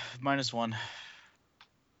 -1.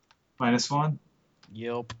 -1.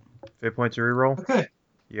 Yep. Fate point to reroll. Okay.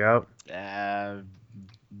 Yep.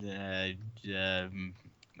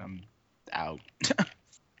 I'm out.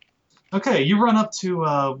 Okay, you run up to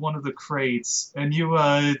one of the crates, and you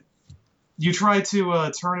try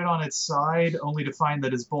to turn it on its side, only to find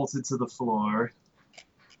that it's bolted to the floor.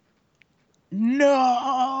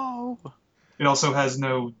 No. It also has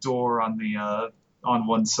no door on the on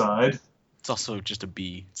one side. It's also just a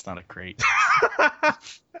bee. It's not a crate.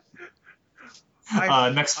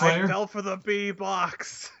 Next player. I fell for the bee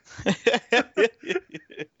box.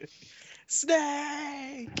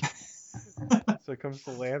 Snake. So it comes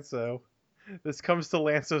to Lanso. This comes to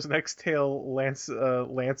Lanso's next tale,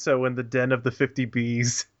 Lanso in the den of the 50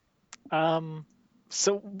 bees. So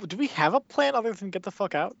do we have a plan other than get the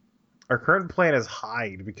fuck out? Our current plan is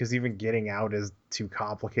hide, because even getting out is too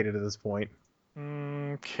complicated at this point.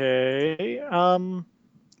 Okay.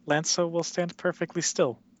 Lanso will stand perfectly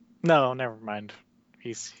still. No, never mind.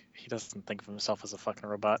 He doesn't think of himself as a fucking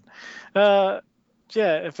robot. Yeah,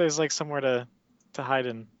 if there's like somewhere to hide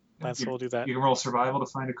in, Lanso will do that. You can roll survival to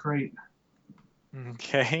find a crate.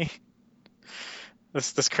 Okay.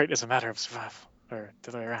 This crate is a matter of survival, or the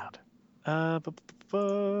other way around.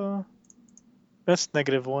 That's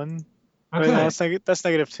 -1. Okay. Wait, no, that's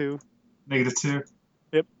 -2. -2.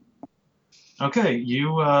 Yep. Okay,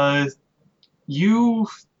 you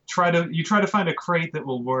try to find a crate that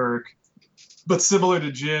will work, but similar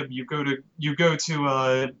to Jim, you go to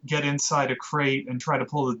get inside a crate and try to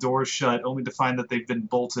pull the door shut, only to find that they've been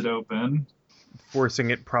bolted open.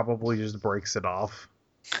 Forcing it probably just breaks it off.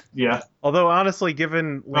 Yeah. Although honestly,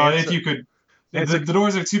 given If you could, the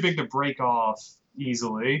doors are too big to break off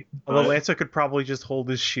easily. Although but- Lanso could probably just hold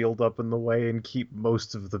his shield up in the way and keep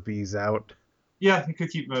most of the bees out. Yeah, he could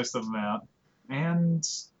keep most of them out. And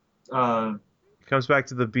Comes back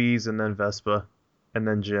to the bees and then Vespa, and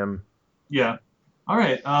then Jim. yeah. All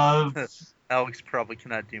right. Alex probably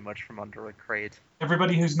cannot do much from under a crate.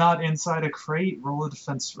 Everybody who's not inside a crate, roll a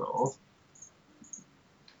defense roll.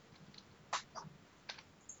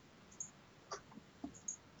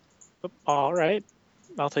 All right,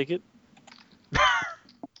 I'll take it.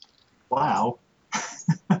 Wow.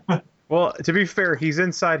 Well, to be fair, he's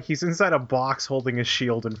inside a box holding a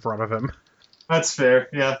shield in front of him. That's fair.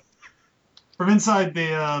 Yeah. From inside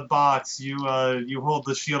the box, you hold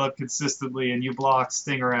the shield up consistently, and you block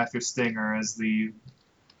stinger after stinger as the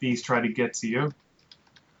bees try to get to you.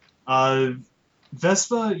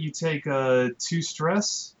 Vespa, you take 2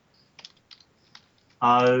 stress.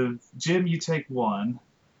 Jim, you take 1,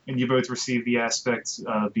 and you both receive the aspect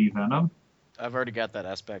bee venom. I've already got that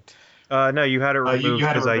aspect. No, you had it You removed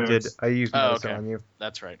had it because removed. I used Oh, medicine okay. on you.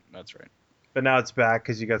 That's right. But now it's back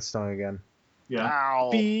because you got stung again. Yeah. Ow.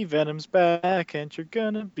 Bee venom's back, and you're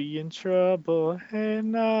gonna be in trouble. Hey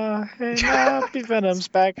nah, bee venom's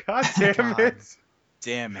back. God damn God. it!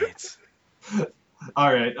 Damn it.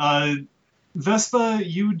 All right. Vespa,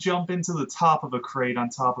 you jump into the top of a crate on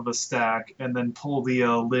top of a stack, and then pull the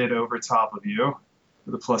lid over top of you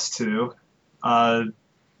with a +2.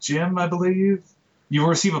 Jim, I believe you will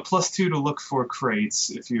receive a +2 to look for crates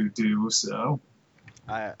if you do so,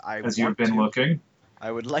 I as you have want been to. looking.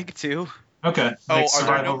 I would like to. Okay. Oh, Make are there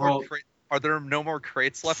survival roll. no more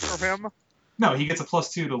crates left for him? No, he gets a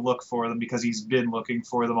 +2 to look for them because he's been looking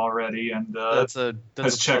for them already and That's a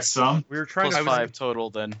has checked plus, some. We were trying plus to 5 total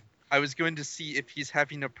then. I was going to see if he's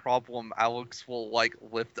having a problem. Alex will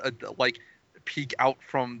peek out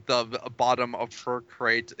from the bottom of her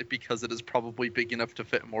crate because it is probably big enough to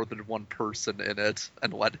fit more than one person in it,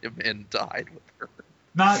 and let him in to hide with her.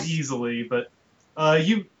 Not easily, but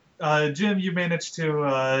Jim, you managed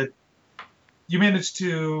to.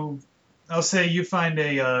 I'll say you find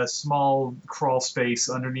a small crawl space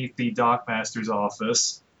underneath the dockmaster's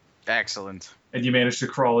office, Excellent. and you manage to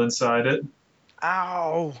crawl inside it.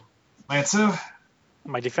 Ow. Lanso,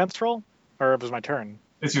 My defense roll? Or it was my turn?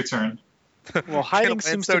 it's your turn. Well, hiding Can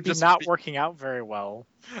seems Lanso to be just not working out very well.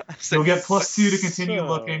 You'll get +2 to continue So-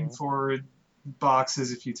 looking for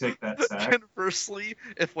boxes if you take that tack. Conversely,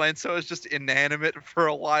 if Lanso is just inanimate for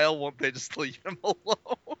a while, won't they just leave him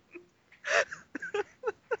alone?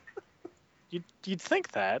 You'd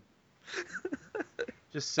think that.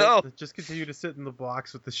 just sit, No. just continue to sit in the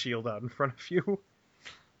box with the shield out in front of you.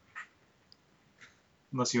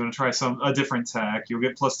 Unless you want to try a different tack. You'll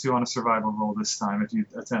get +2 on a survival roll this time if you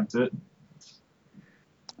attempt it.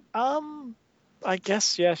 I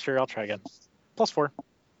guess, yeah, sure, I'll try again. +4.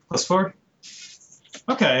 +4?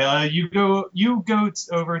 Okay, you go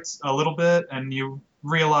over a little bit, and you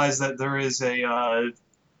realize that there is a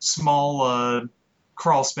small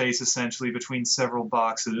crawl space, essentially, between several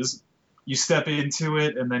boxes. You step into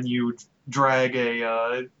it, and then you drag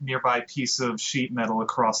a nearby piece of sheet metal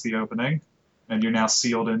across the opening, and you're now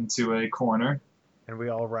sealed into a corner. And we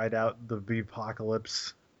all ride out the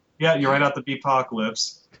apocalypse. Yeah, you're right out the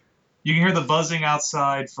apocalypse. You can hear the buzzing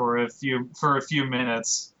outside for a few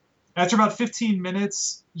minutes. After about 15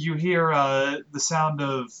 minutes, you hear the sound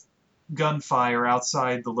of gunfire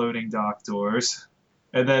outside the loading dock doors,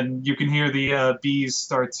 and then you can hear the bees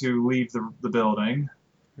start to leave the building.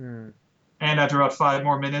 And after about 5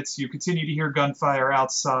 more minutes, you continue to hear gunfire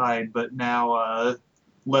outside, but now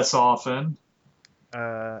less often.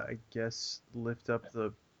 I guess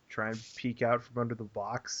try and peek out from under the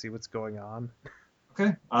box, see what's going on.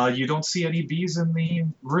 Okay. You don't see any bees in the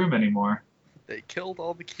room anymore. They killed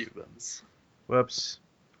all the Cubans. Whoops.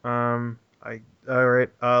 Alright,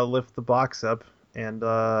 lift the box up and,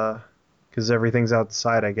 cause everything's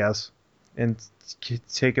outside, I guess. And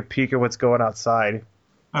take a peek at what's going outside.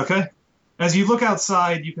 Okay. As you look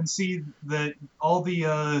outside, you can see that all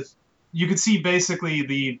the, you can see basically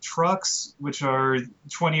the trucks, which are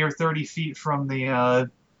 20 or 30 feet from the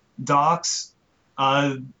docks.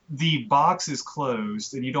 The box is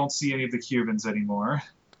closed, and you don't see any of the Cubans anymore.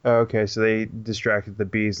 Okay, so they distracted the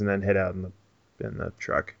bees and then hid out in the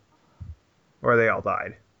truck. Or they all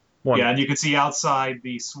died. Yeah, and you can see outside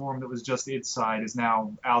the swarm that was just inside is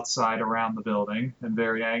now outside around the building and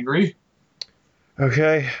very angry.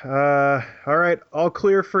 Okay, alright, all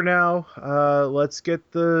clear for now. Let's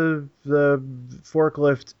get the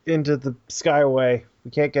forklift into the skyway.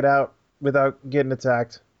 We can't get out without getting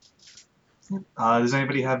attacked. Does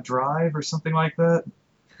anybody have drive or something like that?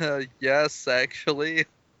 Yes, actually.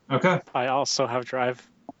 Okay. I also have drive.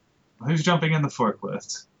 Who's jumping in the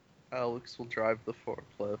forklift? Alex will drive the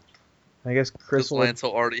forklift. I guess Chris Because will...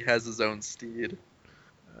 Lancel already has his own steed.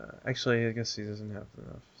 Actually, I guess he doesn't have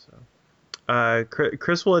enough, so...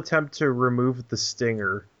 Chris will attempt to remove the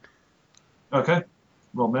stinger. Okay.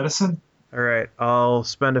 Roll medicine. Alright, I'll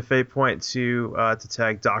spend a fate point to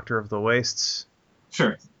tag Doctor of the Wastes.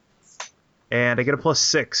 Sure. And I get a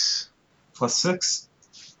 +6. +6.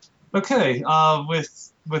 Okay.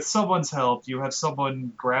 With someone's help, you have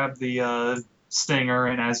someone grab the stinger,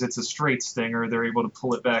 and as it's a straight stinger, they're able to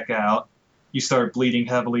pull it back out. You start bleeding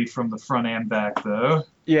heavily from the front and back, though.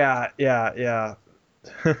 Yeah.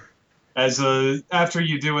 As after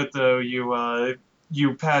you do it, though,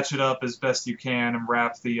 you patch it up as best you can and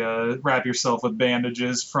wrap yourself with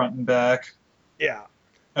bandages front and back. Yeah.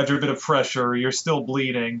 After a bit of pressure, you're still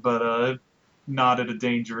bleeding, but not at a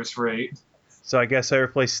dangerous rate. So I guess I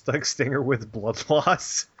replace Stuck Stinger with Blood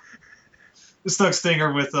Loss. Stuck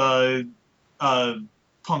Stinger with a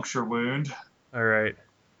puncture wound. All right.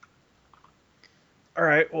 All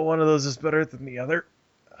right. Well, one of those is better than the other.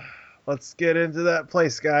 Let's get into that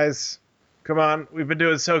place, guys. Come on. We've been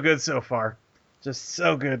doing so good so far. Just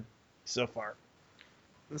so good so far.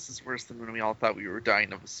 This is worse than when we all thought we were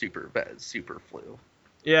dying of a super flu.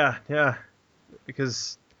 Yeah.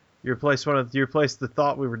 Because you replaced the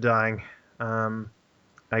thought we were dying.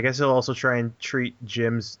 I guess he'll also try and treat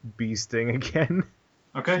Jim's bee sting again.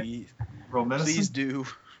 Okay. Please, Roll medicine. please do.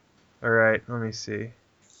 All right. Let me see.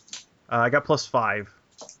 I got +5.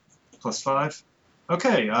 +5.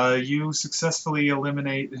 Okay. You successfully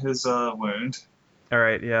eliminate his wound. All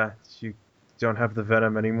right. Yeah. You don't have the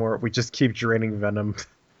venom anymore. We just keep draining venom.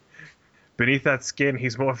 Beneath that skin,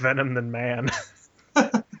 he's more venom than man.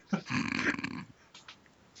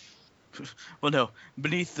 Well, no.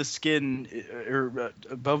 Beneath the skin, or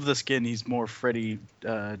above the skin, he's more Freddy,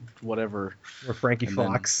 whatever. Or Frankie And then-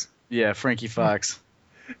 Fox. Yeah, Frankie Fox.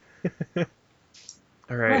 All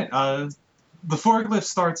Right. right. The forklift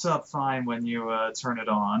starts up fine when you turn it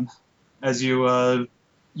on. As you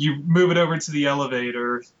move it over to the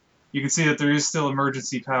elevator, you can see that there is still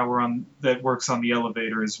emergency power that works on the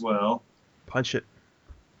elevator as well. Punch it.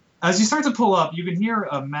 As you start to pull up, you can hear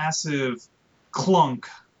a massive clunk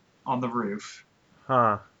on the roof.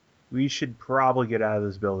 Huh. We should probably get out of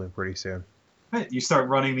this building pretty soon. Right, you start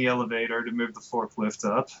running the elevator to move the forklift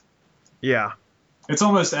up. Yeah. It's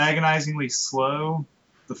almost agonizingly slow.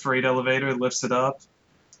 The freight elevator lifts it up.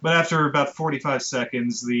 But after about 45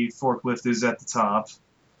 seconds, the forklift is at the top.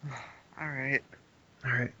 All right.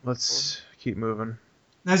 All right. Let's keep moving.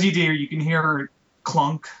 As you do, you can hear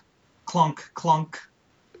clunk, clunk, clunk.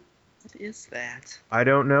 What is that? I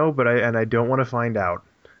don't know, but I don't want to find out.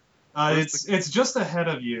 It's just ahead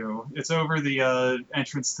of you. It's over the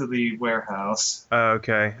entrance to the warehouse.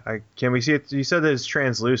 Okay. Can we see it? You said that it's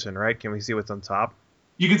translucent, right? Can we see what's on top?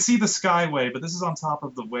 You can see the skyway, but this is on top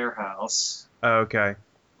of the warehouse. Okay.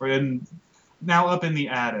 We're now up in the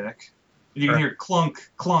attic. And you can Sure. hear clunk,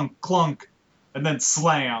 clunk, clunk, and then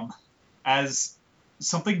slam as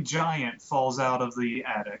something giant falls out of the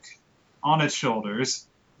attic on its shoulders.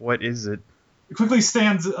 What is it? It quickly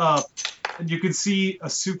stands up, and you can see a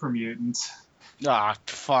super mutant Ah,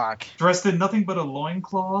 fuck. dressed in nothing but a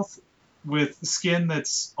loincloth with skin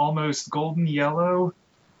that's almost golden yellow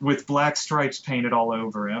with black stripes painted all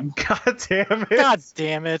over him, God damn it. God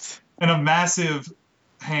damn it. and a massive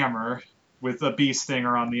hammer with a bee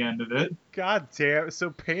stinger on the end of it. God damn. So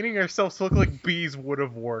painting ourselves to look like bees would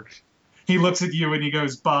have worked. He looks at you and he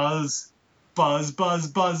goes, "Buzz, buzz, buzz,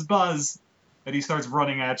 buzz, buzz," and he starts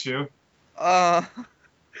running at you.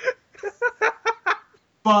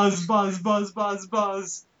 Buzz, buzz, buzz, buzz,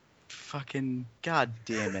 buzz. Fucking god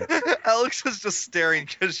damn it. Alex is just staring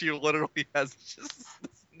because she literally has just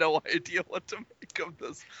no idea what to make of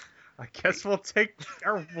this. I guess we'll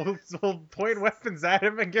we'll point weapons at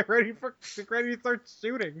him and get ready to start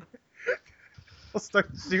shooting. We'll start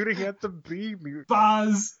shooting at the bee mutant.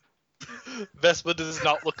 Buzz. Vespa does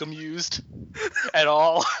not look amused at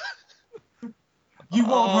all. You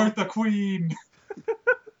won't hurt the queen.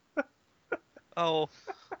 Oh,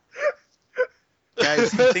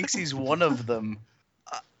 Guys, he thinks he's one of them.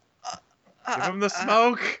 Give him the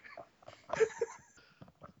smoke.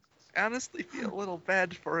 I honestly feel a little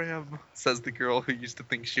bad for him, says the girl who used to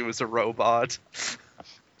think she was a robot.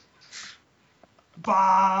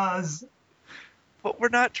 Buzz. But we're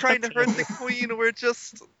not trying to hurt the queen. We're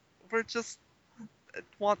just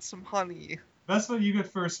want some honey. That's when you get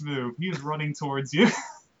first move. He is running towards you.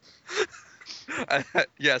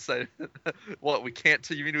 Yes, what we can't.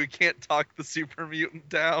 You mean we can't talk the super mutant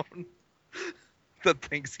down? That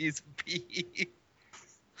thinks he's a bee.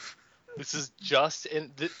 This is just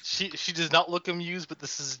she does not look amused, but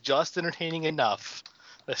this is just entertaining enough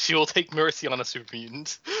that she will take mercy on a super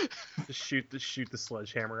mutant. Just shoot the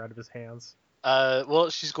sledgehammer out of his hands. Well,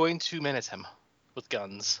 she's going to menace him with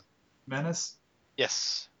guns. Menace.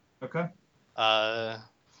 Yes. Okay.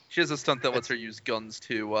 She has a stunt that lets her use guns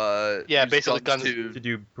to. Yeah, use basically guns To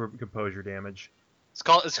do composure damage. It's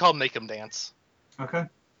called Make 'em Dance. Okay.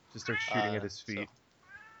 Just start shooting at his feet. So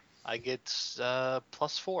I get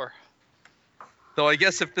 +4. Though I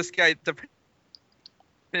guess if this guy, depending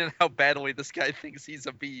on how badly this guy thinks he's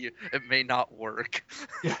a bee, it may not work.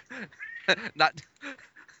 Yeah. Not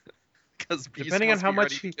because bees Depending on must how be much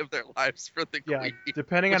ready he- to give their lives for the Yeah, queen.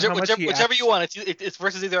 depending on how much he Whichever you want. It's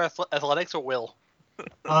versus either athletics or will.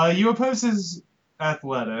 You oppose his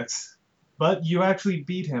athletics, But you actually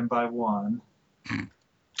beat him by 1.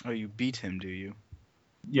 Oh, you beat him, do you?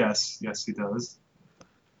 Yes, he does.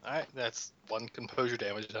 Alright, that's 1 composure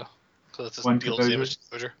damage now. So that's just 1 deals composure. damage to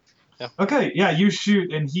composure. Okay, yeah, you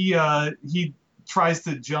shoot, and he tries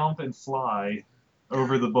to jump and fly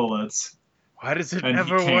over the bullets. Why does it And he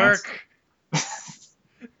never can't. work?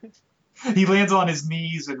 He lands on his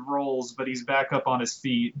knees and rolls, but he's back up on his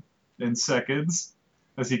feet in seconds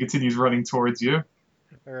as he continues running towards you.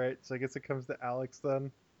 All right, so I guess it comes to Alex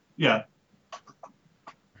then. Yeah.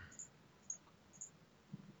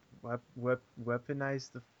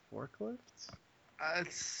 Weaponize the forklift?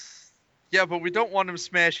 Yeah, but we don't want him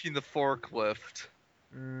smashing the forklift.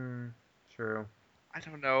 True. I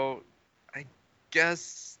don't know. I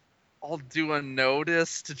guess I'll do a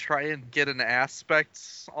notice to try and get an aspect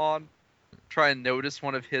on. Try and notice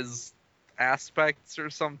one of his aspects or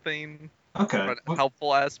something. Okay. Or a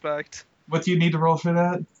helpful aspect. What do you need to roll for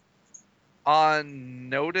that? On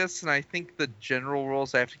notice, and I think the general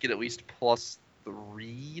rolls I have to get at least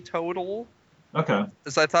 +3 total. Okay.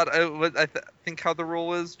 So I thought think how the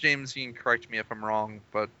rule is. James, you can correct me if I'm wrong,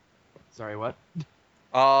 but Sorry, what?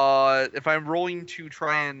 if I'm rolling to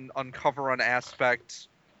try and uncover an aspect,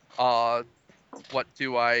 what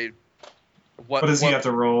What does he have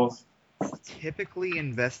to roll? Typically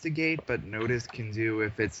investigate, but notice can do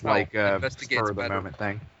if it's Oh, like a investigate's spur of the better. moment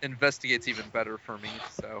thing. Investigate's even better for me.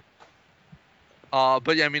 So,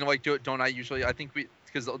 but yeah, I mean, like, don't I usually? I think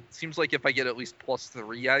because it seems like if I get at least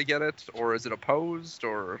 +3, I get it, or is it opposed,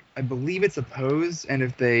 or? I believe it's opposed, and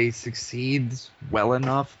if they succeed well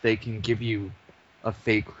enough, they can give you a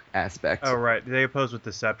fake aspect. Oh, right. They oppose with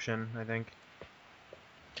deception, I think.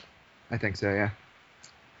 I think so, yeah.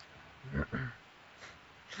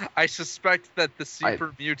 I suspect that the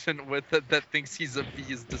super mutant with it that thinks he's a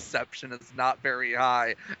bee's deception is not very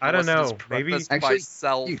high. I don't unless it is know. Maybe prefaced Actually, by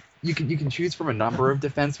self. You can choose from a number of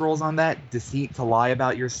defense rolls on that. Deceit to lie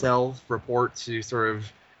about yourself, report to sort of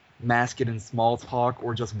mask it in small talk,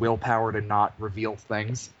 or just willpower to not reveal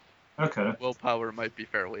things. Okay. Willpower might be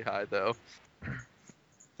fairly high though.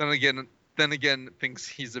 Then again, thinks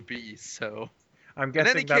he's a bee. So I'm in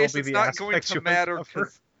guessing any that'll case, be it's the not going aspect to you matter. uncover.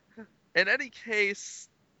 'Cause in any case,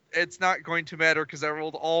 it's not going to matter because I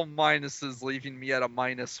rolled all minuses, leaving me at a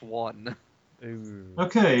 -1. Ooh.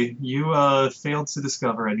 Okay, you failed to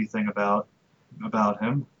discover anything about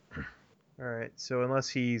him. All right. So unless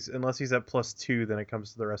he's at +2, then it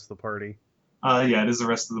comes to the rest of the party. Yeah, it is the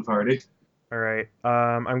rest of the party. All right.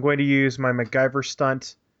 I'm going to use my MacGyver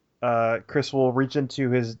stunt. Chris will reach into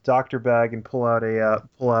his doctor bag and pull out a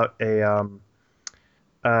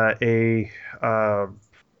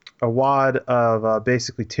wad of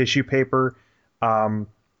basically tissue paper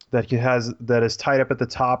that is tied up at the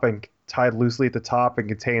top and tied loosely at the top and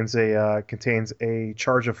contains a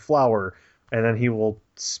charge of flour, and then he will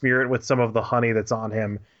smear it with some of the honey that's on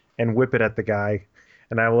him and whip it at the guy,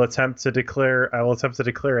 and I will attempt to declare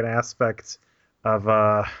an aspect of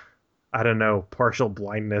I don't know, partial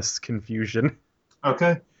blindness, confusion.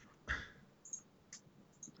 Okay.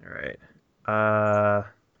 All right. And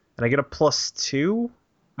I get a +2.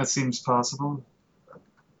 That seems possible.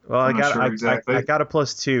 Well, I'm not sure exactly. I got a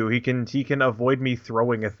 +2. He can avoid me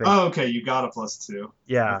throwing a thing. Oh, okay, you got a +2.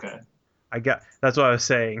 Yeah. Okay. That's what I was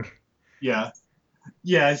saying. Yeah.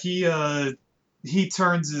 Yeah, he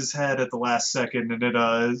turns his head at the last second and it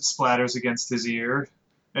splatters against his ear.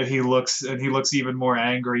 And he looks even more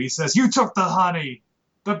angry. He says, "You took the honey!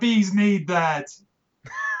 The bees need that!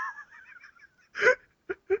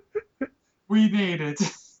 We need it!"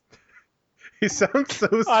 He sounds so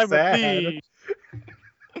I'm sad. a bee.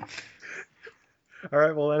 All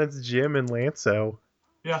right, well then it's Jim and Lanso.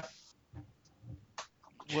 Yeah.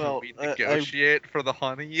 Well, Should we negotiate for the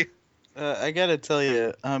honey? I gotta tell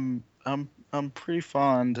you, I'm pretty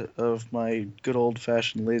fond of my good old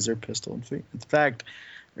fashioned laser pistol. In fact,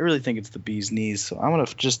 I really think it's the bee's knees, so I'm gonna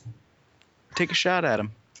just take a shot at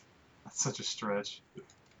him. That's such a stretch.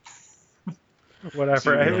 Whatever.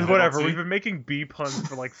 So, yeah. Whatever. We've been making bee puns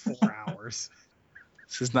for like 4 hours.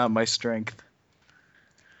 This is not my strength.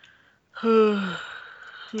 It's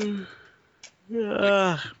gonna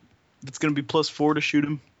be +4 to shoot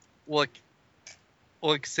him. Look,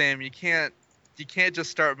 Sam, you can't just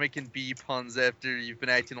start making bee puns after you've been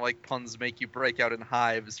acting like puns make you break out in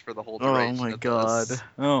hives for the whole duration Oh my of god. this.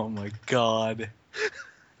 Oh my god.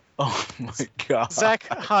 Oh my god. Zach,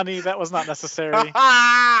 honey, that was not necessary.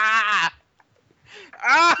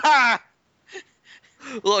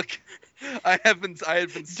 Look, I had been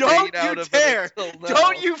Don't staying you out of dare! it until now.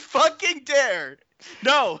 Don't you fucking dare!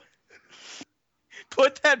 No!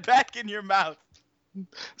 Put that back in your mouth.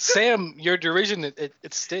 Sam, your derision,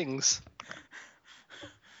 it stings.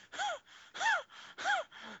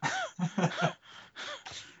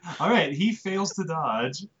 All right, he fails to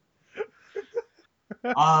dodge.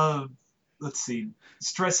 Let's see.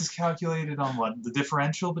 Stress is calculated on what? The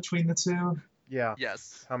differential between the two? Yeah.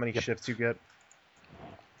 Yes. How many shifts you get?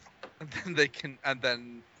 And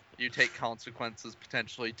then you take consequences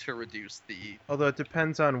potentially to reduce the. Although it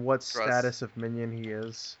depends on what Stress. status of minion he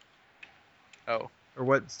is. Oh. Or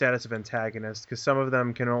what status of antagonist, because some of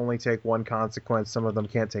them can only take one consequence, some of them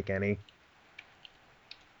can't take any.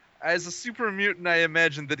 As a super mutant, I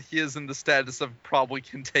imagine that he is in the status of probably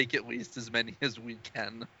can take at least as many as we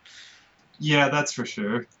can. Yeah, that's for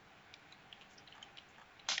sure.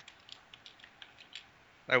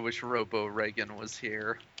 I wish Robo Reagan was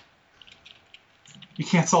here. You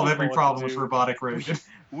can't solve I don't every know what to problem with do. robotic Reagan.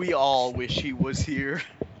 We all wish he was here.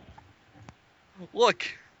 Look,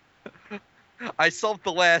 I solved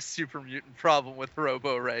the last super mutant problem with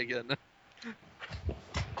Robo Reagan.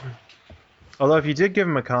 Although if you did give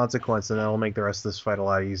him a consequence, then that'll make the rest of this fight a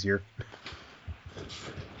lot easier.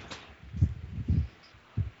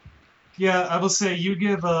 Yeah, I will say you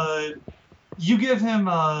give him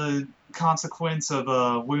a consequence of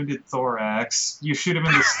a wounded thorax. You shoot him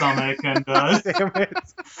in the stomach, and Damn it.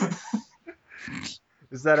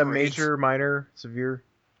 Is that a Great. major, minor, severe?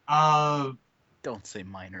 Don't say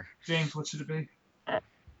minor. James, what should it be?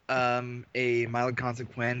 A mild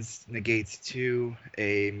consequence negates 2,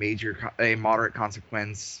 a moderate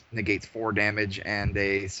consequence negates 4 damage, and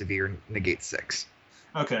a severe negates 6.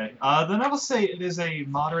 Okay, then I will say it is a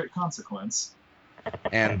moderate consequence.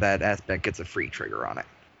 And that aspect gets a free trigger on it.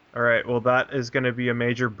 Alright, well that is going to be a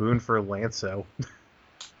major boon for Lanso.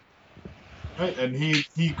 Right, and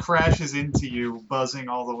he crashes into you, buzzing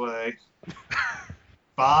all the way.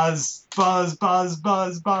 Buzz, buzz, buzz,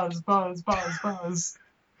 buzz, buzz, buzz, buzz, buzz.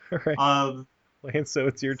 Alright, Lanso,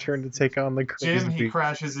 it's your turn to take on the crazy Jim, he beast.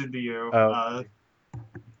 crashes into you. Oh.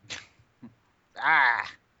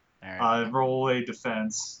 Alright. Roll a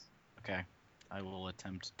defense. Okay. I will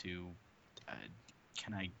attempt to.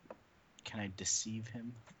 Can I deceive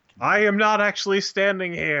him? I am not actually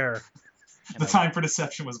standing here! The time for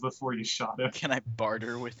deception was before you shot him. Can I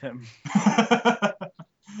barter with him?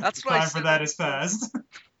 That's what I Time for said. that is past.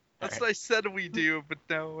 That's what I said we do, but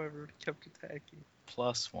no, everyone kept attacking.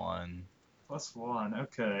 +1. +1,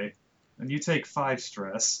 okay. And you take 5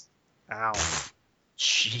 stress. Ow.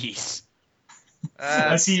 Jeez.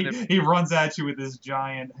 As Gonna- he runs at you with his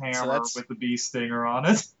giant hammer that's- with the bee stinger on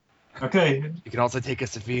it. Okay, You can also take a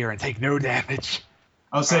severe and take no damage.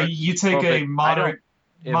 I'll say Alright, you take well, a but moderate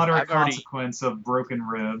if moderate I've already- consequence of broken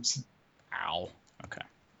ribs Ow. Okay.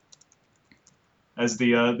 as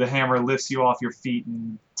the hammer lifts you off your feet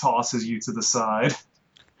and tosses you to the side.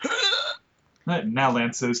 Right, now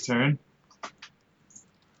Lance's turn.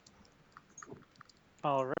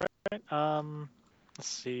 All right. Let's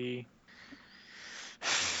see.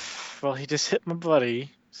 Well, he just hit my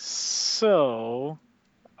buddy, so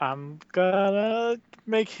I'm gonna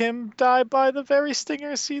make him die by the very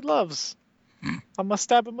stingers he loves. I'm gonna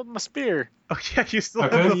stab him with my spear. Oh yeah, you still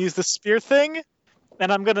Okay. I'm have gonna the... use the spear thing,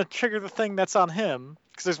 and I'm gonna trigger the thing that's on him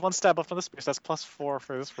because there's one stab left on the spear. So that's +4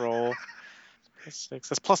 for this roll. +6.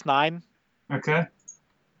 That's +9. Okay.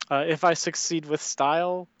 If I succeed with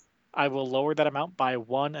style, I will lower that amount by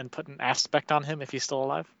 1 and put an aspect on him if he's still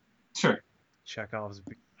alive. Sure. Chekhov's...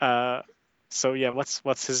 So yeah,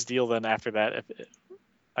 what's his deal then after that?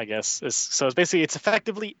 I guess so. It's basically it's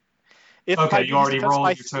effectively. If I Okay, use you already defense rolled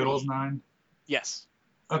by your totals 3, 9. Yes.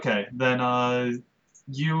 Okay, then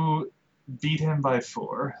you beat him by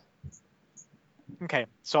 4. Okay,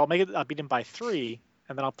 so I'll beat him by 3,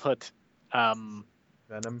 and then I'll put Venom.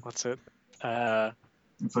 what's it? But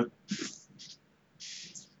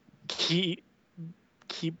Keep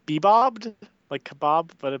bebobbed like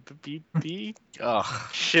kebab, but a b Ugh.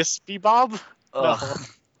 shish bebob. Ugh.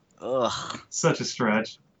 Ugh. such a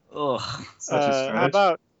stretch. Ugh. Such a How stretch.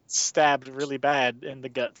 about stabbed really bad in the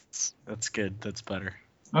guts? That's good. That's better.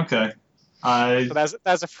 Okay. So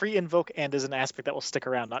that's a free invoke and is an aspect that will stick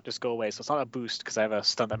around, not just go away. So it's not a boost because I have a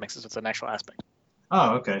stun that makes it so it's an actual aspect.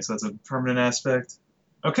 Oh, okay. So that's a permanent aspect.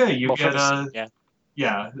 Okay, you Well, for get the scene,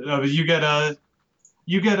 yeah.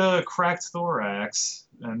 you get a cracked thorax,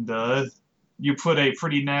 and you put a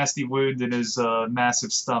pretty nasty wound in his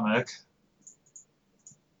massive stomach.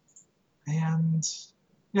 And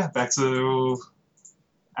yeah, back to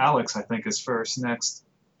Alex. I think is first next.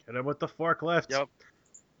 Hit him with the forklift. Yep.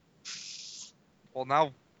 Well,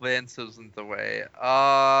 now Lance's in the way.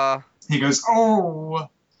 He goes, "Oh,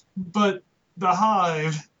 but the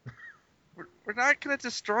hive." We're not gonna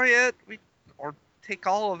destroy it. Or take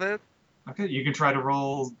all of it. Okay, you can try to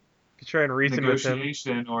roll You try and reason with him.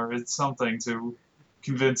 negotiation or it's something to.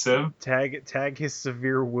 convince him. Tag his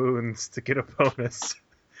severe wounds to get a bonus.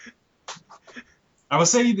 I will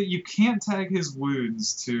say that you can't tag his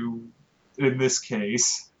wounds in this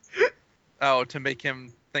case. Oh, to make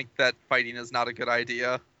him think that fighting is not a good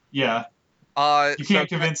idea. Yeah, you So can't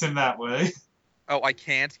convince him that way. Oh, I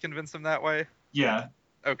can't convince him that way? Yeah,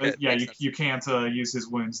 Okay. yeah, makes you, sense. you can't use his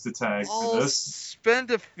wounds to tag for I'll this.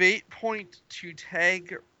 spend a fate point to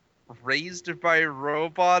tag Raised by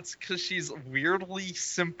Robots because she's weirdly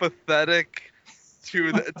sympathetic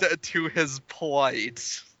to to his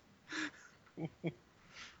plight.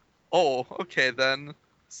 Oh, okay then.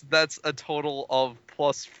 So that's a total of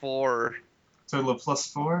 +4. Total of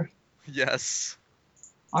 +4. Yes.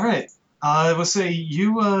 All right. I will say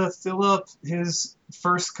you fill up his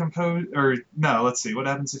first no, let's see. What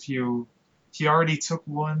happens if he already took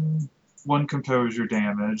one composure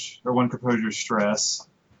damage or one composure stress.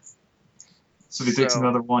 So if he takes So-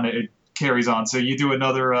 another one, it carries on. So you do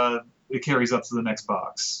another it carries up to the next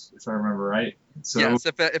box, if I remember right. So Yes,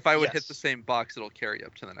 if I would hit Yes. the same box, it'll carry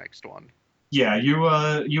up to the next one. yeah, you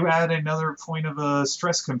add another point of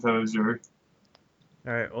stress composure.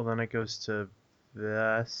 All right. Well, then it goes to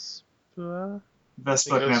Vespa.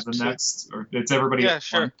 Vespa It can have the goes to- next, or it's everybody. Yeah, at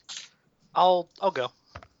sure. one. I'll go.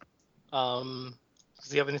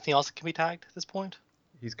 Does he have anything else that can be tagged at this point?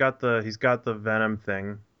 He's got the venom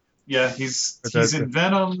thing. Yeah, he's But that's-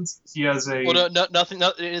 envenomed. He has a Well, nothing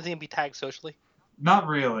can be tagged socially. not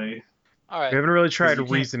really. All We right. haven't really tried you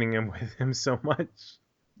can't- reasoning him with him so much.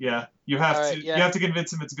 Yeah, you have All to right, yeah. you have to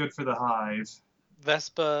convince him it's good for the hive.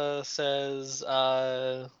 Vespa says,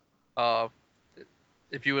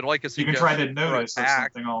 If you would like a You suggestion can try to for notice or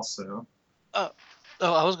attack- something also. oh,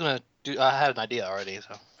 I was gonna do. I had an idea already.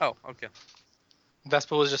 So Oh, okay.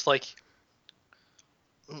 Vespa was just like,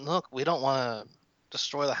 look, we don't want to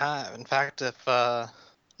destroy the hive. In fact, if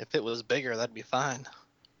it was bigger, that'd be fine.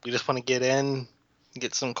 We just want to get in,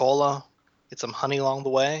 get some cola, get some honey along the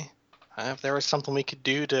way. If there was something we could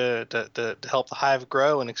do to help the hive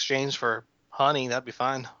grow in exchange for honey, that'd be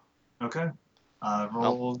fine. Okay.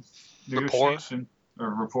 Roll Rapport. negotiation or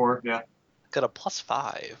rapport. Yeah, Got a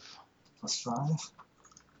 +5. +5.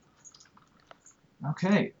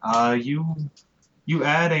 Okay. You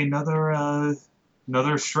add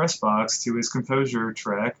another stress box to his composure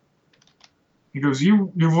track. He goes,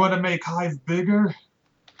 You want to make hive bigger?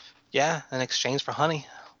 Yeah, in exchange for honey.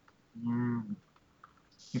 Mm.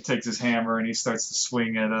 He takes his hammer and he starts to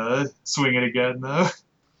swing it again though.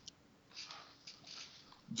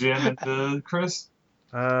 Jim and Chris.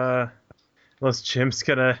 Unless Jim's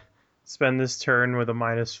gonna spend this turn with a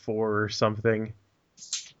 -4 or something.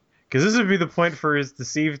 Because this would be the point for his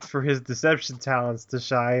deception talents to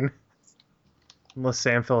shine. Unless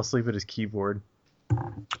Sam fell asleep at his keyboard.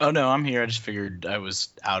 Oh no, I'm here. I just figured I was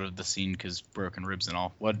out of the scene because broken ribs and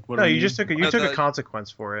all. What? No, do we you need? just took a The-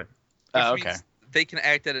 consequence for it. Oh, Which okay. means they can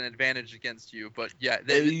act at an advantage against you, but yeah,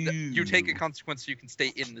 you take a consequence so you can stay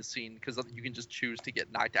in the scene because you can just choose to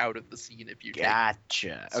get knocked out of the scene if you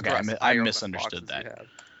Gotcha. take Okay, stress I higher on the misunderstood boxes you that.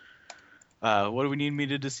 have. What do we need me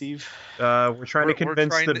to deceive? We're trying to We're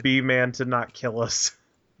convince trying the to- B-man to not kill us.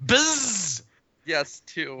 Buzz! Yes,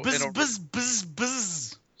 too. Buzz! in order- Buzz! Buzz!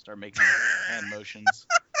 Buzz! Start making hand motions.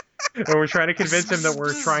 And we're trying to convince him that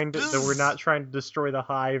we're not trying to destroy the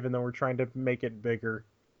hive, and that we're trying to make it bigger.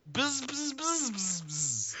 Buzz! Buzz! Buzz!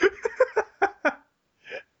 Buzz!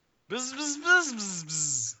 Buzz! Buzz! Buzz! Buzz! Buzz!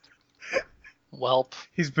 Buzz! Welp.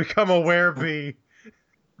 He's become a werebee.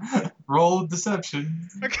 Roll deception.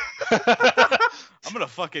 I'm gonna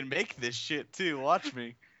fucking make this shit too. Watch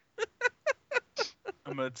me.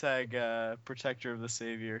 I'm gonna tag Protector of the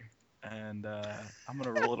Savior, and I'm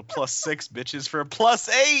gonna roll it a +6, bitches, for a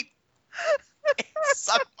 +8.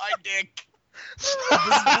 Suck my dick.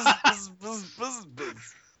 Buzz, buzz, buzz, buzz, buzz,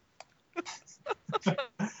 buzz.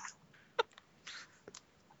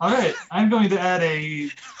 All right, I'm going to add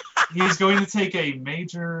he's going to take a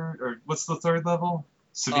major, or what's the third level?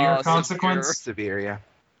 Severe Severe. consequence? Severe, yeah.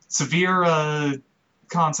 Severe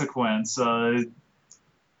consequence.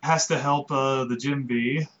 Has to help the Jim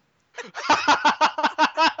B.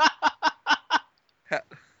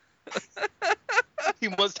 He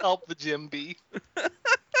must help the Jim B.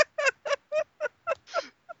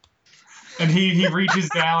 And he reaches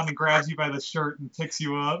down and grabs you by the shirt and picks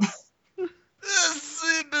you up.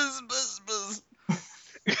 Buzz, buzz, buzz.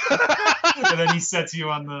 And then he sets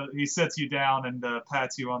you down and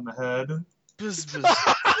pats you on the head. Buzz, buzz.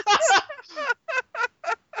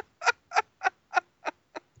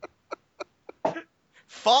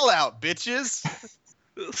 Fallout, bitches.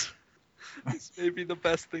 This Maybe the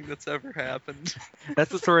best thing that's ever happened. That's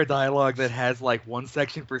the sort of dialogue that has like one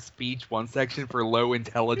section for speech, one section for low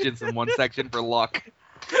intelligence, and one section for luck.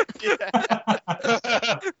 Yeah.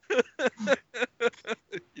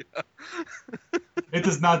 It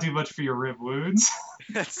does not do much for your rib wounds.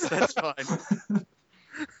 That's fine.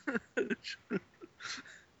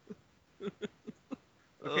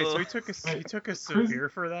 Okay, so he took a severe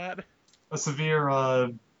for that. A severe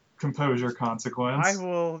composure consequence. I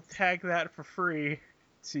will tag that for free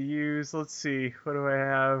to use. Let's see, what do I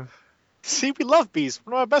have? See, we love bees.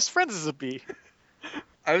 One of my best friends is a bee.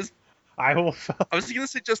 I was gonna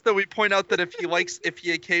suggest that we point out that if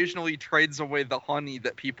he occasionally trades away the honey,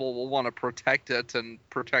 that people will want to protect it and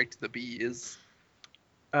protect the bees.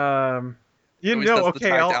 You least know, that's the okay,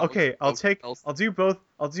 tag down.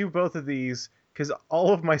 I'll do both of these because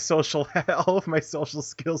all of my social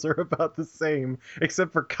skills are about the same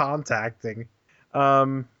except for contacting.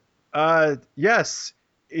 Yes,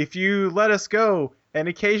 if you let us go and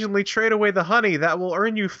occasionally trade away the honey, that will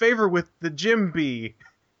earn you favor with the gym bee.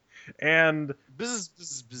 And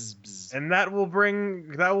and that will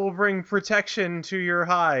bring protection to your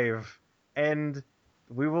hive, and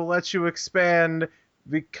we will let you expand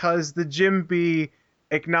because the gym bee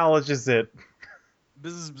acknowledges it.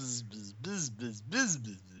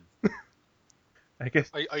 I guess.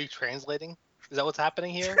 Are you translating? Is that what's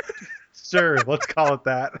happening here? Sure, let's call it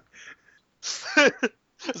that.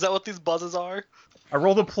 Is that what these buzzes are? I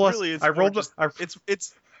rolled a plus. Really, it's I rolled more just- I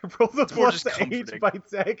It's rolled a more plus just 8 comforting. by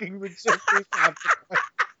tagging the gym bee consequence.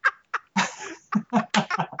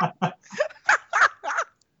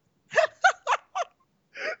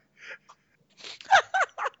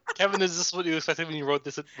 Kevin, is this what you expected when you wrote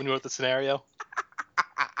the scenario?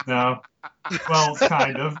 No. Well,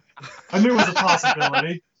 kind of. I knew it was a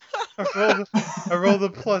possibility. I rolled a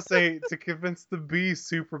plus 8 to convince the bee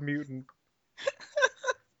super mutant.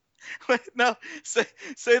 Wait, no.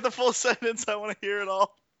 Say the full sentence. I want to hear it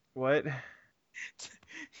all. What?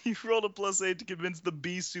 You rolled a +8 to convince the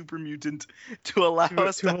bee super mutant to allow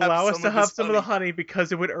us to to allow us to have his some of the honey. honey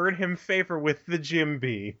because it would earn him favor with the gym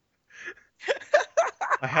bee.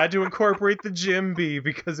 I had to incorporate the gym bee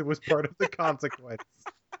because it was part of the consequence.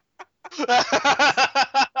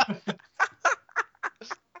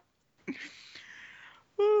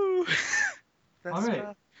 Woo. All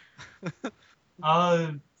right.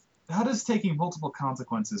 How does taking multiple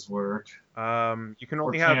consequences work? You can Or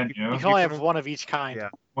only have. can you? You can only have one of each kind. Yeah.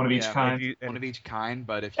 One of each Yeah, kind? One of each kind,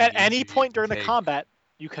 but if you At need any to, point you during the can take- combat,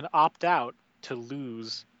 you can opt out to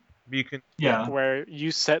lose, You can. Yeah. where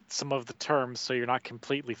you set some of the terms so you're not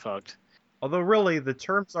completely fucked. Although really, the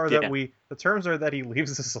terms are Yeah. that he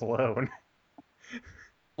leaves us alone.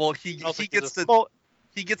 Well, he Also, gets to Well,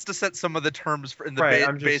 he gets to set some of the terms for in the Right,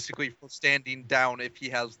 I'm just- basically for standing down if he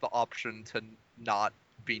has the option to not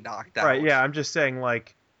be knocked out. Right? Yeah. I'm just saying,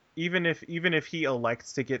 like, even if he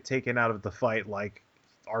elects to get taken out of the fight, like,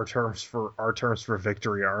 our terms for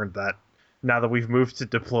victory aren't that. Now that we've moved to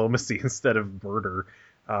diplomacy instead of murder,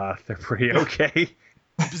 they're pretty okay.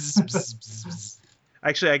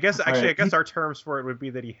 Actually, I guess our terms for it would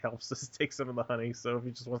be that he helps us take some of the honey. So if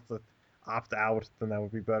he just wants to opt out, then that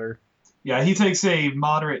would be better. Yeah, he takes a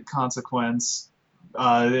moderate consequence,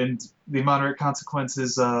 and the moderate consequence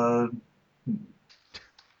is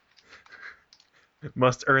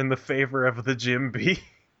Must earn the favor of the gym bee.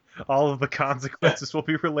 All of the consequences will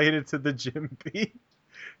be related to the gym bee.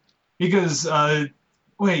 because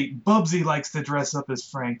wait, Bubsy likes to dress up as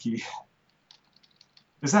Frankie.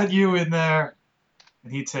 Is that you in there?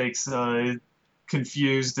 And he takes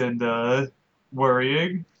confused and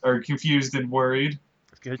worrying, or confused and worried.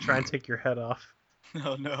 It's gonna try and take your head off.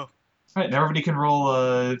 Oh no. All right, now everybody can roll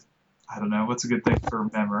I don't know, what's a good thing for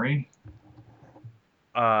memory?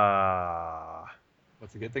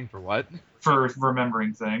 What's a good thing for what? For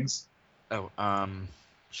remembering things. Oh,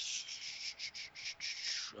 Is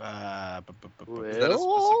that a specific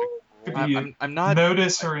Could rule? be I'm not.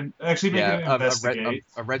 notice or actually make it investigate.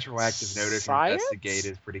 A retroactive notice or Science? investigate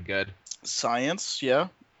is pretty good. Science, yeah.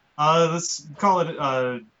 Let's call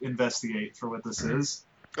it investigate for what this is.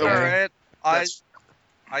 All right, That's-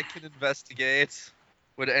 I can investigate.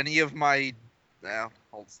 Would any of my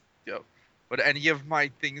let's go. Would any of my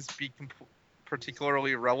things be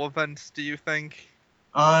particularly relevant? Do you think?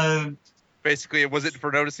 Basically, was it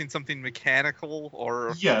for noticing something mechanical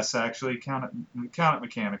or? Yes, actually, count it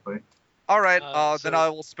mechanically. All right, then So- I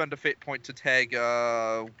will spend a fate point to tag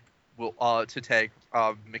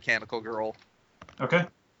mechanical girl. Okay.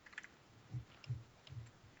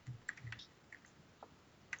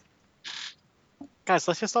 guys,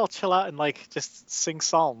 let's just all chill out and like just sing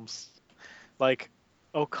psalms. Like,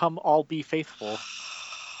 Oh, come all be faithful.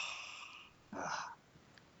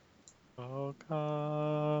 Oh,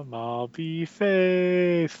 come all be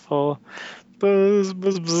faithful. Buzz,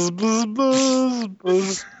 buzz, buzz, buzz, buzz,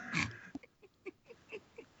 buzz.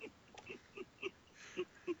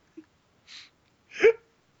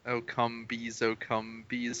 Oh come bees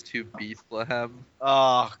to Bethlehem.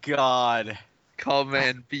 Oh God. Come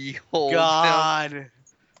and behold him. God.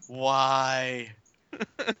 Why?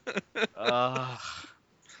 All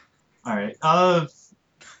right. I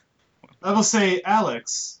will say,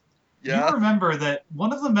 Alex. Yeah. You remember that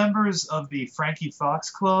one of the members of the Frankie Fox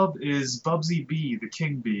Club is Bubsy Bee, the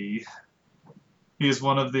King Bee. He is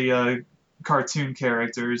one of the cartoon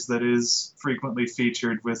characters that is frequently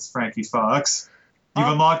featured with Frankie Fox. You've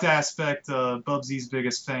unlocked aspect Bubsy's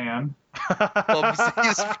biggest fan.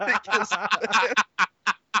 Bubsy's biggest fan.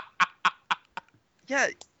 Yeah,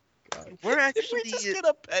 we're actually. Did we just get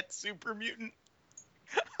a pet super mutant?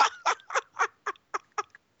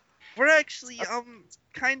 We're actually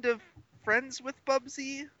kind of friends with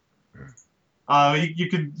Bubsy. You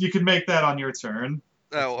can make that on your turn.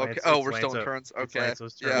 Oh, okay. It's Oh, we're still in turns. It's Okay.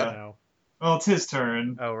 Lance's turn Yeah. now. Well, it's his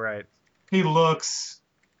turn. Oh, right. He looks,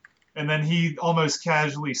 and then he almost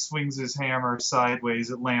casually swings his hammer sideways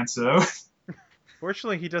at Lanso.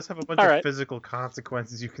 Fortunately, he does have a bunch All of right. physical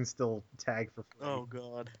consequences you can still tag for free. Oh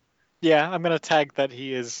God. Yeah, I'm gonna tag that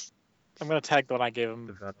he is. I'm gonna tag the one I gave him.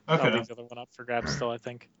 Develop. Okay. I'll leave the other one up for grabs still, I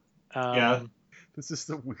think. Yeah. This is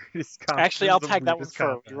the weirdest Actually, this I'll is the tag that one weirdest for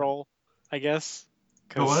a combat. reroll, I guess.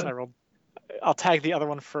 The what? I rolled. I'll tag the other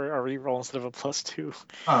one for a reroll instead of a +2.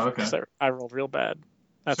 Oh, okay. Because I rolled real bad.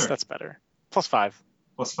 Sure. That's better. +5.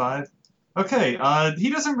 +5. Okay. He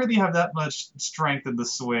doesn't really have that much strength in the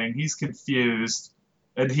swing. He's confused,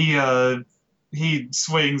 and he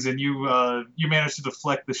swings, and you manage to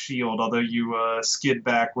deflect the shield, although you skid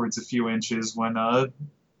backwards a few inches when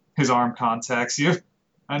his arm contacts you.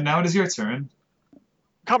 And now it is your turn.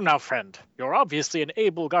 Come now, friend. You're obviously an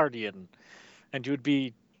able guardian, and it'd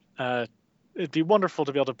be wonderful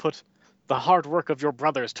to be able to put the hard work of your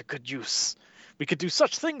brothers to good use. We could do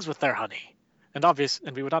such things with their honey, and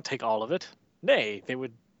we would not take all of it. Nay, they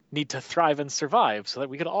would need to thrive and survive so that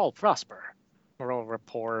we could all prosper. Or all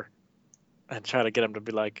rapport, and try to get him to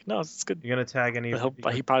be like, no, it's good. You're gonna tag any?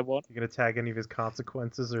 But he probably won't. You're gonna tag any of his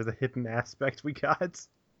consequences or the hidden aspect we got?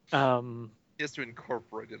 He has to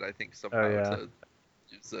incorporate it, I think, somehow yeah. to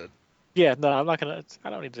use it. Yeah, no, I'm not gonna. I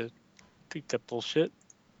don't need to tweak that bullshit.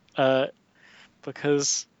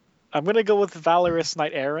 Because I'm gonna go with Valorous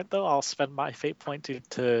Knight Errant though. I'll spend my fate point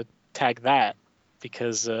to tag that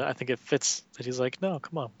because I think it fits that he's like, no,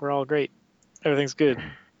 come on, we're all great, everything's good.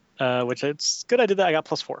 Which it's good I did that. I got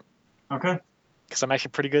 +4 Okay. because I'm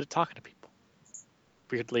actually pretty good at talking to people.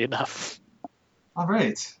 Weirdly enough. All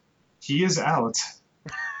right. He is out.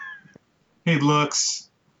 He looks.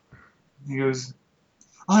 He goes,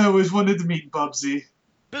 I always wanted to meet Bubsy.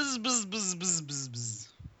 Buzz, buzz, buzz, buzz, buzz, buzz.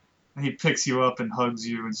 And he picks you up and hugs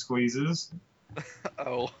you and squeezes.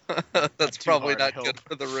 Oh, that's Too probably hard, not I good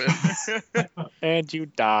for the ribs. And you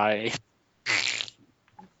die.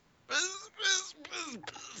 Buzz, buzz, buzz,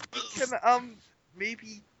 buzz, buzz. Can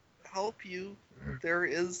maybe help you? There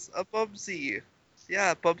is a Bubsy.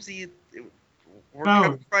 Yeah, Bubsy. We're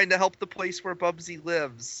kind of trying to help the place where Bubsy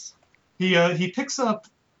lives. He picks up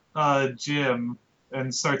Jim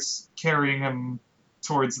and starts carrying him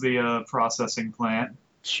towards the processing plant.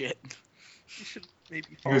 Shit. You should maybe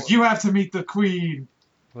He follow. goes, you have to meet the queen.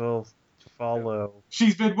 We'll follow.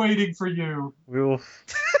 She's been waiting for you. We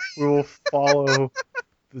will follow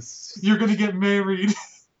this. You're gonna get married.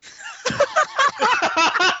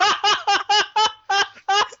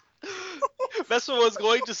 Vespa was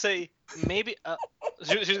going to say maybe.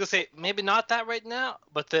 She was gonna say maybe not that right now,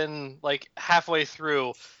 but then like halfway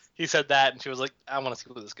through, he said that, and she was like, "I want to see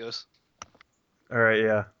where this goes." All right,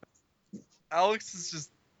 yeah. Alex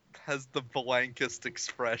has the blankest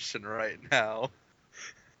expression right now.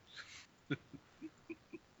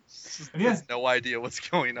 He has no idea what's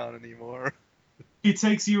going on anymore. He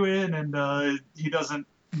takes you in, and he doesn't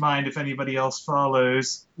mind if anybody else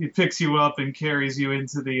follows. He picks you up and carries you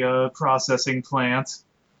into the processing plant.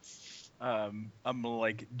 I'm gonna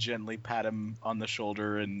like gently pat him on the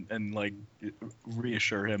shoulder and like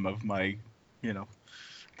reassure him of my,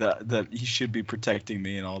 that he should be protecting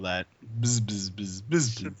me and all that. Bzz, bzz, bzz,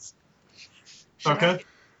 bzz, bzz. Okay.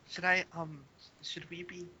 Should we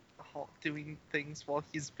be doing things while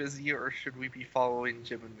he's busy, or should we be following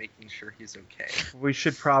Jim and making sure he's okay? We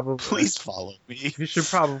should probably. Please follow me. We should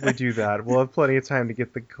probably do that. We'll have plenty of time to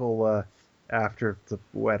get the cola after the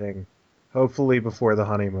wedding. Hopefully before the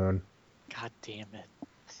honeymoon. God damn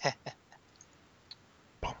it.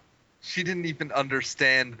 She didn't even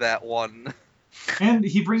understand that one. And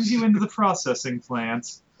he brings you into the processing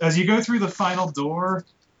plant. As you go through the final door,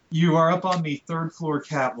 you are up on the 3rd floor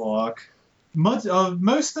catwalk. Most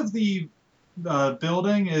of the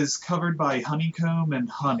building is covered by honeycomb and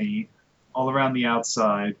honey all around the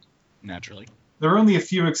outside. Naturally. There are only a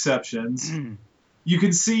few exceptions. You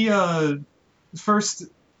can see, first,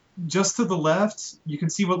 just to the left, you can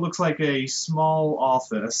see what looks like a small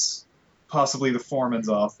office, possibly the foreman's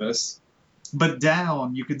office. But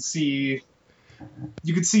down, you can see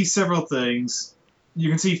several things. You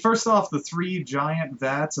can see, first off, the 3 giant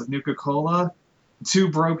vats of Nuka-Cola, 2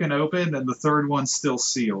 broken open, and the 3rd one still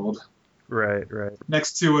sealed. Right.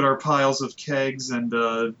 Next to it are piles of kegs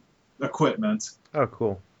and equipment. Oh,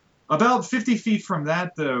 cool. About 50 feet from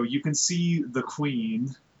that, though, you can see the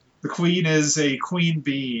queen. The queen is a queen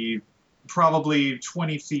bee, probably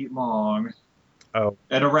 20 feet long. Oh.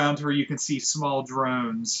 And around her you can see small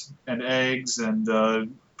drones and eggs and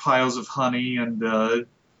piles of honey and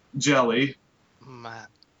jelly. My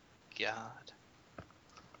God.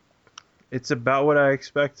 It's about what I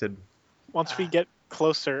expected. Once we get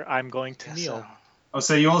closer, I'm going to Guess kneel. so. Oh,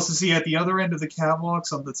 so you also see at the other end of the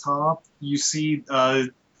catwalks on the top, you see a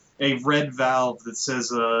red valve that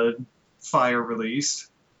says fire released.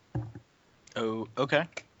 Oh, okay.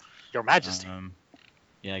 Your Majesty.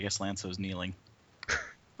 Yeah, I guess Lanzo's kneeling.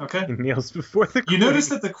 Okay. He kneels before the You queen. notice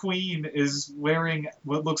that the queen is wearing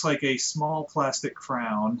what looks like a small plastic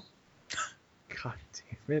crown. God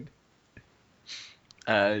damn it.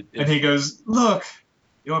 And he goes, "Look,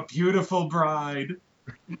 your beautiful bride."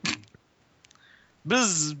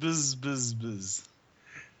 Buzz, buzz, buzz, buzz.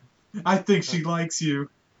 I think she likes you.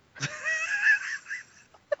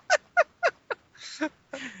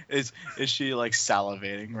 Is she like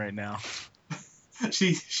salivating right now?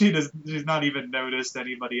 She's not even noticed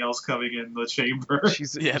anybody else coming in the chamber.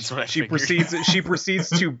 Yeah, that's what I she figured. she proceeds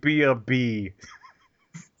to be a bee.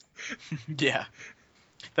 Yeah,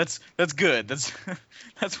 that's good. That's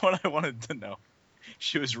what I wanted to know.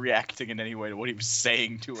 She was reacting in any way to what he was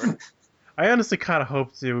saying to her. I honestly kind of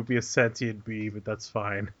hoped it would be a sentient bee, but that's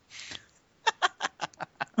fine.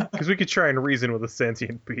 Because we could try and reason with a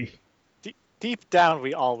sentient bee. Deep down,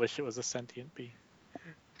 we all wish it was a sentient bee.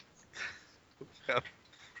 And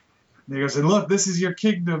he goes, "And look, this is your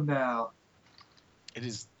kingdom now." It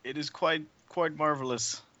is quite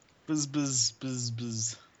marvelous. Buzz, buzz, buzz,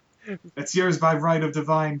 buzz. It's yours by right of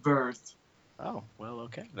divine birth. Oh, well,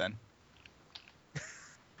 okay then.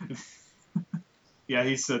 Yeah,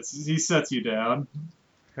 he sets you down.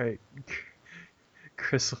 Right.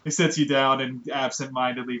 Chris. He sets you down and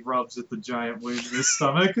absent-mindedly rubs at the giant wound in his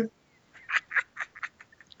stomach.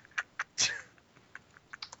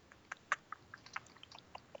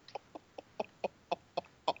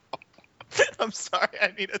 I'm sorry,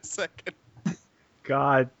 I need a second.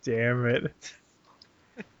 God damn it.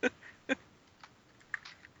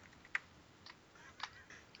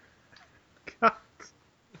 God.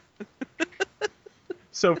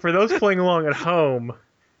 So for those playing along at home,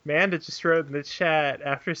 Amanda just wrote in the chat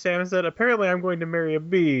after Sam said, "Apparently I'm going to marry a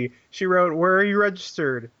bee." She wrote, "Where are you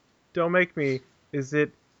registered? Don't make me. Is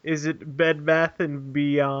it Bed Bath and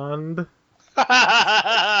Beyond?"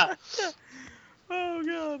 Oh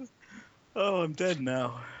god. Oh, I'm dead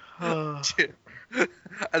now. I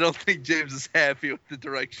don't think James is happy with the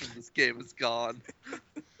direction this game has gone.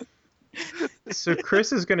 So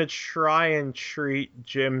Chris is gonna try and treat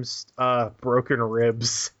Jim's broken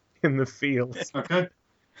ribs in the field. Okay.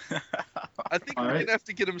 I think we're Alright. gonna have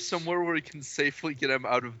to get him somewhere where we can safely get him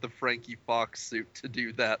out of the Frankie Fox suit to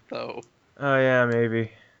do that, though. Oh yeah,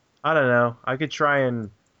 maybe. I don't know. I could try and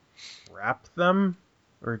wrap them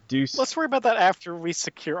or do. Let's worry about that after we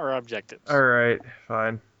secure our objectives. All right,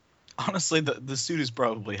 fine. Honestly, the suit is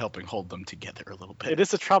probably helping hold them together a little bit. It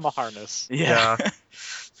is a trauma harness. Yeah.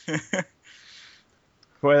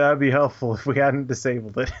 Boy, that'd be helpful if we hadn't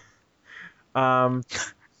disabled it.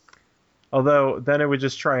 Although then it would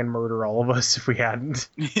just try and murder all of us if we hadn't.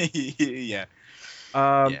 Yeah.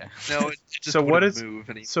 Yeah. No, it just So what wouldn't is- move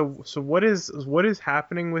any. So what is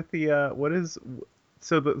happening with the what is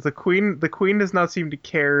so the queen does not seem to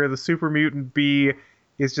care. The super mutant bee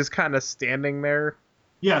is just kind of standing there.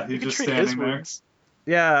 Yeah, You he's can just treat his standing there. wounds.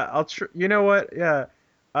 Yeah, you know what? Yeah.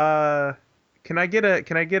 Can I get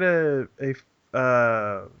a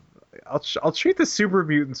I'll treat the super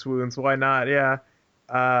mutant's wounds. Why not? Yeah.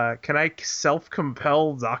 Can I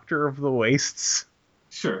self-compel Doctor of the Wastes?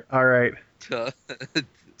 Sure. All right. To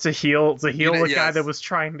heal the guy yes. that was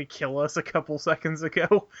trying to kill us a couple seconds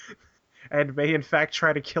ago, and may in fact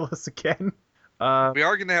try to kill us again. We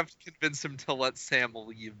are gonna have to convince him to let Sam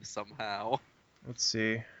leave somehow. Let's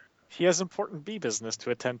see. He has important bee business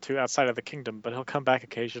to attend to outside of the kingdom, but he'll come back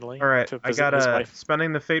occasionally All right, to I visit got his a wife,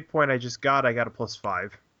 spending the fate point I just got. I got a +5.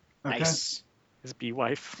 Okay. Nice. his bee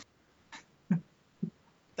wife.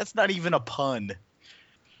 That's not even a pun.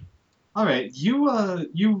 All right,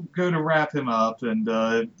 you go to wrap him up, and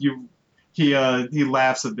he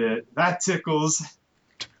laughs a bit. That tickles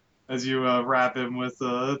as you wrap him with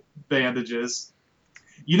bandages.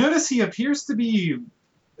 You notice he appears to be.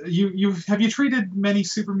 Have you treated many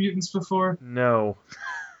super mutants before? No.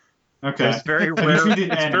 Okay. It's very Have you rare.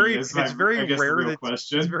 treated It's any? very, Is it's my- very I guess the rare real that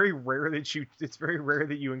question. it's very rare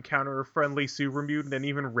that you encounter a friendly super mutant, and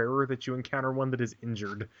even rarer that you encounter one that is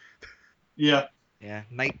injured. Yeah. Yeah,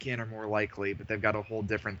 Nightkin are more likely, but they've got a whole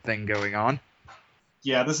different thing going on.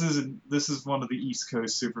 Yeah, this is one of the East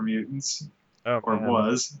Coast super mutants, Oh, or man.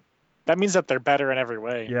 was. That means that they're better in every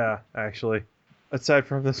way. Yeah, actually. Aside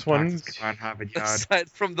from this one, Aside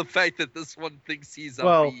from the fact that this one thinks he's a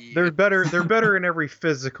well, bee. they're better. They're better in every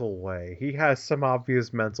physical way. He has some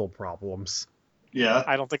obvious mental problems. Yeah.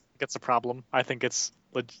 I don't think it's a problem. I think it's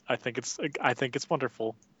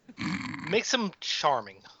wonderful. Makes him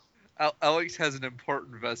charming. Alex has an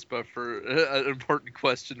important an important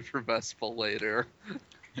question for Vespa later.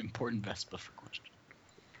 Important Vespa for question.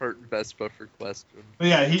 Important Vespa for question. But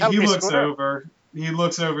yeah, he Tell me, looks Scooter. over. He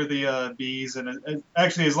looks over the bees, and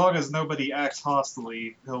actually, as long as nobody acts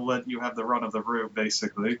hostily, he'll let you have the run of the room,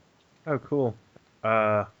 basically. Oh, cool.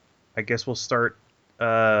 I guess we'll start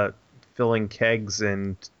filling kegs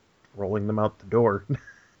and rolling them out the door.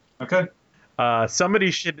 Okay.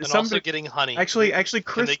 Somebody should. And somebody, also getting honey. actually, Can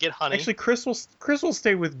Chris. they get honey? Actually, Chris will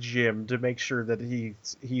stay with Jim to make sure that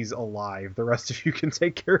he's alive. The rest of you can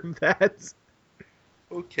take care of that.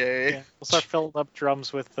 Okay. Yeah, we'll start filling up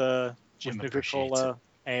drums with Jim Nuka appreciates Cola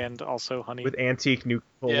and also honey. With antique Nuka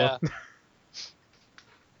Cola. Yeah.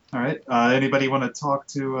 All right. Anybody want to talk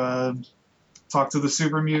to the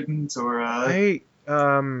super mutant or I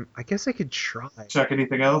guess I could try. check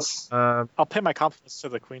anything else? I'll pay my compliments to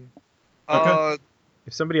the queen.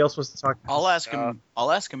 If somebody else wants to talk. I'll ask him.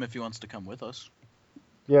 I'll ask him if he wants to come with us.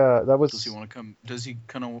 Yeah, that was. Does he want to come? Does he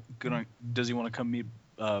want to come meet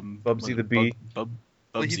Bubsy the bee?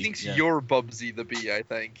 Well, he Bubsy, thinks yeah. you're Bubsy the bee, I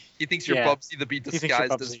think. He thinks you're Yeah. Bubsy the bee thinks you're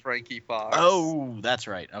disguised as Bubsy. Frankie Fox. Oh, that's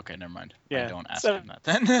right. Okay, never mind. Yeah, I don't ask so- him that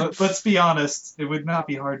then. Let's be honest. It would not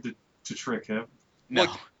be hard to trick him. No.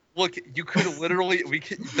 Look, you could literally,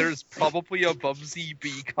 there's probably a Bubsy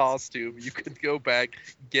bee costume. You could go back,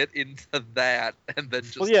 get into that, and then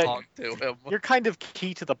just Well, yeah, talk to him. You're kind of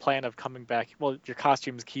key to the plan of coming back. Well, your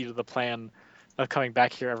costume is key to the plan of coming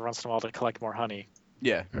back here every once in a while to collect more honey.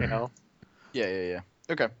 Yeah. You know. Yeah.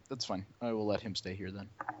 Okay, that's fine. I will let him stay here then.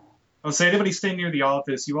 I'll say anybody stay near the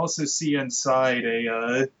office. You also see inside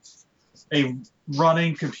a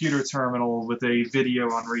running computer terminal with a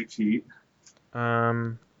video on repeat.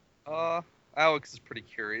 Alex is pretty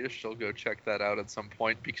curious. She'll go check that out at some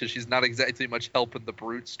point because she's not exactly much help in the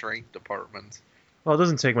brute strength department. Well, it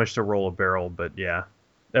doesn't take much to roll a barrel, but yeah,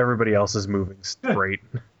 everybody else is moving straight.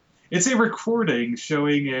 It's a recording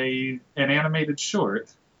showing an animated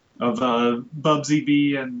short of Bubsy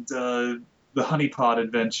Bee and the Honeypot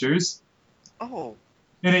Adventures. Oh,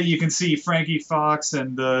 In it, you can see Frankie Fox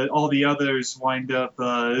and all the others wind up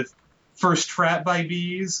first trapped by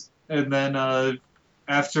bees, and then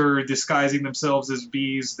after disguising themselves as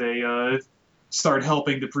bees, they start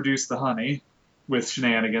helping to produce the honey, with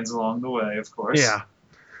shenanigans along the way, of course. Yeah.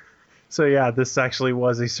 So yeah, this actually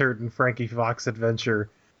was a certain Frankie Fox adventure,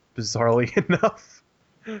 bizarrely enough.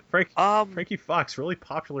 Frankie Fox, really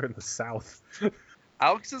popular in the South.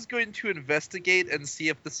 Alex is going to investigate and see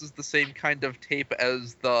if this is the same kind of tape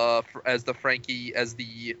as the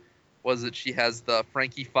she has the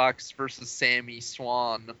Frankie Fox versus Sammy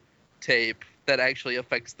Swan tape that actually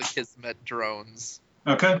affects the Kismet drones.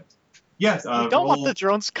 Okay. Yeah. We don't want the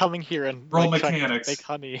drones coming here and roll trying to mechanics. make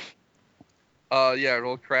honey. Yeah,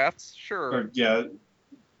 roll crafts, sure. Or,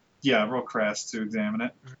 yeah, roll crafts to examine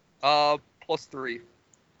it. +3.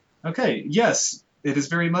 Okay, yes, it is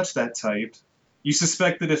very much that type. You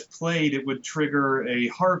suspect that if played, it would trigger a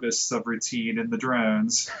harvest subroutine in the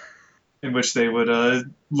drones, in which they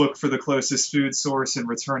would look for the closest food source and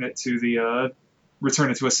return it to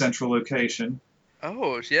a central location.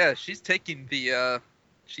 Oh yeah, she's taking the.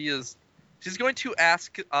 She's going to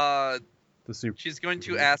ask. She's going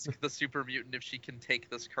to ask the super mutant if she can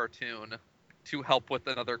take this cartoon to help with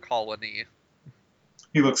another colony.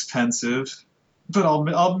 He looks pensive. But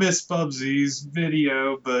I'll miss Bubsy's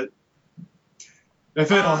video, but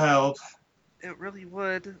if it'll help. It really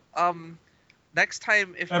would. Next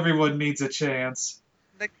time if Everyone needs a chance.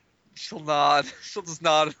 she'll nod. She'll just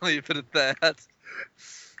nod and leave it at that.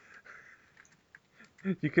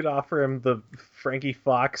 You could offer him the Frankie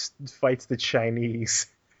Fox fights the Chinese.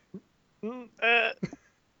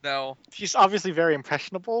 No, He's obviously very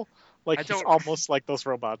impressionable. Like, I he's don't- almost like those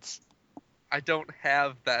robots. I don't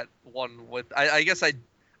have that one with. I guess I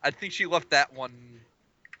think she left that one.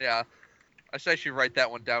 Yeah, I should actually write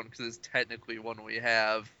that one down because it's technically one we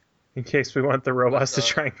have. In case we want the robots to But,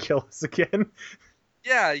 try and kill us again.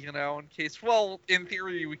 Yeah, in case. Well, in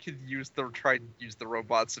theory, we could try and use the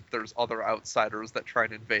robots if there's other outsiders that try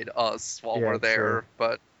and invade us while Yeah, we're there. true.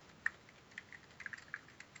 But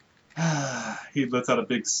He lets out a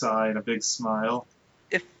big sigh and a big smile.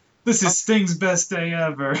 if This is Sting's best day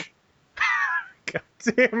ever. God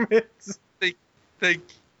damn it. think,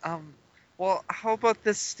 well, how about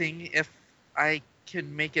this thing? If I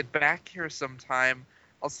can make it back here sometime,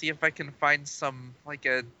 I'll see if I can find some like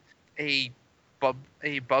a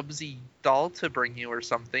Bubsy doll to bring you or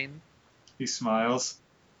something. He smiles.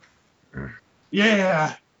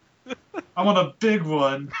 Yeah! I want a big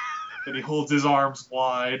one. And he holds his arms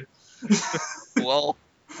wide. Well,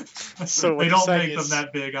 So what they you're don't saying make is- them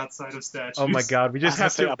that big outside of statues. Oh my god, we just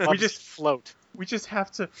have to float. we just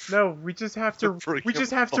have to Bring we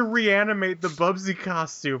just him have to up. reanimate the Bubsy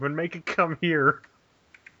costume and make it come here.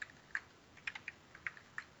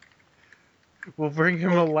 We'll bring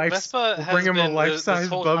him a Vespa has bring him a been life-size this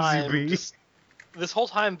whole Bubsy time bee. this whole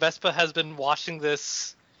time Vespa has been watching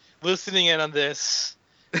this, listening in on this,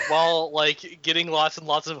 while like getting lots and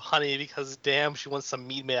lots of honey because damn she wants some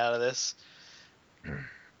meat made out of this.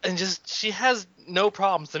 And just she has no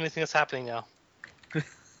problems with anything that's happening now.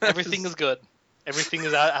 Everything is good. Everything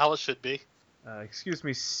is how it should be. Excuse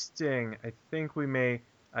me, Sting. I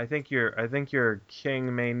think your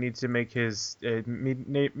king may need to make his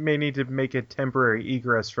may need to make a temporary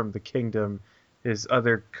egress from the kingdom. His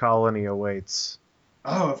other colony awaits.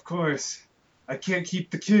 Oh, of course. I can't keep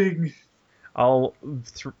the king. I'll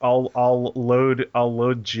load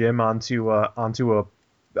Jim onto a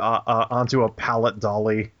pallet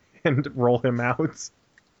dolly and roll him out.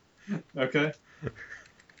 Okay.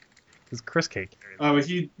 Because Chris can't carry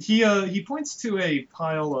him. He points to a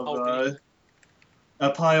pile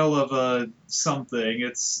of something.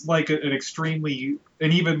 It's like an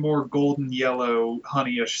even more golden yellow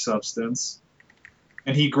honeyish substance.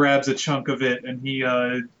 And he grabs a chunk of it and he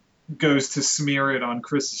goes to smear it on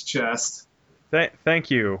Chris's chest. Thank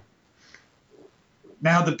you.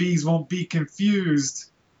 Now the bees won't be confused.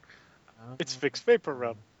 It's fixed vapor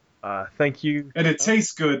rub. Thank you. And it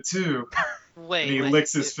tastes good too. Wait, And he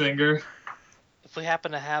licks his finger. If we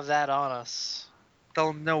happen to have that on us,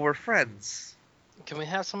 they'll know we're friends. can we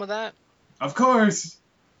have some of that? Of course.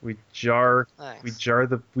 We jar Thanks.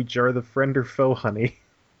 the friend or foe honey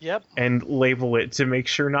Yep. and label it to make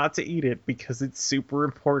sure not to eat it because it's super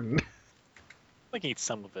important. I can eat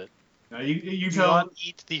some of it. Now you Do tell not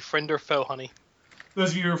eat the friend or foe honey.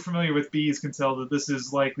 those of you who are familiar with bees can tell that this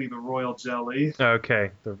is likely the royal jelly.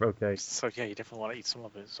 Okay, okay. So yeah, you definitely want to eat some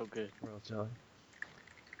of it. It's so good. Royal jelly.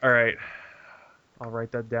 All right, I'll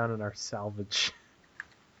write that down in our salvage.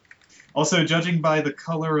 Also, judging by the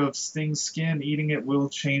color of Sting's skin, eating it will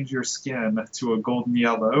change your skin to a golden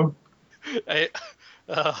yellow.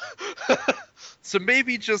 So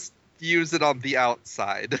maybe just use it on the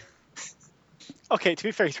outside. Okay, to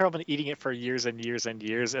be fair, he's probably been eating it for years and years and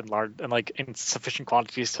years in large and like in sufficient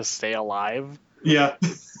quantities to stay alive. Yeah.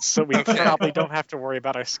 So we Okay. probably don't have to worry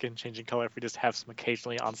about our skin changing color if we just have some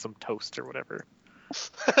occasionally on some toast or whatever.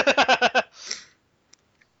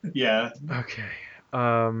 Yeah. Okay.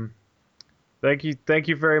 Thank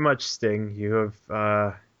you very much, Sting. You have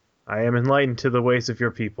I am enlightened to the ways of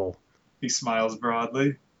your people. He smiles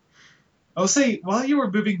broadly. Oh, say, while you were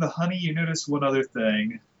moving the honey, you noticed one other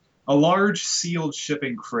thing. A large sealed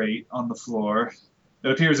shipping crate on the floor.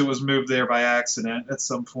 It appears it was moved there by accident at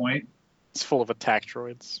some point. It's full of attack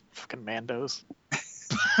droids, fucking Mandos.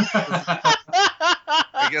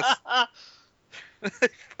 I guess.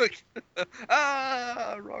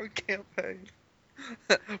 Wrong campaign.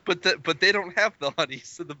 But they don't have the honey,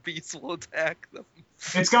 so the bees will attack them.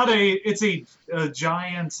 It's a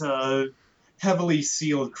giant, heavily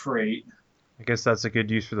sealed crate. I guess that's a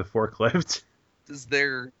good use for the forklift. Is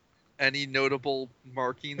there any notable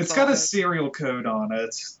markings? It's on got a it? serial code on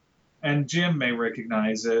it, and Jim may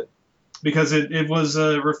recognize it because it was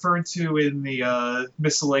referred to in the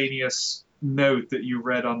miscellaneous note that you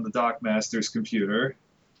read on the Dockmaster's computer.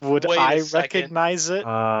 Would Wait a I second. recognize it?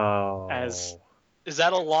 Oh. As- Is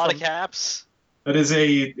that a lot of caps? It is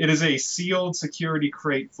a sealed security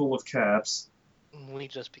crate full of caps. We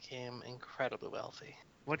just became incredibly wealthy.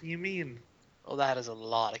 What do you mean? Oh, that is a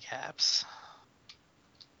lot of caps.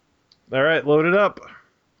 All right, load it up.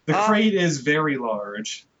 The crate is very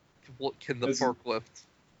large. Can the forklift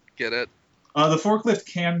get it? The forklift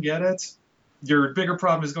can get it. Your bigger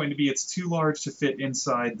problem is going to be it's too large to fit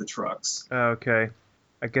inside the trucks. Okay.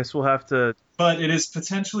 I guess we'll have to... But it is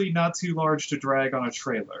potentially not too large to drag on a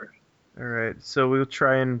trailer. Alright, so we'll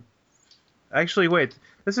try and... Actually, wait.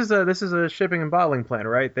 This is a shipping and bottling plant,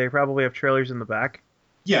 right? They probably have trailers in the back.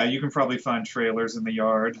 Yeah, you can probably find trailers in the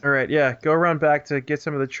yard. Alright, yeah. Go around back to get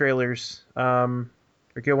some of the trailers. Or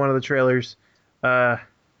get one of the trailers.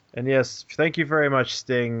 And yes, thank you very much,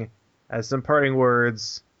 Sting. As some parting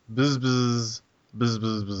words... Bzz, bzz, bzz,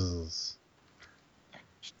 bzz, bzz.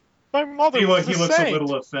 My mother He was looks a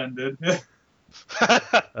little offended.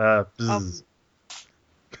 Bzz.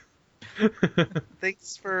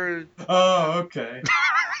 Thanks for. Oh, okay.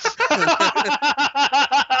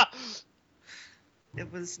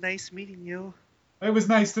 It was nice meeting you. It was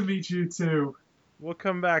nice to meet you, too. We'll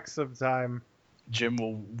come back sometime. Jim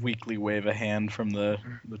will weakly wave a hand from the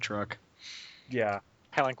truck. Yeah.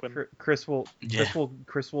 Palanquin. Chris will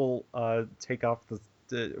take off the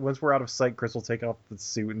once we're out of sight, Chris will take off the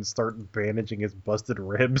suit and start bandaging his busted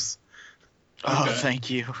ribs. Oh, Okay. thank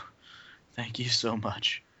you. Thank you so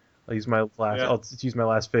much. I'll use my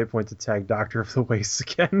last fate point to tag Doctor of the Wastes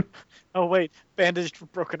again. Oh wait,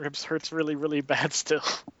 bandaged broken ribs hurts really, really bad still.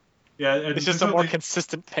 Yeah, and It's just a more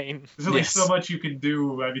consistent pain. There's only Yes. so much you can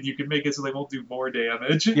do. I mean, you can make it so they won't do more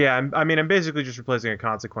damage. Yeah, I'm basically just replacing a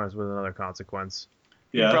consequence with another consequence.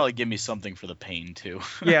 You can Yeah. probably give me something for the pain too.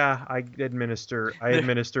 Yeah, I administer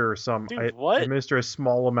some. Dude, I what? administer a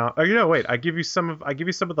small amount. Oh, wait. I give you some of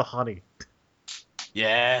the honey,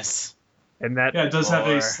 Yes. and that. Yeah, it does have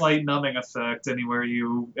Or- a slight numbing effect anywhere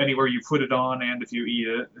you put it on, and if you eat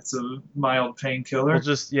it, it's a mild painkiller.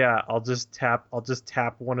 I'll just tap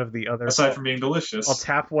one of the other. Aside from being delicious. I'll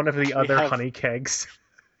tap one of the other have- honey kegs,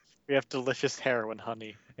 We have delicious heroin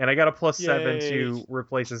honey. and I got a +7 Yay. to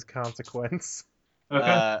replace his consequence.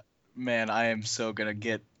 Okay. Man, I am so gonna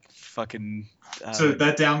get fucking. So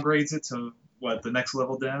that downgrades it to what, the next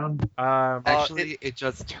level down? Actually, it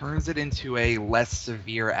just turns it into a less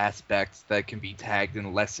severe aspect that can be tagged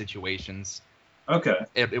in less situations. Okay.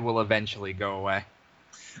 It will eventually go away.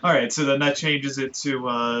 All right. So then that changes it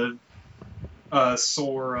to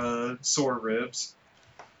sore ribs.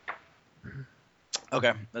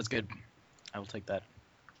 Okay, that's good. I will take that.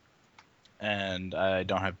 And I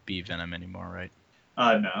don't have bee venom anymore, right?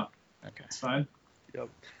 No, Okay. it's fine. Yep.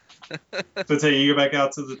 So Tay, you go back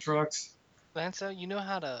out to the trucks. Lanza, you know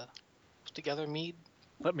how to put together mead?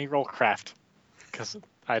 Let me roll craft, because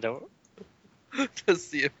I don't. To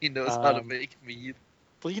see if he knows how to Um, make mead.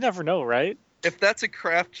 Well, you never know, right? If that's a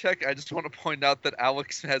craft check, I just want to point out that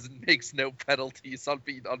Alex makes no penalties on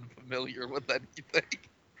being unfamiliar with anything.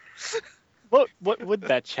 What would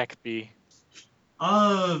that check be?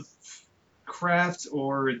 Craft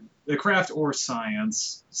or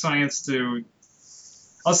science. Science to.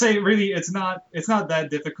 I'll say really, it's not that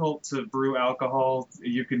difficult to brew alcohol.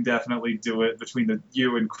 You can definitely do it between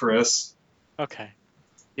you and Chris. Okay.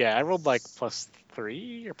 Yeah, I rolled like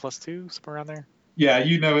 +3 or +2, somewhere around there. Yeah,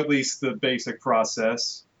 you know at least the basic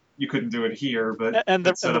process. You couldn't do it here, but And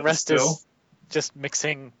it's set the up rest still. is just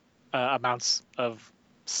mixing amounts of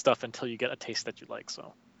stuff until you get a taste that you like.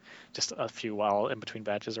 So just a few while in between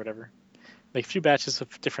batches or whatever. Make a few batches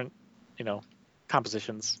of different,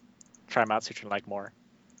 compositions. Try them out, see what you like more.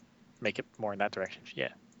 Make it more in that direction. Yeah,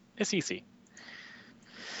 it's easy.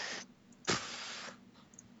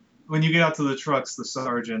 When you get out to the trucks, the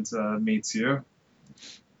sergeant meets you.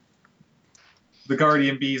 The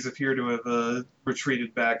guardian bees appear to have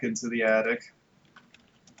retreated back into the attic.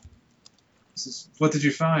 What did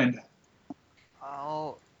you find?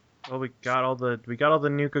 Oh, Well, we got all the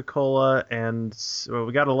Nuka-Cola, and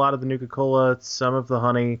we got a lot of the Nuka-Cola, some of the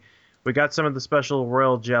honey. We got some of the special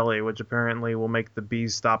royal jelly, which apparently will make the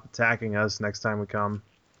bees stop attacking us next time we come.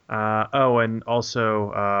 And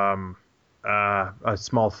also a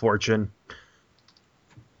small fortune.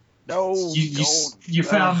 No. You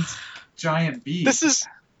found giant bees. This is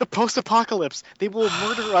the post-apocalypse. They will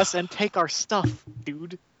murder us and take our stuff,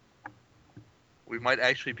 dude. we might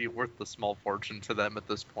actually be worth the small fortune to them at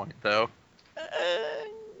this point, though.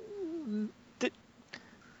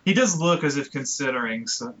 He does look as if considering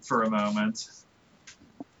for a moment.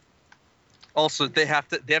 Also, they have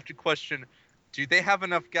to question: do they have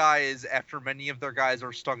enough guys after many of their guys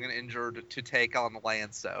are stung and injured to take on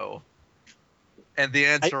Lanso? And the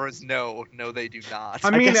answer is no, they do not.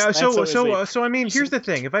 I mean, guess that's always so I mean, here's the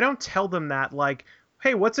thing. If I don't tell them that, like,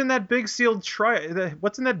 hey, what's in that big sealed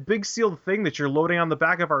what's in that big sealed thing that you're loading on the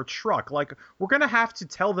back of our truck? Like, we're gonna have to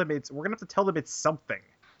tell them it's something.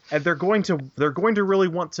 and they're going to really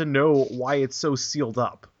want to know why it's so sealed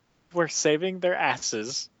up. We're saving their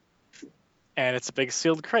asses, and it's a big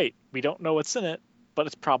sealed crate. We don't know what's in it, but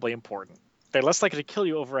it's probably important. They're less likely to kill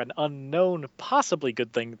you over an unknown, possibly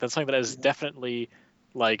good thing than something that is definitely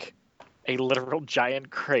like a literal giant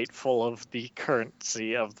crate full of the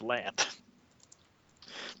currency of the land.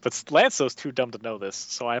 But Lanceau's too dumb to know this,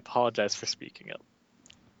 so I apologize for speaking up.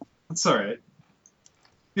 That's all right.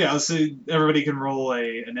 Yeah, so everybody can roll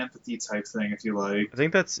an empathy type thing if you like. I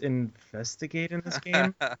think that's investigate in this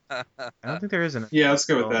game. I don't think there is an. Yeah, let's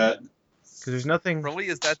go with that. Because there's nothing. Really,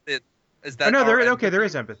 is that Oh, no, our there empathy?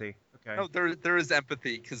 is empathy. Okay. No, there is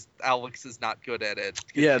empathy because Alex is not good at it.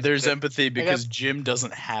 Yeah, there's He's- empathy because Jim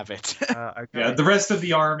doesn't have it. Yeah, the rest of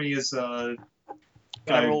the army is Can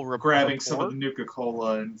I roll grabbing some of the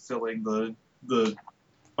Nuka-Cola and filling the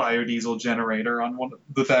biodiesel generator on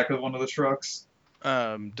the back of one of the trucks.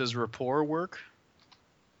 Does rapport work?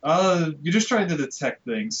 You're just trying to detect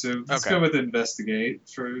things, so let's Okay. go with investigate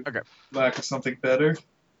for Okay. lack of something better.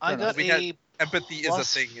 I got We had- a Empathy is a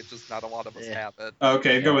plus- thing. It's just not a lot of us Yeah. have it.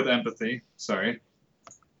 Okay, go Yeah. with empathy. Sorry.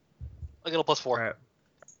 I got a +4. All right.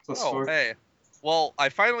 Plus Oh, 4. hey. Well, I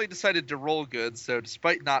finally decided to roll good, so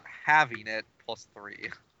despite not having it,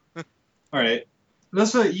 +3. All right.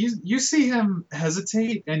 That's what you see him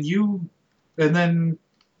hesitate, and then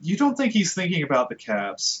you don't think he's thinking about the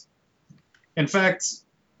caps. In fact,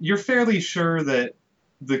 you're fairly sure that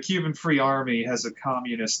the Cuban Free Army has a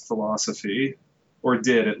communist philosophy, or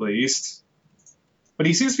did at least. But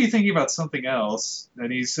he seems to be thinking about something else,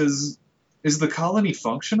 and he says, "Is the colony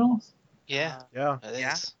functional? Yeah, Yeah. it is.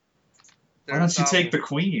 Yeah. Why don't you take the? the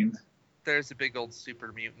queen?" There's a big old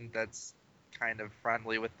super mutant that's kind of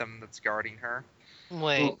friendly with them that's guarding her.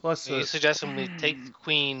 Wait, Well, plus are you the- suggesting we take the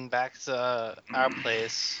queen back to our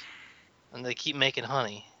place, and they keep making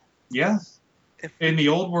honey? Yeah. If In the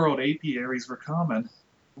old world, apiaries were common.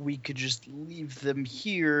 We could just leave them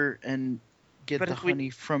here and get But the if we- honey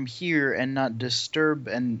from here and not disturb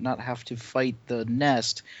and not have to fight the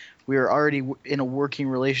nest. We are already in a working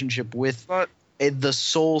relationship with But the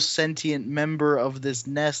sole sentient member of this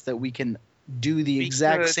nest that we can do the We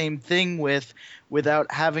exact could- same thing with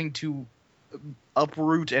without having to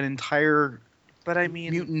uproot an entire but I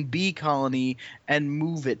mean, mutant bee colony and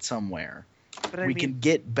move it somewhere. but I We mean, can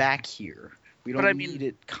get back here. We But don't I mean- need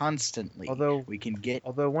it constantly. Although- we can get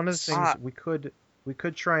Although one of the things Ah. we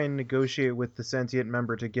could try and negotiate with the sentient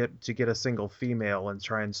member to get a single female and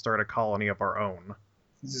try and start a colony of our own.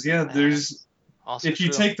 He says, "Yeah, there's Also if you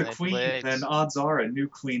true, take the they queen, lay eggs. then odds are a new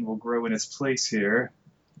queen will grow in its place here.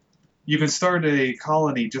 You can start a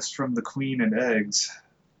colony just from the queen and eggs."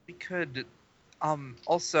 we could.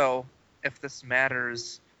 Also, if this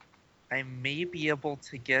matters, I may be able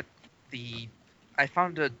to get the. I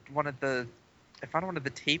found one of the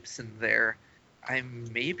tapes in there. I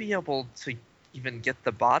may be able to even get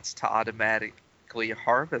the bots to automatically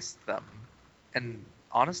harvest them. And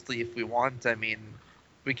honestly, if we want, I mean,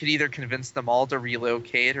 we could either convince them all to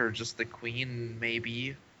relocate or just the queen.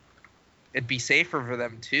 Maybe it'd be safer for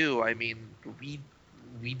them too. I mean,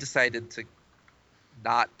 we decided to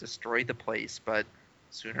not destroy the place, but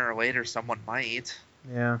sooner or later someone might.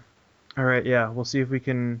 Yeah. All right. Yeah. We'll see if we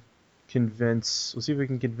can convince. We'll see if we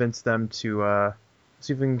can convince them to.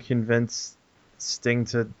 See if we can convince Sting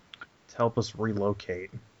to help us relocate.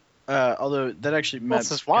 although that actually Well, it's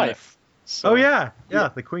Matt's his wife. So Oh yeah. Yeah.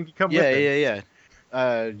 The queen can come Yeah, with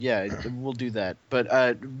him. yeah. We'll do that.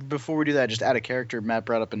 But before we do that, just out of character, Matt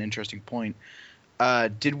brought up an interesting point.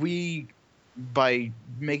 Did we, by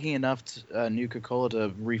making enough Nuka-Cola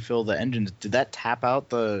to refill the engines, did that tap out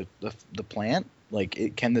the plant?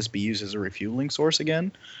 Like, can this be used as a refueling source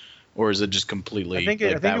again, or is it just completely? I think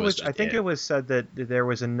it was said that there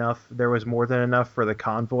was enough. There was more than enough for the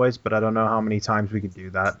convoys, but I don't know how many times we could do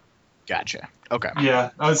that. Gotcha. Okay. Yeah,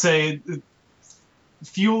 I would say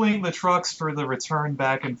fueling the trucks for the return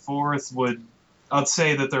back and forth I'd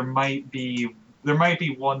say that there might be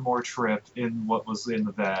one more trip in what was in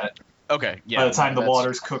the vat Okay. Yeah. by the time the that's-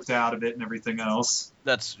 water's cooked out of it and everything else.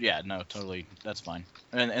 That's totally. That's fine.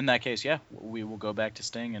 And in that case, yeah, we will go back to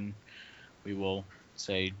Sting and we will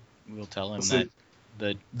tell him We'll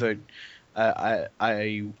that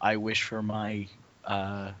I wish for my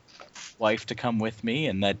wife to come with me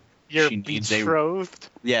and that you're she needs betrothed.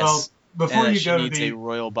 yes, Well, and before that you she go to needs a the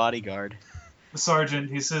royal bodyguard. sergeant,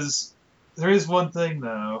 he says, "There is one thing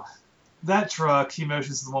though. That truck," he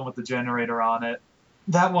motions to the one with the generator on it.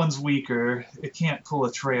 "That one's weaker. It can't pull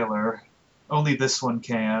a trailer. Only this one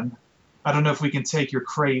can. I don't know if we can take your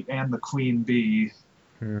crate and the queen bee."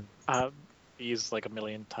 He's like a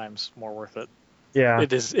million times more worth it. Yeah,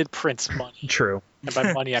 It prints money, true. and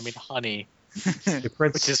by money I mean honey, It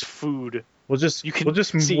prints. which is food. We'll just You can we'll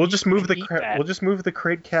just see, we'll just you move can the eat crate. that. We'll just move the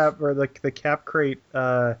crate cap or the cap crate.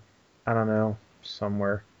 I don't know,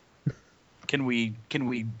 somewhere. Can we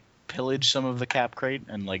pillage some of the cap crate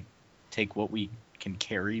and like take what we can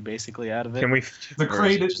carry basically out of it? Can we? The Or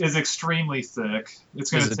crate is it is extremely thick.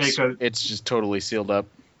 It's going to take It's just totally sealed up.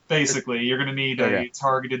 Basically, you're going to need Okay. a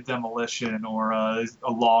targeted demolition or a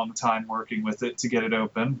long time working with it to get it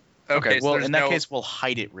open. Okay, so well, there's in that no, case, we'll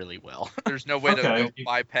hide it really well. there's no way to Okay. go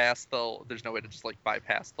bypass the. There's no way to just like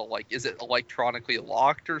bypass the like. Is it electronically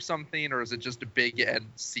locked or something, or is it just big and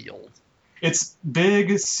sealed? It's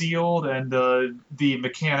big, sealed, and the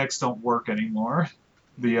mechanics don't work anymore.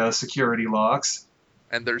 The security locks.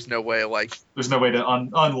 And there's no way like There's no way to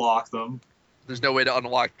unlock them. there's no way to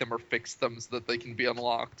unlock them or fix them so that they can be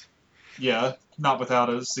unlocked. Yeah, not without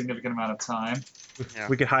a significant amount of time. Yeah.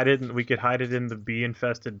 We could hide it. We could hide it in the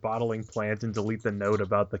bee-infested bottling plant and delete the note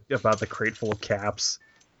about the crate full of caps.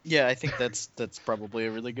 Yeah, I think that's probably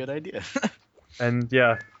a really good idea. And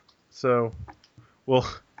yeah, so we'll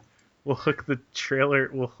hook the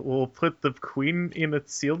trailer. We'll put the queen in a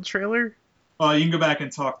sealed trailer. You can go back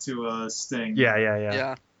and talk to Sting. Yeah.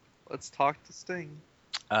 Yeah. Let's talk to Sting.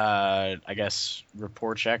 I guess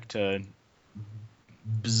rapport check to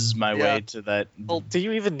buzz my Yeah. way to that. Well, do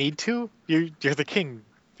you even need to? You're the king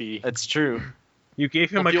bee. That's true. You gave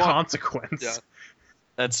him Well, a if you want- consequence. Yeah.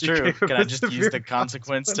 That's You true. gave him Can I a just use severe the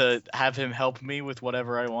consequence to have him help me with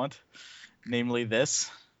whatever I want? Namely this.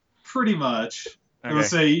 Pretty much. Okay. Let's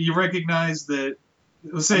say you recognize that.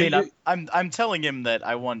 Let's I say mean, I'm telling him that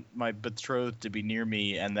I want my betrothed to be near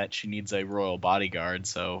me and that she needs a royal bodyguard,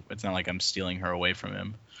 so it's not like I'm stealing her away from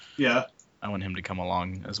him. yeah. I want him to come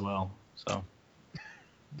along as well. So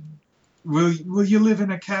Will you live in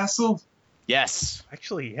a castle? yes.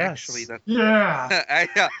 Actually, yes. Actually, that. Yeah.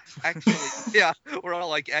 Yeah, actually, yeah. We're all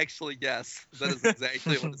like, actually, yes. That is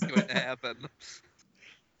exactly what is going to happen.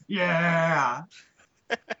 Yeah.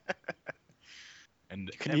 And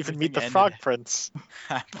You can even meet the everything frog ended prince.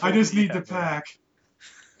 I just need the happily. pack.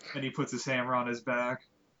 And he puts his hammer on his back.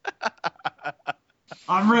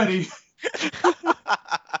 I'm ready.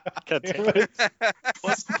 God damn it.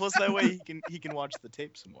 Plus that way he can watch the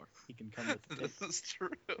tape some more. He can come with the tape. This is true.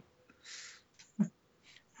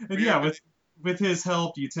 And yeah, with his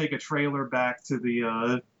help, you take a trailer back to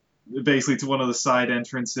the basically to one of the side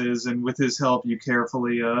entrances, and with his help, you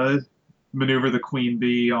carefully maneuver the queen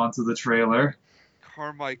bee onto the trailer.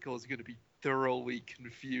 Carmichael is going to be thoroughly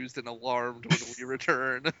confused and alarmed when we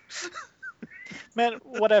return. Man,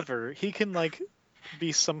 whatever. He can like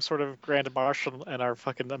be some sort of grand marshal in our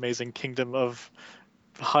fucking amazing kingdom of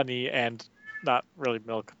honey and not really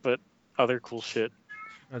milk, but other cool shit.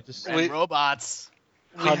 Just And We- robots.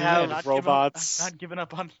 We Honey have and Not robots. Not giving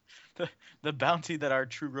up on the bounty that our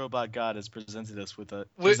true robot god has presented us with.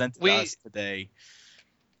 We- Us today.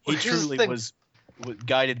 He Well, here's the truly thing. was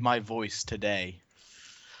guided my voice today.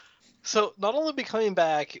 So not only are we coming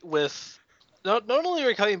back with, not only are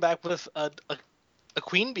we coming back with a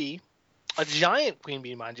queen bee, a giant queen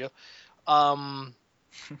bee, mind you, and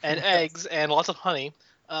eggs and lots of honey,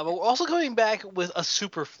 but we're also coming back with a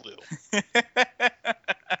super flu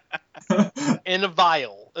in a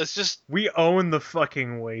vial. It's just we own the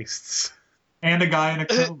fucking wastes. And a guy in a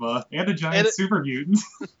coma. And a giant And it- super mutant.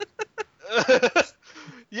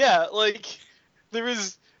 yeah, like there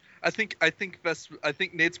is. I think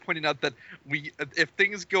Nate's pointing out that if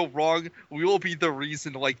things go wrong, we will be the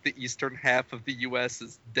reason like the eastern half of the U.S.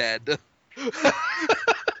 is dead.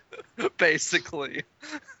 Basically.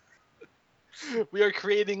 We are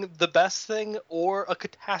creating the best thing or a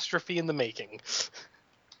catastrophe in the making.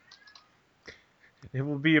 It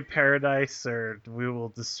will be a paradise, or we will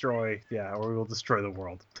destroy. Yeah, or we will destroy the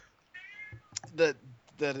world. That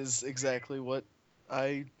is exactly what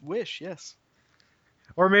I wish. Yes.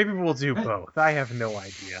 Or maybe we'll do both. I have no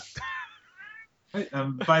idea.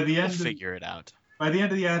 By the We'll end of, figure it out. by the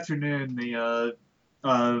end of the afternoon, the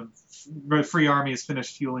Free Army has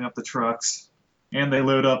finished fueling up the trucks, and they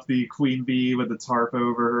load up the queen bee with the tarp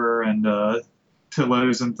over her and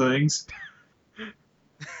pillows and things.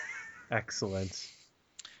 Excellent.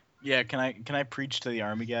 Yeah. Can I preach to the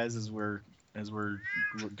army guys as we're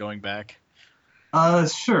going back?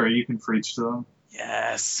 Sure, you can preach to them.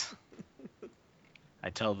 Yes. I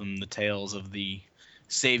tell them the tales of the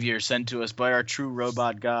savior sent to us by our true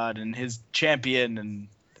robot god and his champion, and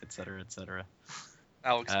etc. etc.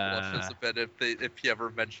 Alex blushes a bit if he ever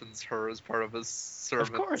mentions her as part of his sermon.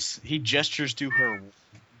 Of course, he gestures to her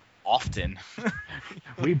often.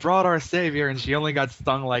 We brought our savior, and she only got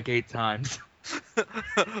stung like 8 times.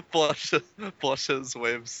 Blushes,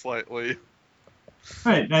 waves slightly.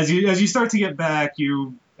 Right. As you start to get back,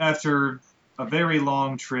 you after a very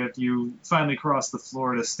long trip, you finally cross the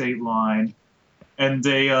Florida state line, and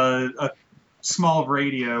a small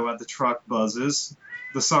radio at the truck buzzes.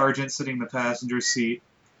 The sergeant sitting in the passenger seat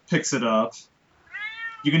picks it up.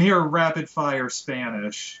 You can hear a rapid fire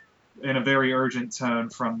Spanish in a very urgent tone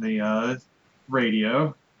from the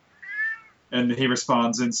radio, and he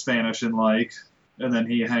responds in Spanish and then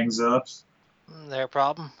he hangs up. Their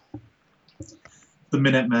problem? The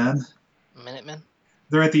Minutemen. Minutemen?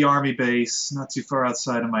 They're at the Army base, not too far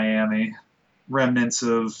outside of Miami. Remnants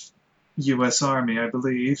of U.S. Army, I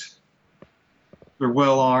believe. They're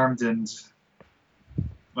well armed and,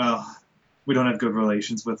 well, we don't have good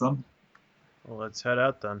relations with them. Well, let's head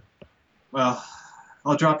out then. Well,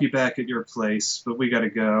 I'll drop you back at your place, but we gotta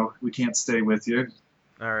go. We can't stay with you.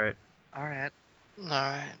 All right. Alright.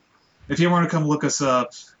 Alright. If you want to come look us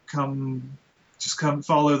up, just come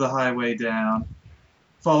follow the highway down.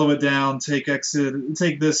 Follow it down, take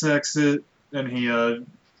this exit, and he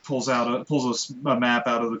pulls a map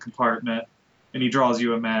out of the compartment, and he draws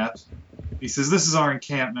you a map. He says, "This is our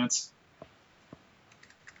encampment.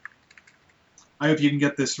 I hope you can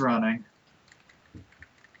get this running."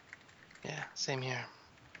 Yeah, same here.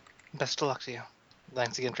 Best of luck to you.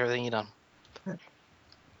 Thanks again for everything you've done.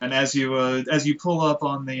 And as you pull up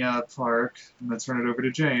on the park, I'm gonna turn it over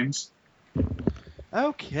to James.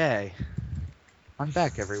 Okay. I'm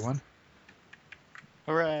back, everyone.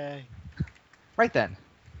 Hooray. Right then.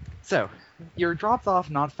 So, you're dropped off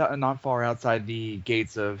not far outside the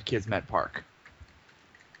gates of Kismet Park.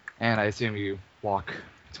 And I assume you walk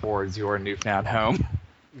towards your newfound home.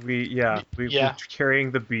 We're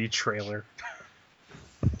carrying the B trailer.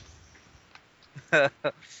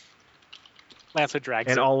 Lancer drags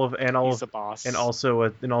And it. all of He's the boss. and also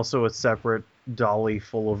a separate dolly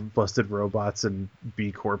full of busted robots and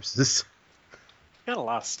bee corpses. Got a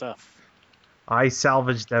lot of stuff. I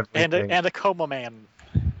salvaged everything. And a coma man.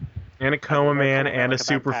 And a coma man, like and a a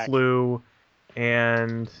super backpack. flu,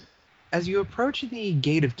 and As you approach the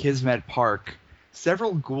gate of Kismet Park,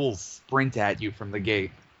 several ghouls sprint at you from the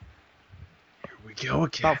gate. here we go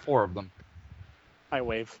again. About 4 of them. I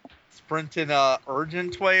wave. Sprint in a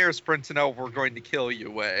urgent way or sprint in a we're going to kill you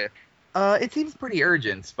way? It seems pretty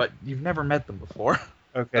urgent, but you've never met them before.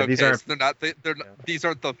 Okay, these so aren't. they're not. These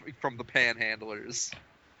aren't from the panhandlers.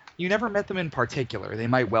 You never met them in particular. They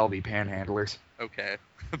might well be panhandlers. Okay,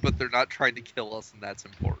 but they're not trying to kill us, and that's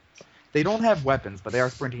important. They don't have weapons, but they are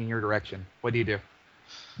sprinting in your direction. What do you do?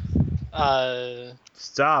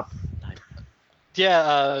 Stop.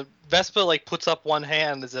 Vespa puts up one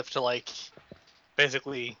hand as if to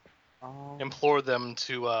basically implore them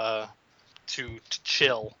to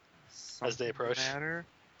chill as they approach. Matter?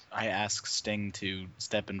 I ask Sting to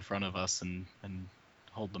step in front of us and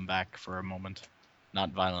hold them back for a moment. Not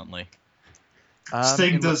violently.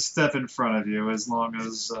 Sting and does step in front of you as long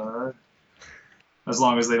as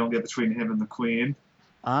they don't get between him and the queen.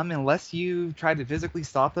 Unless you try to physically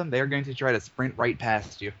stop them, they're going to try to sprint right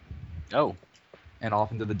past you Oh, and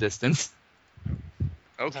off into the distance.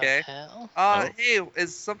 Okay. The hell? Hey,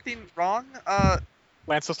 is something wrong?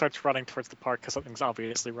 Lancer starts running towards the park because something's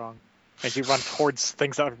obviously wrong. And you run towards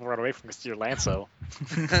things that run away from because you're Lancer.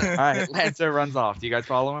 Alright, Lancer runs off. Do you guys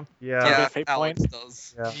follow him? Yeah. Yeah. Yeah, fate Alex point?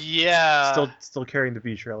 does. Yeah. Yeah. Still carrying the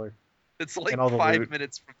B trailer. It's like And all the 5 loot.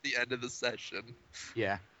 minutes from the end of the session.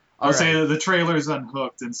 Yeah. I'll Alright. say the trailer's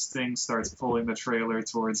unhooked and Sting starts pulling the trailer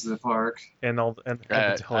towards the park. And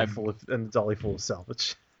the dolly I'm- full of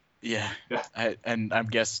salvage. yeah. Yeah. I'm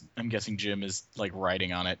guessing Jim is like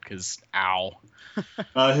riding on it because ow.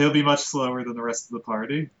 He'll be much slower than the rest of the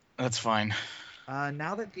party. That's fine.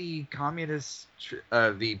 Now that the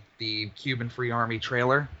the Cuban Free Army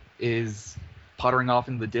trailer is puttering off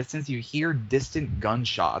into the distance, you hear distant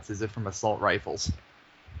gunshots as if from assault rifles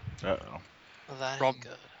Uh-oh. That From- ain't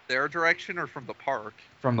good. Their direction or from the park?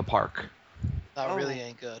 from the park. That really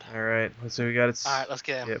ain't good. All right, so we got it. Alright, let's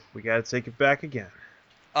get him. Yep, we got to take it back again.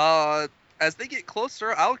 As they get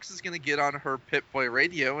closer, Alex is gonna get on her Pip-Boy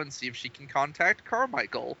radio and see if she can contact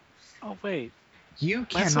Carmichael. Oh, wait. You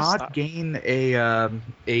Let's just cannot stop. gain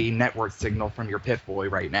a network signal from your Pip-Boy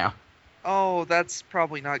right now. Oh, that's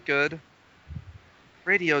probably not good.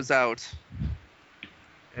 Radio's out.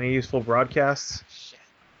 Any useful broadcasts? Shit.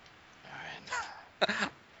 Alright.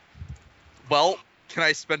 Well, can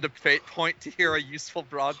I spend a fate point to hear a useful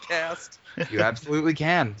broadcast? You absolutely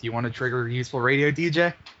can. Do you want to trigger useful radio,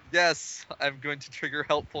 DJ? Yes, I'm going to trigger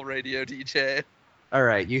helpful radio, DJ. All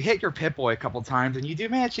right, you hit your Pip-Boy a couple times, and you do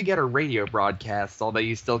manage to get a radio broadcast, although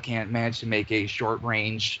you still can't manage to make a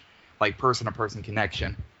short-range like person-to-person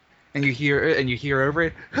connection. And you hear over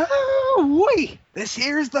it, "Oh, wait, this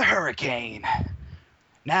here's the hurricane.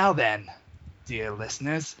 Now then, dear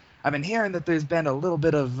listeners, I've been hearing that there's been a little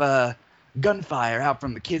bit of gunfire out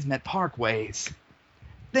from the Kismet Parkways.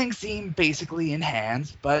 Things seem basically in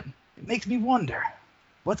hand, but it makes me wonder,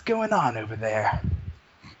 what's going on over there?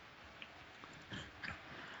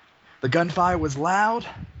 The gunfire was loud,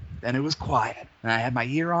 then it was quiet, and I had my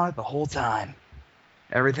ear on it the whole time.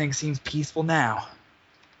 Everything seems peaceful now,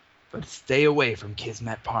 but stay away from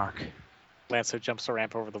Kismet Park." Lancer jumps the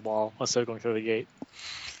ramp over the wall instead of going through the gate.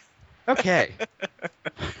 Okay.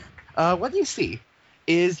 What you see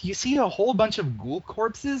is you see a whole bunch of ghoul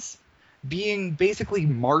corpses being basically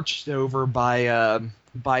marched over by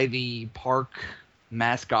the park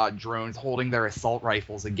mascot drones holding their assault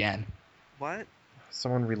rifles again. What?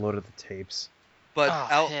 Someone reloaded the tapes. But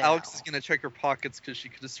Oh, Alex is hell. gonna check her pockets because she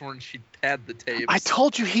could have sworn she'd had the tapes. I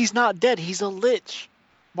told you he's not dead. He's a lich.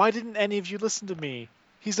 Why didn't any of you listen to me?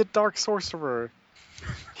 He's a dark sorcerer.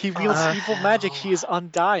 He wields evil magic. He is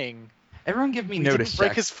undying. Everyone give me We notice didn't break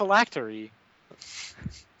checks. his phylactery.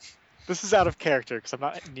 This is out of character because I'm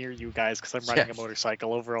not near you guys because I'm riding Yes. a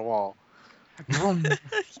motorcycle over a wall. Vroom.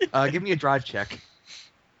 Give me a drive check.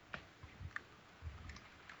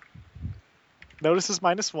 Notice is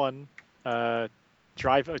 -1.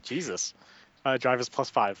 Drive. Oh Jesus. Drive is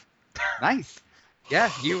 +5. Nice.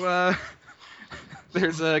 Yeah, you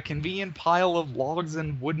there's a convenient pile of logs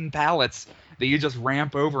and wooden pallets that you just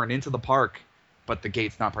ramp over and into the park, but the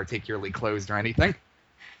gate's not particularly closed or anything.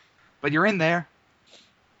 But you're in there.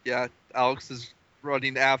 Yeah, Alex is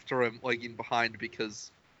running after him, lagging behind because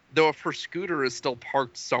though if her scooter is still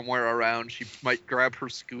parked somewhere around, she might grab her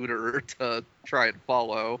scooter to try and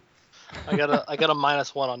follow. I got a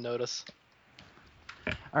 -1 on notice.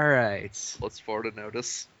 All right. Let's forward a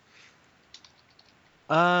notice.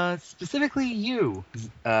 Specifically you,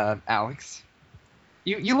 Alex.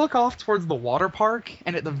 You look off towards the water park,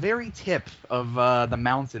 and at the very tip of the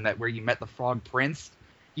mountain where you met the Frog Prince,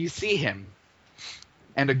 you see him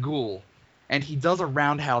and a ghoul, and he does a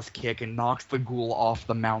roundhouse kick and knocks the ghoul off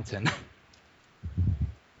the mountain.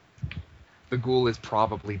 The ghoul is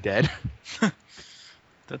probably dead.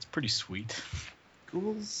 That's pretty sweet.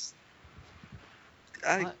 Ghouls.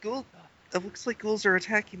 What? Ghoul. It looks like ghouls are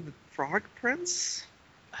attacking the Frog Prince.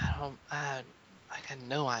 I got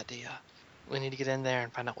no idea. We need to get in there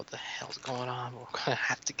and find out what the hell's going on. We're gonna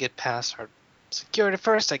have to get past our security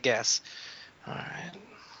first, I guess. All right.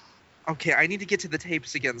 Okay, I need to get to the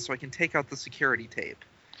tapes again so I can take out the security tape.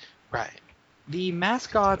 Right. The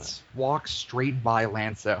mascots walk straight by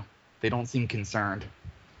Lanso. They don't seem concerned.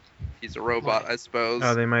 He's a robot, I suppose.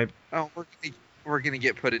 Oh, they might. Oh, we're gonna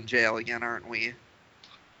get put in jail again, aren't we?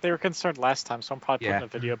 They were concerned last time, so I'm probably putting Yeah. a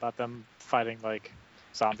video about them fighting like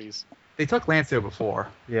zombies. They took Lanso before.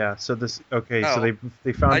 Yeah. So this. Okay. Oh. So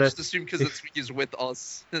they found I it. just assumed because he's with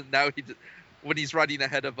us. Now when he's running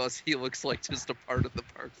ahead of us, he looks like just a part of the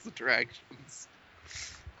park's attractions.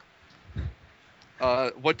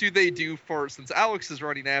 What do they do since Alex is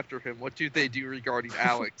running after him, what do they do regarding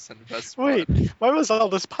Alex and Vespa? Wait, why was all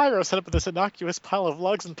this pyro set up in this innocuous pile of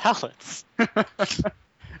logs and pallets?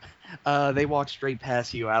 They walk straight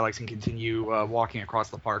past you, Alex, and continue walking across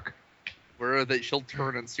the park. Where are they? She'll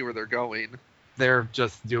turn and see where they're going. They're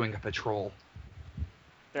just doing a patrol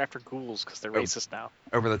They're after ghouls because they're Oh. racist now.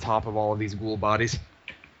 over the top of all of these ghoul bodies.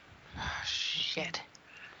 Shit.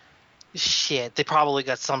 Shit. They probably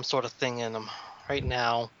got some sort of thing in them right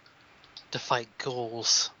now to fight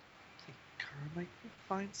ghouls. Might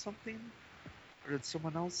find something? Or did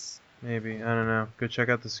someone else? Maybe. I don't know. Go check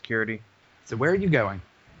out the security. So where are you going?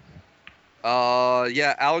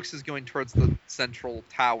 Yeah, Alex is going towards the central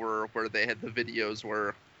tower where they had the videos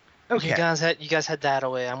were. Okay. You guys head that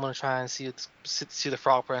away. I'm gonna try and see the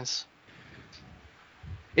Frog Prince.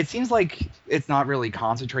 It seems like it's not really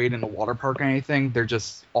concentrated in the water park or anything. They're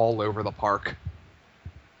just all over the park.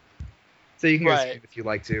 So you can go see Right. it if you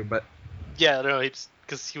like to, but... Yeah, no, it's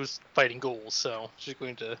because he was fighting ghouls, so she's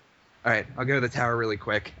going to. Alright, I'll go to the tower really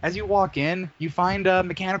quick. As you walk in, you find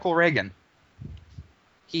Mechanical Reagan.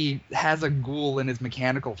 He has a ghoul in his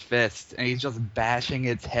mechanical fist, and he's just bashing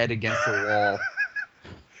its head against the wall.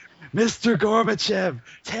 Mr. Gorbachev,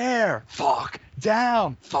 tear, fuck,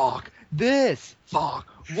 down, fuck, this, fuck,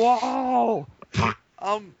 whoa.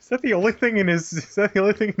 Is that the only thing in his? Is that the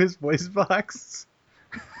only thing in his voice box?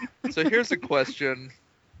 So here's a question.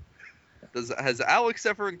 Has Alex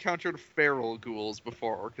ever encountered feral ghouls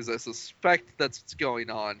before? Because I suspect that's what's going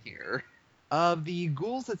on here. The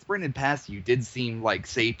ghouls that sprinted past you did seem like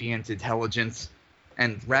sapient intelligence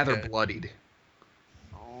and rather Okay. bloodied.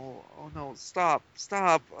 Oh no, stop.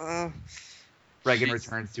 Reagan Jeez.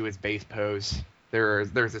 returns to his base pose.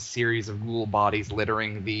 There's a series of ghoul bodies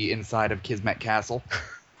littering the inside of Kismet Castle.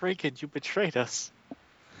 Reagan, you betrayed us.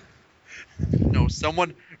 No,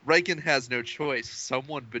 Reagan has no choice.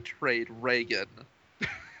 Someone betrayed Reagan.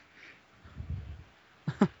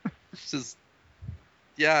 She's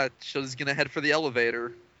gonna head for the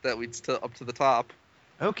elevator that leads up to the top.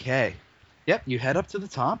 Okay. Yep, you head up to the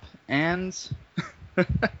top, and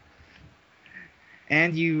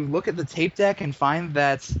and you look at the tape deck and find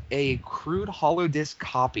that a crude hollow disk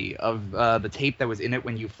copy of the tape that was in it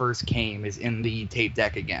when you first came is in the tape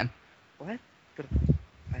deck again. What? But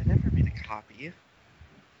I never made a copy.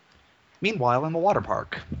 Meanwhile, in the water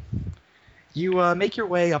park, you make your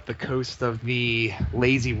way up the coast of the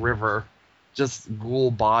lazy river, just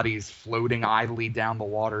ghoul bodies floating idly down the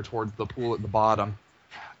water towards the pool at the bottom.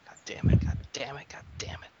 God damn it, god damn it, god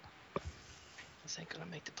damn it. This ain't gonna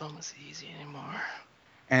make diplomacy easy anymore.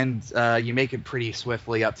 And you make it pretty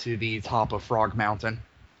swiftly up to the top of Frog Mountain,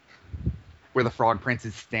 where the Frog Prince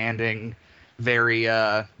is standing very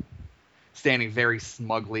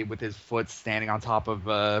smugly with his foot standing on top of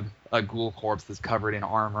a ghoul corpse that's covered in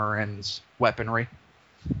armor and weaponry.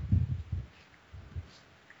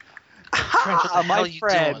 Prince, what the hell My you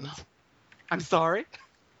friend. doing? I'm sorry?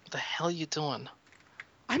 What the hell you doing?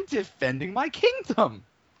 I'm defending my kingdom.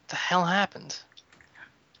 What the hell happened?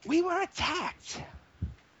 We were attacked.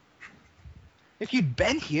 If you'd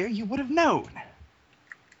been here, you would have known.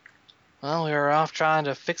 Well, we were off trying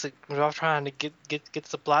to fix it. We were off trying to get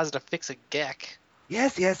supplies to fix a geck.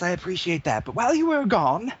 Yes, I appreciate that. But while you were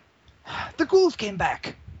gone, the ghouls came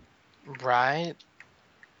back. Right?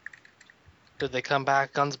 Did they come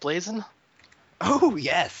back guns blazing? Oh,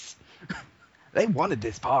 yes. They wanted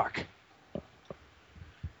this park.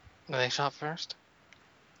 Were they shot first?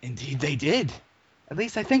 Indeed they did. At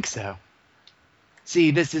least I think so.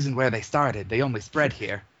 See, this isn't where they started. They only spread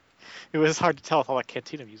here. It was hard to tell with all that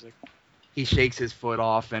cantina music. He shakes his foot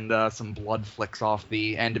off, and some blood flicks off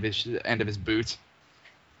the end of his boot.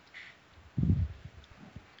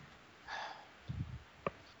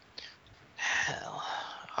 Hell.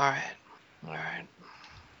 Alright.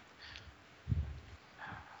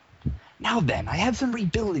 Now then, I have some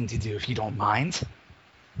rebuilding to do, if you don't mind.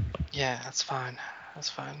 Yeah, that's fine.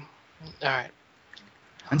 Alright.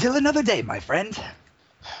 Until another day, my friend.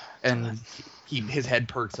 And his head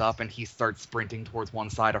perks up, and he starts sprinting towards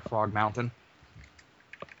one side of Frog Mountain.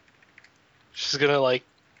 She's gonna,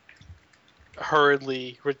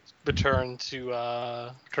 hurriedly return to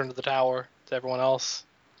the tower to everyone else.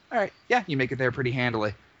 All right, yeah, you make it there pretty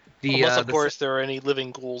handily. Unless, of course, there are any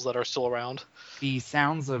living ghouls that are still around. The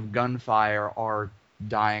sounds of gunfire are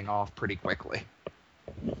dying off pretty quickly.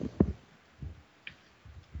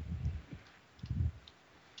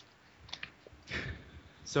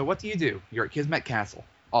 So what do? You're at Kismet Castle,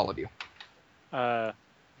 all of you.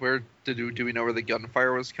 Where do we know where the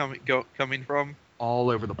gunfire was coming from?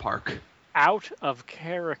 All over the park. Out of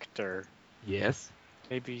character. Yes.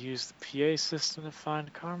 Maybe use the PA system to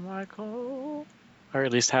find Carmichael? Or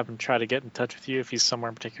at least have him try to get in touch with you if he's somewhere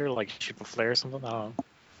in particular, like shoot a flare or something? I don't know.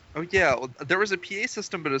 Oh yeah, well, there was a PA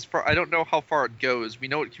system, but I don't know how far it goes. We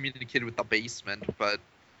know it communicated with the basement, but...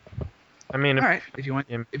 I mean, All right, if you want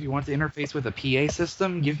to interface with a PA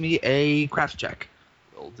system, give me a craft check.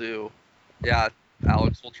 Will do. Yeah,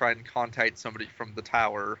 Alex will try and contact somebody from the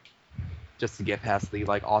tower. Just to get past the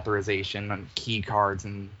authorization and key cards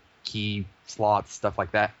and key slots, stuff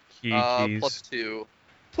like that. keys. +2.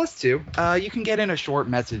 +2. You can get in a short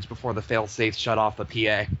message before the failsafes shut off the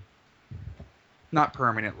PA. Not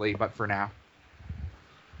permanently, but for now.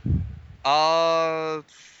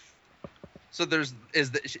 So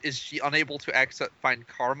is she unable to find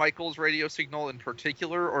Carmichael's radio signal in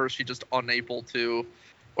particular, or is she just unable to,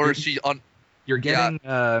 or is she You're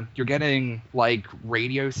getting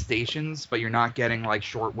radio stations, but you're not getting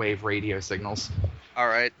shortwave radio signals. All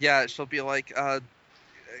right, yeah, she'll be like,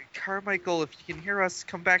 Carmichael, if you can hear us,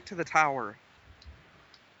 come back to the tower.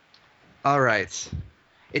 All right.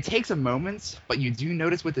 It takes a moment, but you do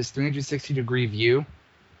notice with this 360-degree view,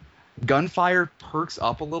 gunfire perks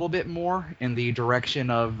up a little bit more in the direction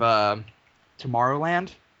of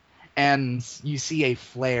Tomorrowland, and you see a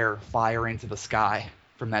flare fire into the sky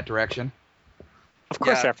from that direction. Of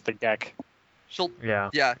course, Yeah. after the deck. She'll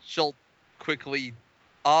Yeah. she'll quickly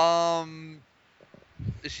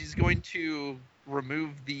she's going to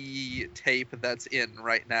remove the tape that's in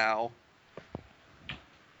right now.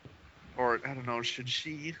 Or I don't know, should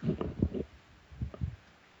she?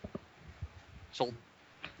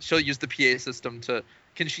 She'll use the PA system to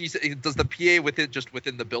Can she? Does the PA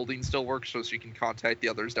within the building still work so she can contact the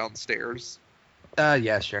others downstairs?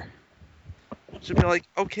 Yeah, sure. She'll be like,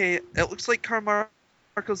 okay, it looks like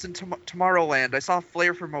Carmarco's in Tomorrowland. I saw a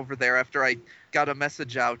flare from over there after I got a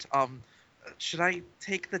message out. Should I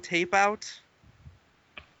take the tape out?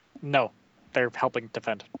 No, they're helping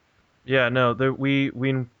defend. Yeah, no,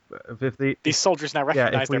 These soldiers now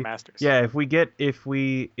recognize their masters. Yeah, if we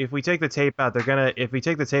take the tape out, they're gonna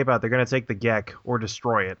take the Gek or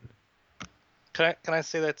destroy it. Can I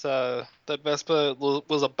say that Vespa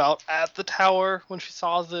was about at the tower when she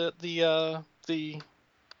saw the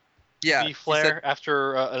flare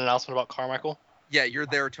after an announcement about Carmichael? Yeah, you're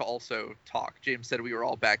there to also talk. James said we were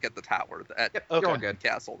all back at the tower at You're all good.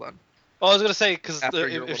 castle then. Well, I was gonna say because After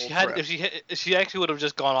your if she actually would have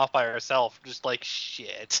just gone off by herself, just like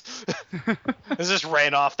shit, it just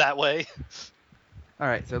ran off that way. All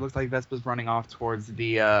right, so it looks like Vespa's running off towards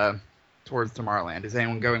Tomorrowland. Is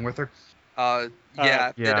anyone going with her? If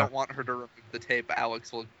they don't want her to remove the tape,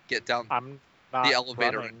 Alex will get down the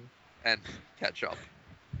elevator and catch up.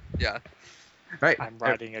 Yeah. Right. I'm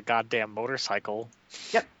riding a goddamn motorcycle.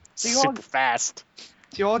 Yep. Super fast.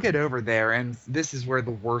 So you all get over there, and this is where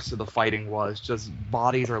the worst of the fighting was. Just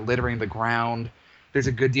bodies are littering the ground. There's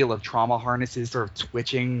a good deal of trauma harnesses sort of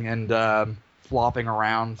twitching and flopping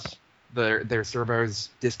around. Their servos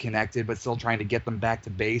disconnected, but still trying to get them back to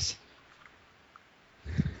base.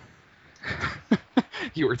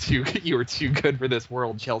 You were too good for this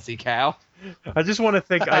world, Chelsea Cow. I just want to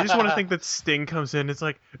think that Sting comes in. It's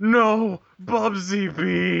like, no, Bubsy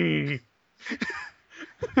B.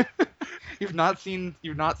 You've not seen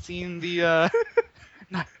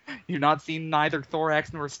neither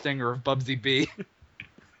Thorax nor Stinger of Bubsy B.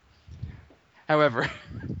 However,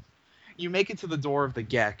 you make it to the door of the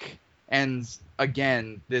Gek, and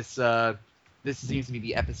again, this seems to be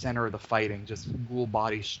the epicenter of the fighting. Just ghoul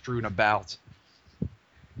bodies strewn about.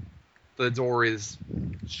 The door is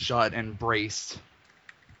shut and braced.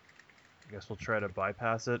 I guess we'll try to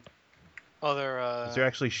bypass it. Oh, they're Is there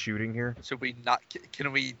actually shooting here? So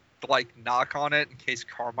can we knock on it in case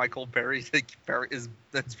Carmichael is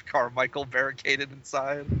Carmichael barricaded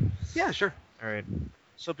inside? Yeah, sure. All right.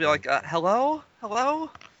 She'll be like, hello?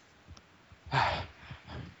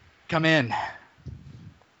 Come in.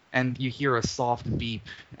 And you hear a soft beep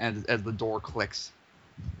as the door clicks.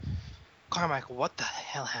 Carmichael, what the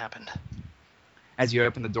hell happened? As you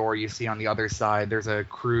open the door, you see on the other side there's a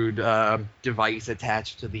crude device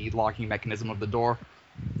attached to the locking mechanism of the door.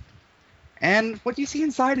 And what you see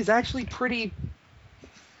inside is actually pretty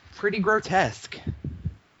grotesque.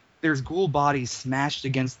 There's ghoul bodies smashed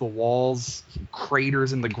against the walls,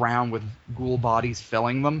 craters in the ground with ghoul bodies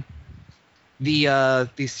filling them. The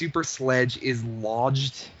super sledge is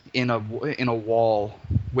lodged in a wall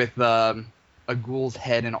with a ghoul's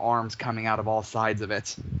head and arms coming out of all sides of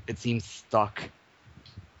it. It seems stuck.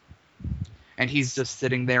 And he's just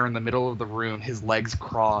sitting there in the middle of the room, his legs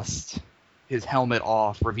crossed, his helmet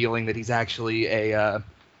off, revealing that he's actually a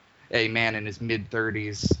man in his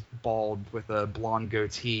mid-30s, bald with a blonde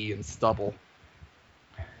goatee and stubble.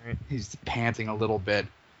 He's panting a little bit.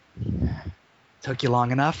 Took you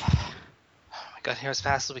long enough? We got here as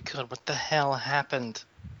fast as we could. What the hell happened?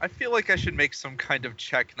 I feel like I should make some kind of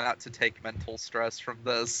check not to take mental stress from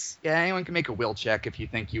this. Yeah, anyone can make a will check if you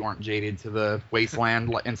think you aren't jaded to the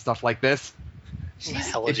wasteland and stuff like this.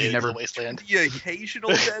 Hella jaded to the wasteland. The occasional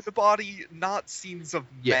dead body, not scenes of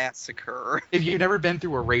massacre. If you've never been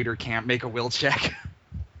through a raider camp, make a will check.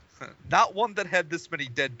 Not one that had this many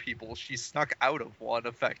dead people. She snuck out of one,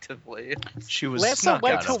 effectively. She was Lanza snuck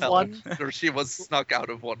went out to of hell. one. Or she was snuck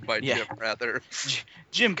out of one by Jim, rather.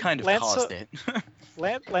 Jim kind of Lanza- caused it.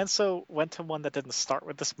 Lanzo went to one that didn't start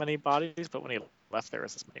with this many bodies, but when he left, there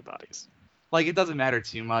was this many bodies. Like, it doesn't matter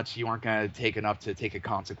too much. You aren't going to take enough to take a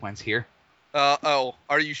consequence here.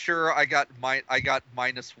 Are you sure? I got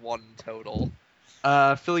 -1 total.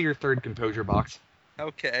 Fill your third composure box.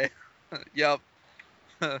 Okay. Yep.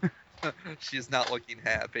 She's not looking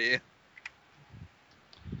happy.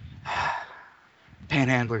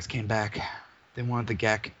 Panhandlers came back. They wanted the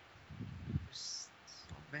Gek. So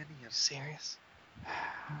many of Serious?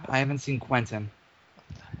 I haven't seen Quentin. What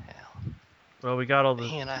the hell? Well, we got all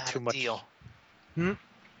He and I had too a much. deal.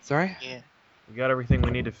 Sorry? Yeah. we got everything we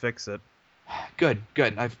need to fix it. Good.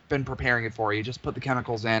 I've been preparing it for you. Just put the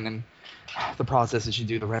chemicals in, and the processes should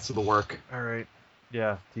do the rest of the work. All right.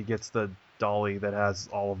 Yeah, he gets the dolly that has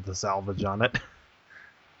all of the salvage on it.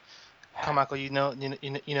 Carmichael, you know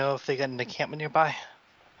if they got an encampment nearby?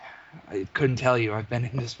 I couldn't tell you. I've been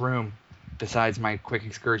in this room, besides my quick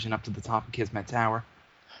excursion up to the top of Kismet Tower.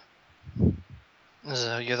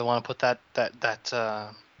 So you're the one who put that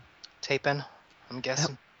tape in, I'm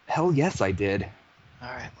guessing. Hell yes, I did. All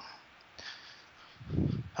right.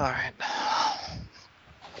 All right.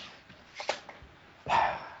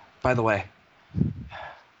 By the way,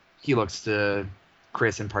 he looks to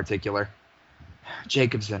Chris in particular.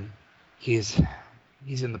 Jacobson, he's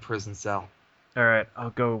in the prison cell All right, I'll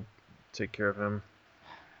go take care of him.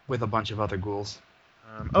 with a bunch of other ghouls.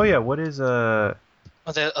 Oh yeah, what is Are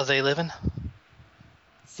they living?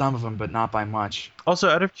 Some of them, but not by much. Also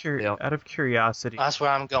out of Yeah. curiosity, That's where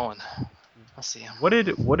I'm going. I'll see him. what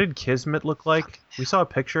did Kismet look like? We saw a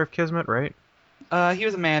picture of Kismet, right? He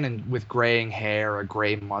was a man with graying hair, a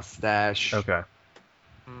gray mustache. Okay.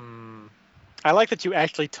 I like that you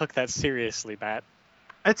actually took that seriously, Matt.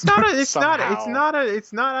 It's not out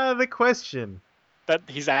of the question. That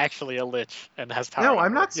he's actually a lich and has power. No,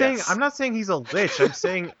 I'm not saying Yes. I'm not saying he's a lich. I'm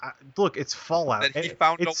saying look, it's Fallout. That he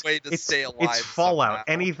found a It's- way to it's- stay alive. It's Fallout. somehow.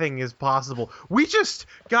 Anything is possible. We just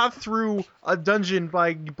got through a dungeon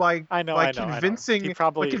by I know. convincing He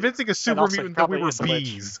probably, by convincing a super also mutant that we probably were is a lich.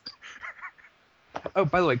 bees. Oh,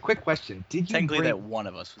 by the way, quick question: Did you Technically, bring, that one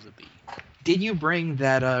of us was a bee. Did you bring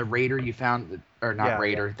that raider you found, or not Yeah,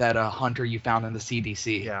 raider, that hunter you found in the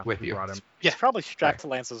CDC Yeah, with we you? brought him. He's probably strapped to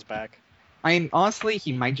Lance's back. I mean, honestly,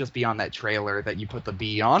 he might just be on that trailer that you put the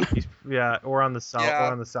bee on. Or on the Yeah.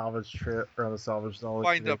 or on the salvage trip or on the salvage.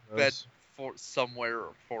 Find a bed for somewhere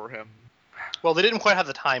for him. Well, they didn't quite have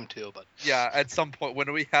the time to, but Yeah, at some point when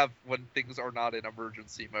things are not in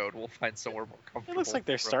emergency mode, we'll find somewhere more comfortable. It looks like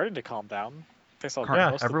they're for him. starting to calm down. They saw Yeah,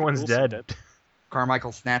 most of the everyone's ghouls dead.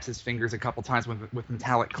 Carmichael snaps his fingers a couple times with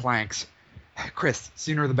metallic clanks. Chris,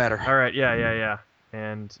 sooner the better. All right, yeah.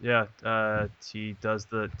 And he does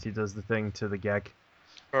the thing to the Gek.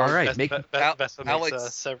 Or All right, Best- make Be- Be- Al- Bessa makes,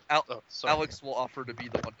 Alex- oh, sorry. Alex will offer to be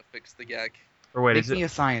the one to fix the gag. Or wait, make is me it? a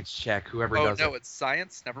science check. Whoever Oh does no, it. it's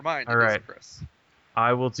science. Never mind. All It is right. Chris.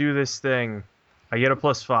 I will do this thing. I get a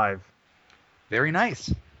 +5. Very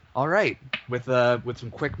nice. All right, with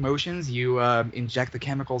some quick motions, you inject the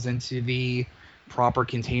chemicals into the proper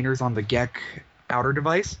containers on the Gek outer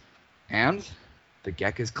device, and the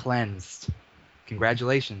Gek is cleansed.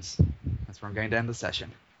 Congratulations. That's where I'm going to end the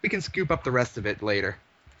session. We can scoop up the rest of it later.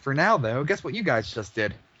 For now, though, guess what you guys just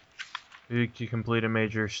did? Do we complete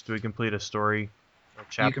a story? A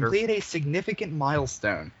chapter? You complete a significant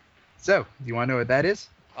milestone. So, do you want to know what that is?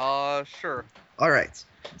 Sure. All right.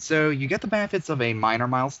 So you get the benefits of a minor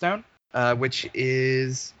milestone, which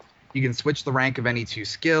is you can switch the rank of any 2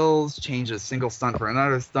 skills, change a single stunt for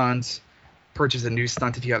another stunt, purchase a new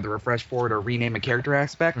stunt if you have the refresh for it, or rename a character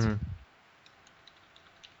aspect. Mhm.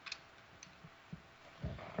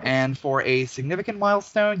 And for a significant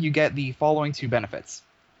milestone, you get the following 2 benefits.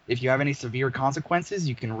 If you have any severe consequences,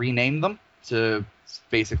 you can rename them to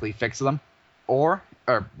basically fix them,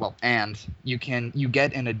 and you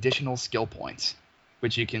get an additional skill point,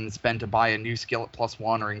 which you can spend to buy a new skill at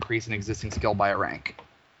 +1 or increase an existing skill by a rank.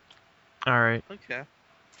 All right. Okay.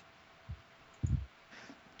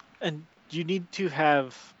 And you need to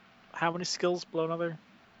have how many skills below another?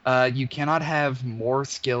 You cannot have more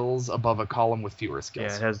skills above a column with fewer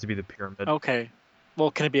skills. Yeah, it has to be the pyramid. Okay. Well,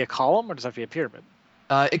 can it be a column or does it have to be a pyramid?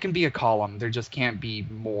 It can be a column. There just can't be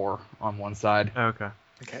more on one side. Okay.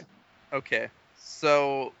 Okay.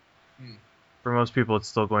 So, For most people, it's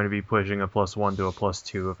still going to be pushing a +1 to a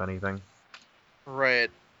 +2, if anything.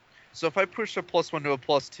 right. So if I push a +1 to a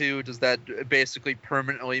 +2, does that basically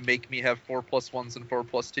permanently make me have 4 +1s and 4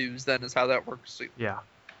 +2s? Then is how that works. Yeah.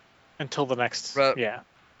 Until the next. Right. Yeah.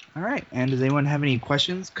 All right. And does anyone have any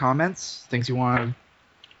questions, comments, things you want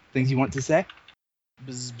to say?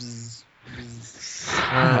 Bzz, bzz,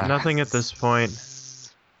 bzz. Nothing at this point.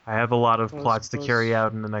 I have a lot of Buzz, plots to buzz. carry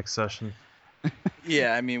out in the next session.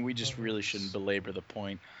 Yeah, I mean, we just really shouldn't belabor the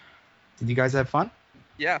point. Did you guys have fun?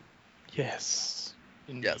 Yeah. Yes.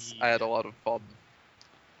 Yes, I had a lot of fun.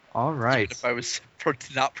 All right. Even if I was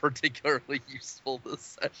not particularly useful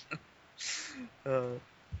this session.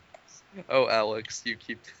 Oh, Alex, you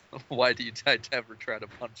keep. Why do you ever try to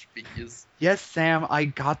punch bees? Yes, Sam, I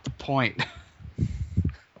got the point.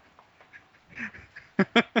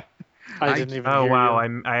 I didn't even Oh hear wow,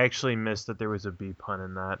 you. I actually missed that there was a B pun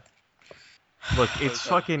in that. Look, it's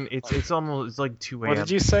fucking it's almost like 2 a.m. What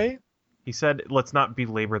did you say? He said, "Let's not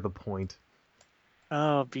belabor the point."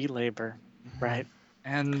 Oh, bee labor. Right.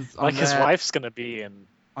 And Like his wife's gonna be in.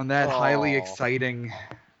 on that highly Aw. exciting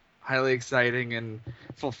and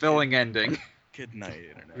fulfilling ending, Good night,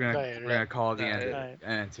 Internet. we're gonna call the Night.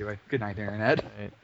 end to it. Good night, Internet. Right.